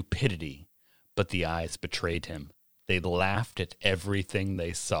shouted stupidity, but the eyes betrayed him. They laughed at everything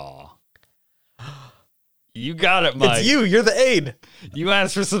they saw. You got it, Mike. It's you. You're the aid. You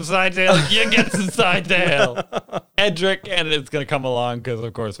asked for some Sightail, you get some Sightail. Edric, and it's going to come along because,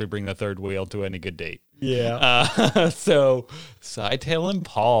 of course, we bring the third wheel to any good date. Yeah. So, Sightail and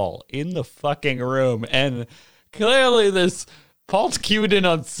Paul in the fucking room, and clearly this... Paul's cued in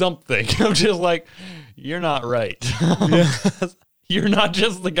on something. I'm just like, you're not right. You're not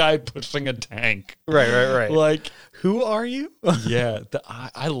just the guy pushing a tank. Right. Like, Who are you? yeah,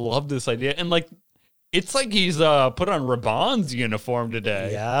 I love this idea. And like, it's like he's put on Raban's uniform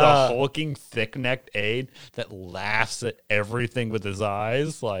today. Yeah. The hulking, thick-necked aide that laughs at everything with his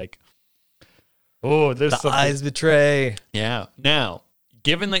eyes. Like, oh, there's The something. eyes betray. Yeah. Now,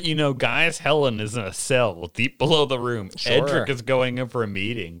 given that Gaius Helen is in a cell deep below the room, Sure. Edric is going in for a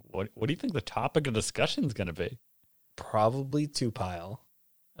meeting. What do you think the topic of discussion is going to be? Probably two-pile.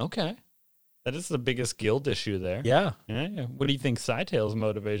 Okay. That is the biggest guild issue there. Yeah. Yeah. What do you think Sightail's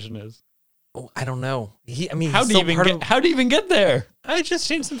motivation is? Oh, I don't know. I mean, How do you even get there? I just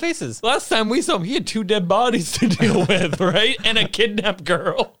changed some faces. Last time we saw him, he had 2 dead bodies to deal with, right? And a kidnapped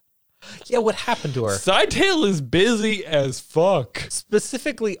girl. Yeah, what happened to her? Sidetail is busy as fuck.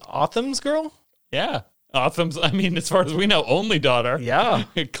 Specifically, Otham's girl? Yeah. Otham's, I mean, as far as we know, only daughter. Yeah.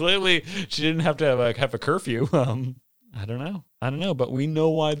 Clearly, she didn't have to have a curfew. I don't know, but we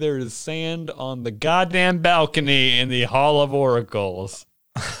know why there is sand on the goddamn balcony in the Hall of Oracles.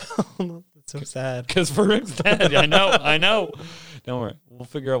 That's so sad. Because Farouk's dead. I know. Don't worry. We'll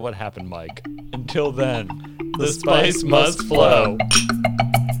figure out what happened, Mike. Until then, the spice must flow.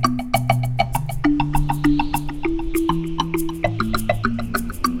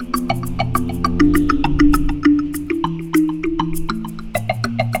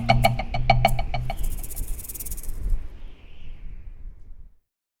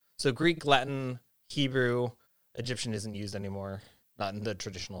 So Greek, Latin, Hebrew, Egyptian isn't used anymore. Not in the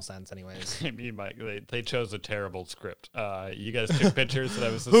traditional sense, anyways. I mean, Mike, they chose a terrible script. You guys took pictures, so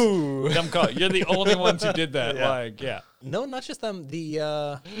that was this dumb call. You're the only ones who did that. Yeah. No, not just them.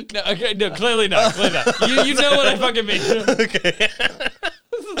 No, clearly not. You know what I fucking mean. Okay.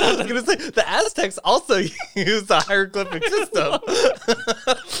 I was gonna say the Aztecs also used a hieroglyphic system.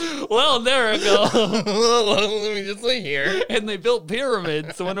 Well, there we go. Let me just say here. And they built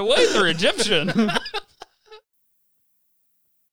pyramids, so in a way they're Egyptian.